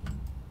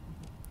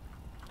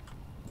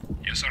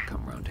 Yes, sir.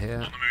 Come round here.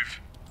 On the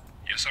move.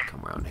 Yes, sir.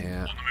 Come round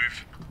here. On the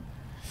move.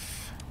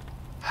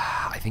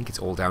 I think it's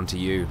all down to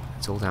you.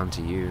 It's all down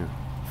to you,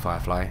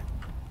 Firefly.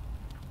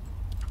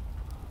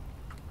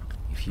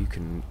 If you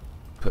can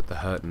put the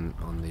hurtin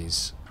on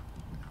these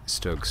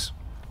Stugs,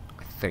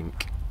 I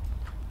think...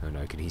 Oh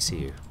no, can he see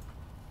you?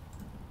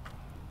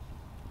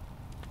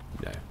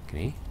 No. Can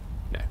he?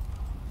 No.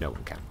 No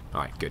one can.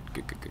 Alright, good.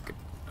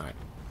 Alright.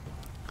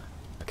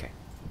 Okay.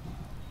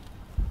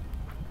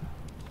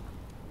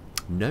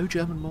 No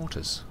German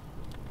mortars.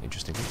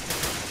 Interestingly.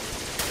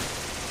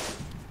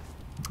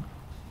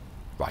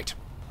 Right.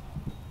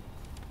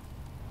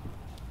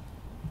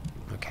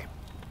 Okay.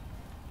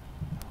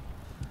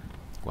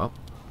 Well,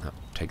 that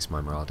takes my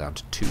morale down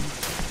to 2.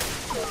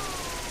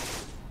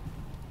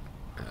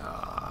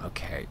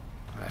 Okay.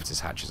 I left his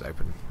hatches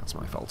open. That's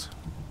my fault.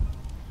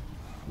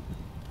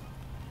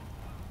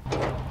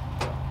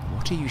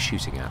 What are you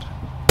shooting at?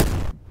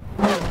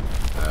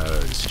 Oh,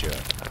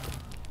 Stuart.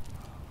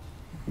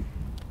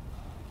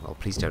 Well,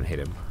 please don't hit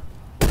him.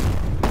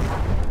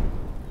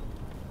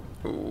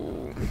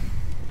 Ooh.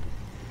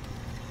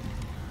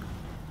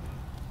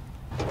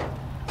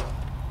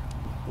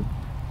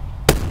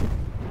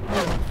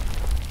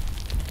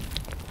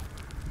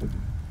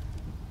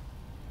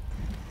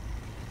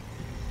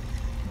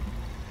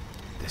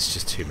 There's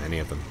just too many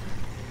of them.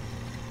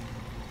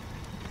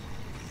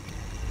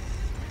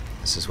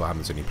 This is what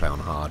happens when you play on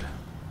hard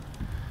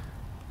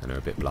and are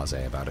a bit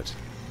blasé about it.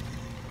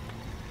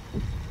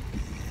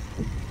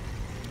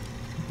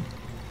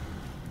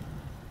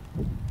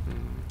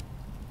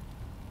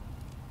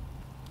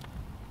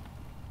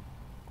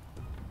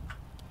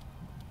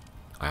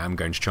 I am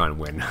going to try and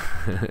win.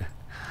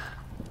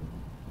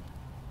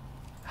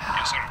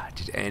 Yes, sir.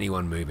 Did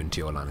anyone move into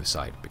your line of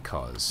sight?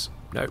 Because,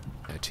 nope,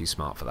 they're too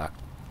smart for that.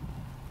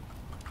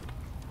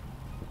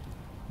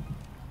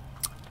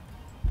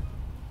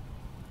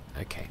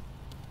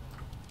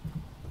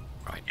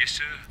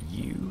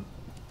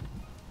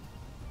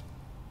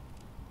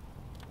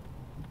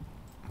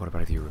 What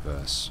about if you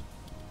reverse?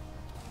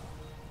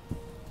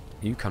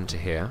 You come to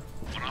here.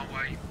 On our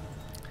way.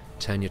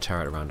 Turn your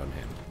turret around on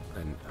him,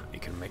 and you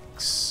can make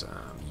some.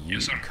 You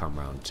Yes, sir. come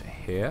round to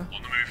here.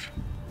 On the move.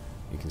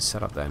 You can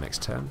set up there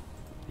next turn.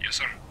 Yes,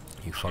 sir.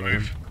 You On follow the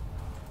him.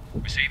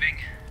 move. Receiving.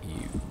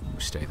 You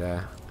stay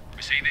there.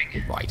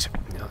 Receiving. Right.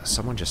 Now,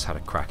 someone just had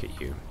a crack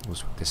at you. It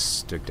was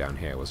this Stug down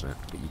here, wasn't it?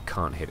 But you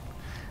can't hit it.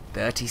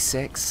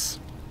 36.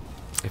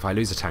 If I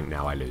lose a tank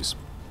now, I lose.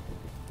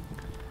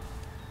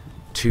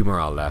 2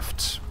 morale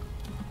left.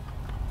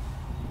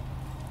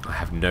 I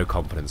have no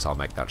confidence I'll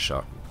make that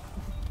shot.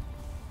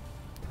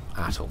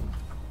 At all.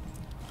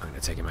 I'm going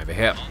to take him over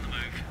here. On the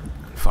move.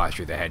 And fire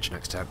through the hedge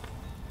next turn.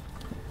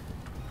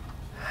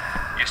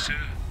 Yes, sir.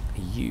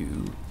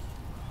 You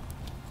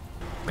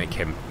make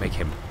him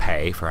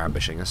pay for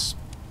ambushing us.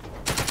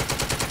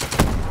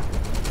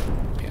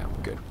 Yeah,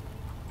 good.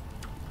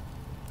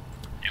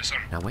 Yes, sir.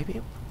 Now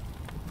maybe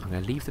I'm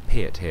going to leave the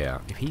Piat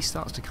here. If he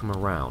starts to come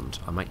around,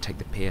 I might take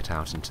the Piat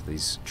out into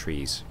these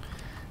trees,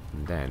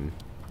 and then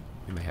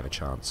we may have a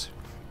chance.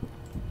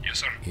 Yes,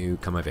 sir. You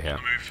come over here. On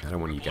the move. I don't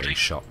want you getting Reporting.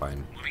 shot by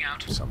Moving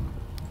out. some.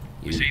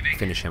 You Receiving.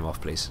 finish him off,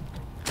 please.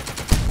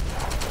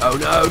 Oh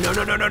no! No!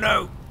 No! No! No!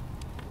 No!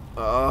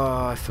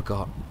 Oh, I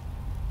forgot.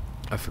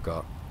 I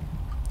forgot.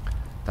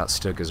 That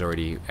Stug is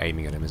already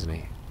aiming at him, isn't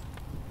he?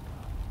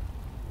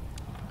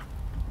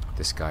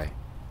 This guy.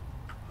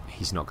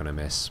 He's not going to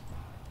miss.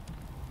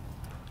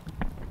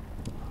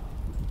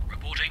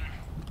 Reporting.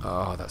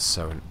 Oh, that's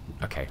so...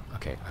 Okay.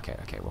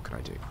 What can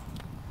I do?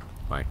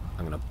 Right,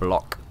 I'm going to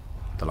block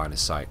the line of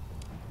sight.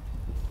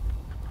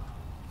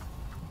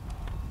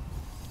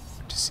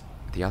 Does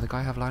the other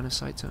guy have line of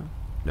sight to him?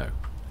 No.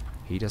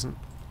 He doesn't.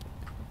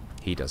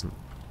 He doesn't.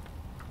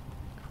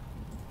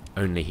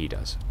 Only he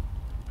does.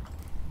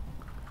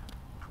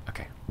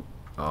 Okay.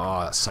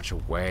 Oh, that's such a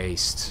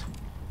waste.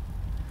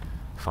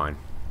 Fine.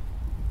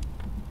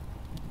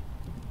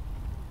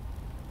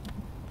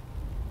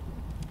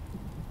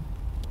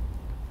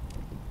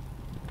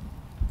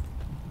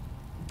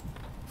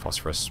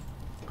 Phosphorus.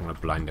 I'm going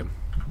to blind him.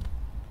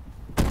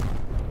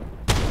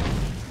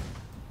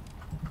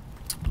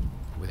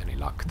 With any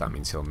luck, that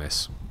means he'll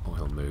miss or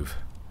he'll move.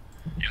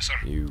 Yes, sir.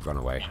 You run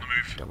away. On the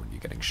move. Don't want you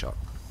getting shot.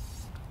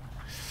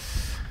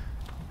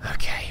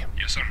 Okay.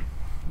 Yes, sir.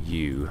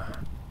 You.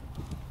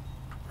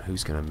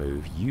 Who's going to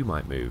move? You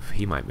might move.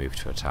 He might move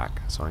to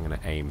attack. So I'm going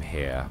to aim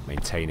here,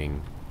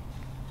 maintaining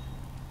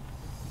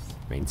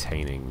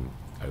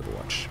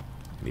Overwatch.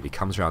 And if he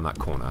comes around that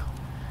corner,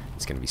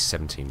 it's going to be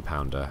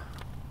 17-pounder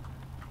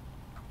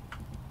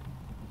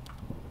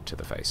to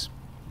the face.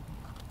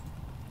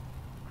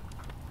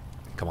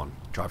 Come on,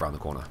 drive around the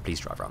corner. Please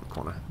drive around the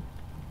corner.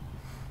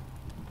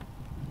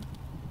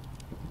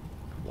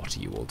 What are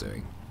you all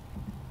doing?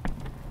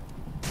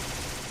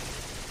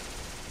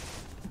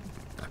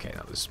 Okay,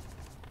 that was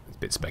a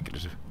bit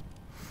speculative.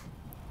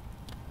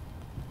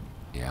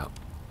 Yeah.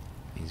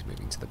 He's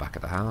moving to the back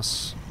of the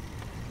house.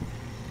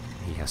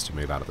 He has to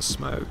move out of the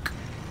smoke.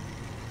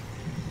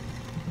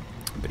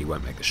 But he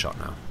won't make the shot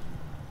now.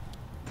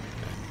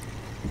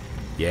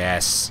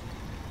 Yes!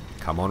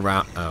 Come on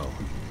round. Oh.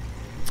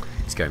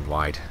 He's going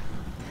wide.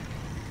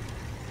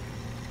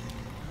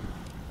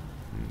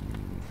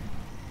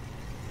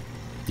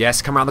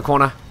 Yes, come around the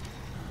corner.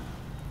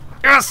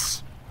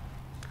 Yes!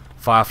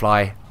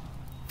 Firefly.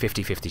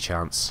 50-50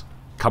 chance.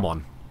 Come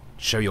on.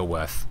 Show your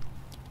worth.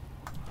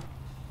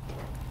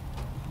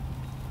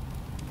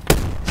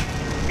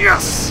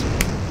 Yes!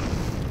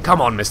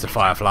 Come on, Mr.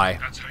 Firefly.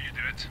 That's how you do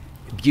it.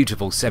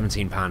 Beautiful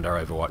 17-pounder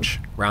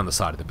Overwatch. Round the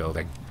side of the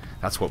building.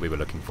 That's what we were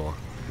looking for.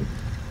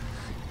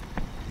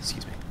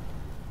 Excuse me.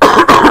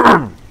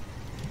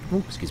 Ooh,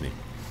 excuse me.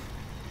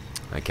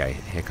 Okay,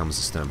 here comes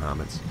the Sturm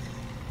Helmets.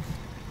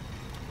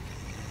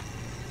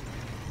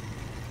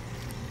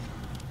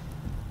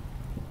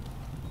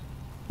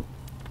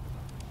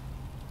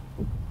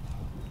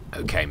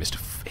 Okay, Mr.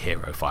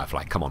 Hero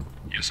Firefly, come on.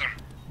 Yes, sir.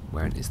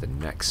 Where is the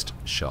next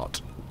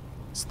shot?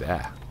 It's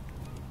there.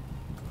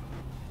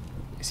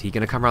 Is he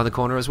going to come around the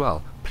corner as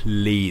well?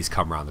 Please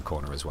come around the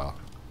corner as well.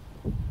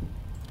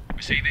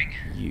 Receiving.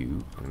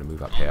 You, I'm going to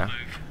move up On the here.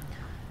 move.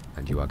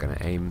 And you are going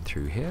to aim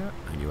through here.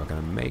 And you are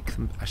going to make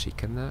them... Actually,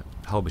 can the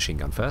whole machine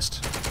gun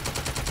first.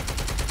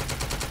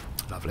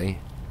 Lovely.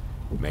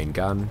 Main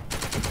gun.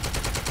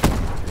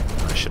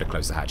 I should have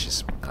closed the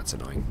hatches. That's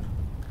annoying.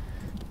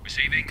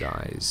 Receiving.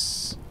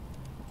 Guys...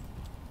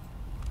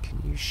 Can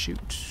you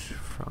shoot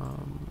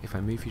from... If I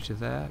move you to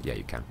there? Yeah,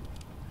 you can.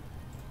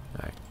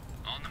 Alright.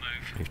 On the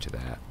move. Move to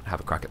there. Have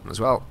a crack at them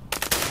as well.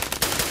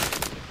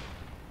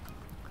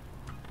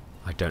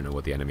 I don't know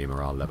what the enemy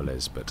morale level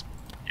is, but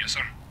Yes,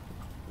 sir.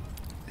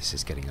 this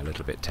is getting a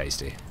little bit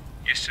tasty.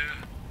 Yes, sir.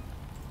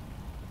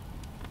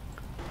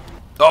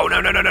 Oh,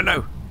 no, no, no, no,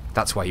 no!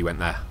 That's why he went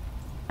there.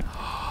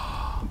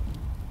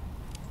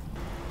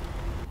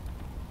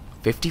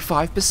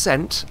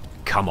 55%?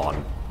 Come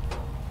on.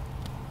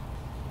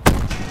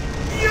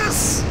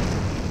 Yes!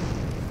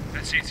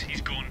 That's it.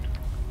 He's gone.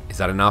 Is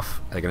that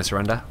enough? Are they going to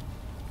surrender?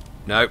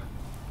 No.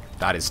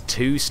 That is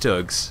 2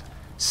 Stugs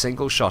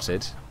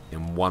Single-shotted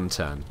in one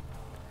turn.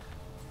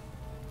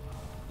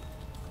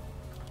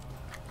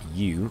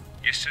 You...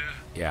 Yes, sir.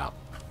 Yeah.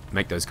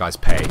 Make those guys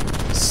pay.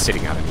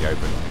 Sitting out in the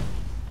open.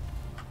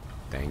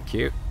 Thank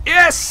you.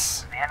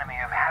 Yes! The enemy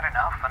have had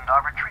enough and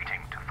are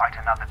retreating to fight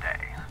another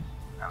day.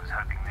 I was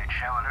hoping they'd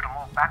show a little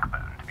more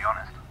backbone, to be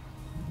honest.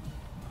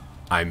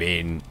 I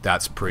mean,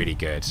 that's pretty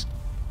good.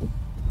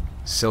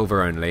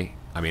 Silver only.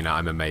 I mean,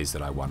 I'm amazed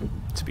that I won.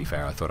 To be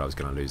fair, I thought I was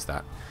going to lose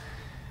that.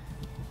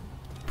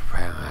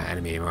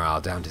 Enemy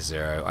morale down to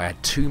 0. I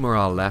had 2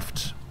 morale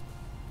left.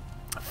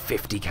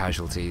 50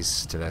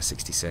 casualties to their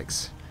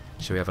 66.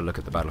 Shall we have a look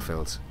at the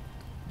battlefield?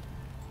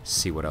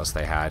 See what else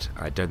they had.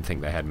 I don't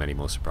think they had many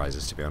more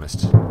surprises, to be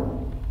honest.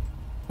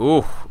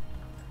 Ooh.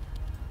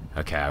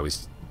 Okay, I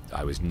was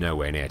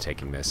nowhere near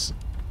taking this.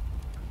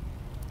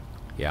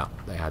 Yeah,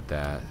 they had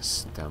their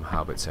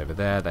Haubitz over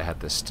there. They had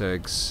the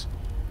Stugs.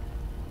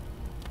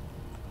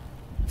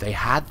 They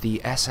had the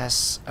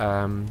SS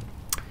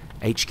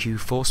HQ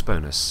force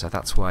bonus, so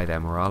that's why their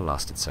morale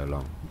lasted so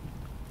long.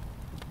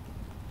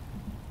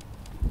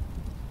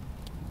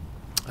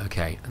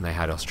 Okay, and they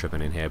had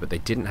Osttruppen in here, but they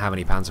didn't have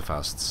any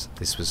Panzerfausts.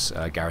 This was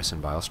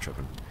garrisoned by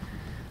Osttruppen,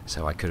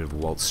 so I could have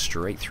waltzed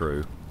straight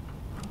through.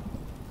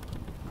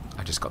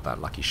 I just got that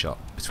lucky shot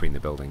between the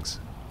buildings.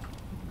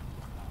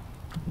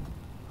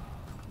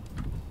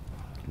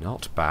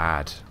 Not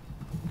bad.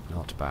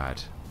 Not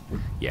bad.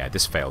 Yeah,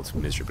 this failed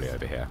miserably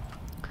over here.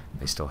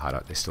 They still had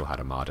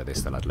Armada. They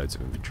still had loads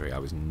of infantry. I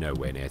was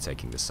nowhere near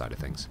taking this side of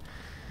things.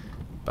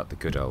 But the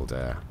good old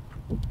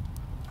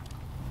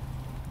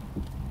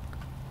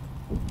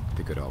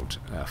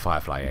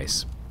Firefly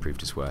Ace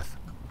proved its worth.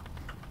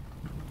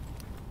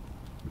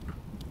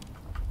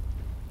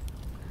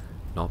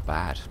 Not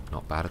bad.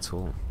 Not bad at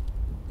all.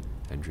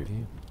 End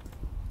review.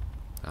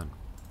 Done.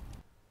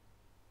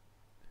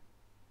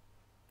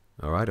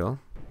 Alright all.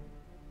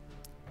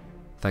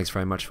 Thanks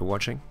very much for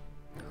watching.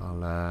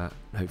 I'll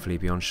hopefully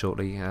be on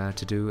shortly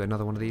to do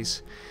another one of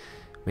these,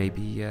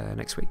 maybe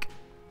next week.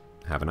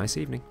 Have a nice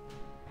evening.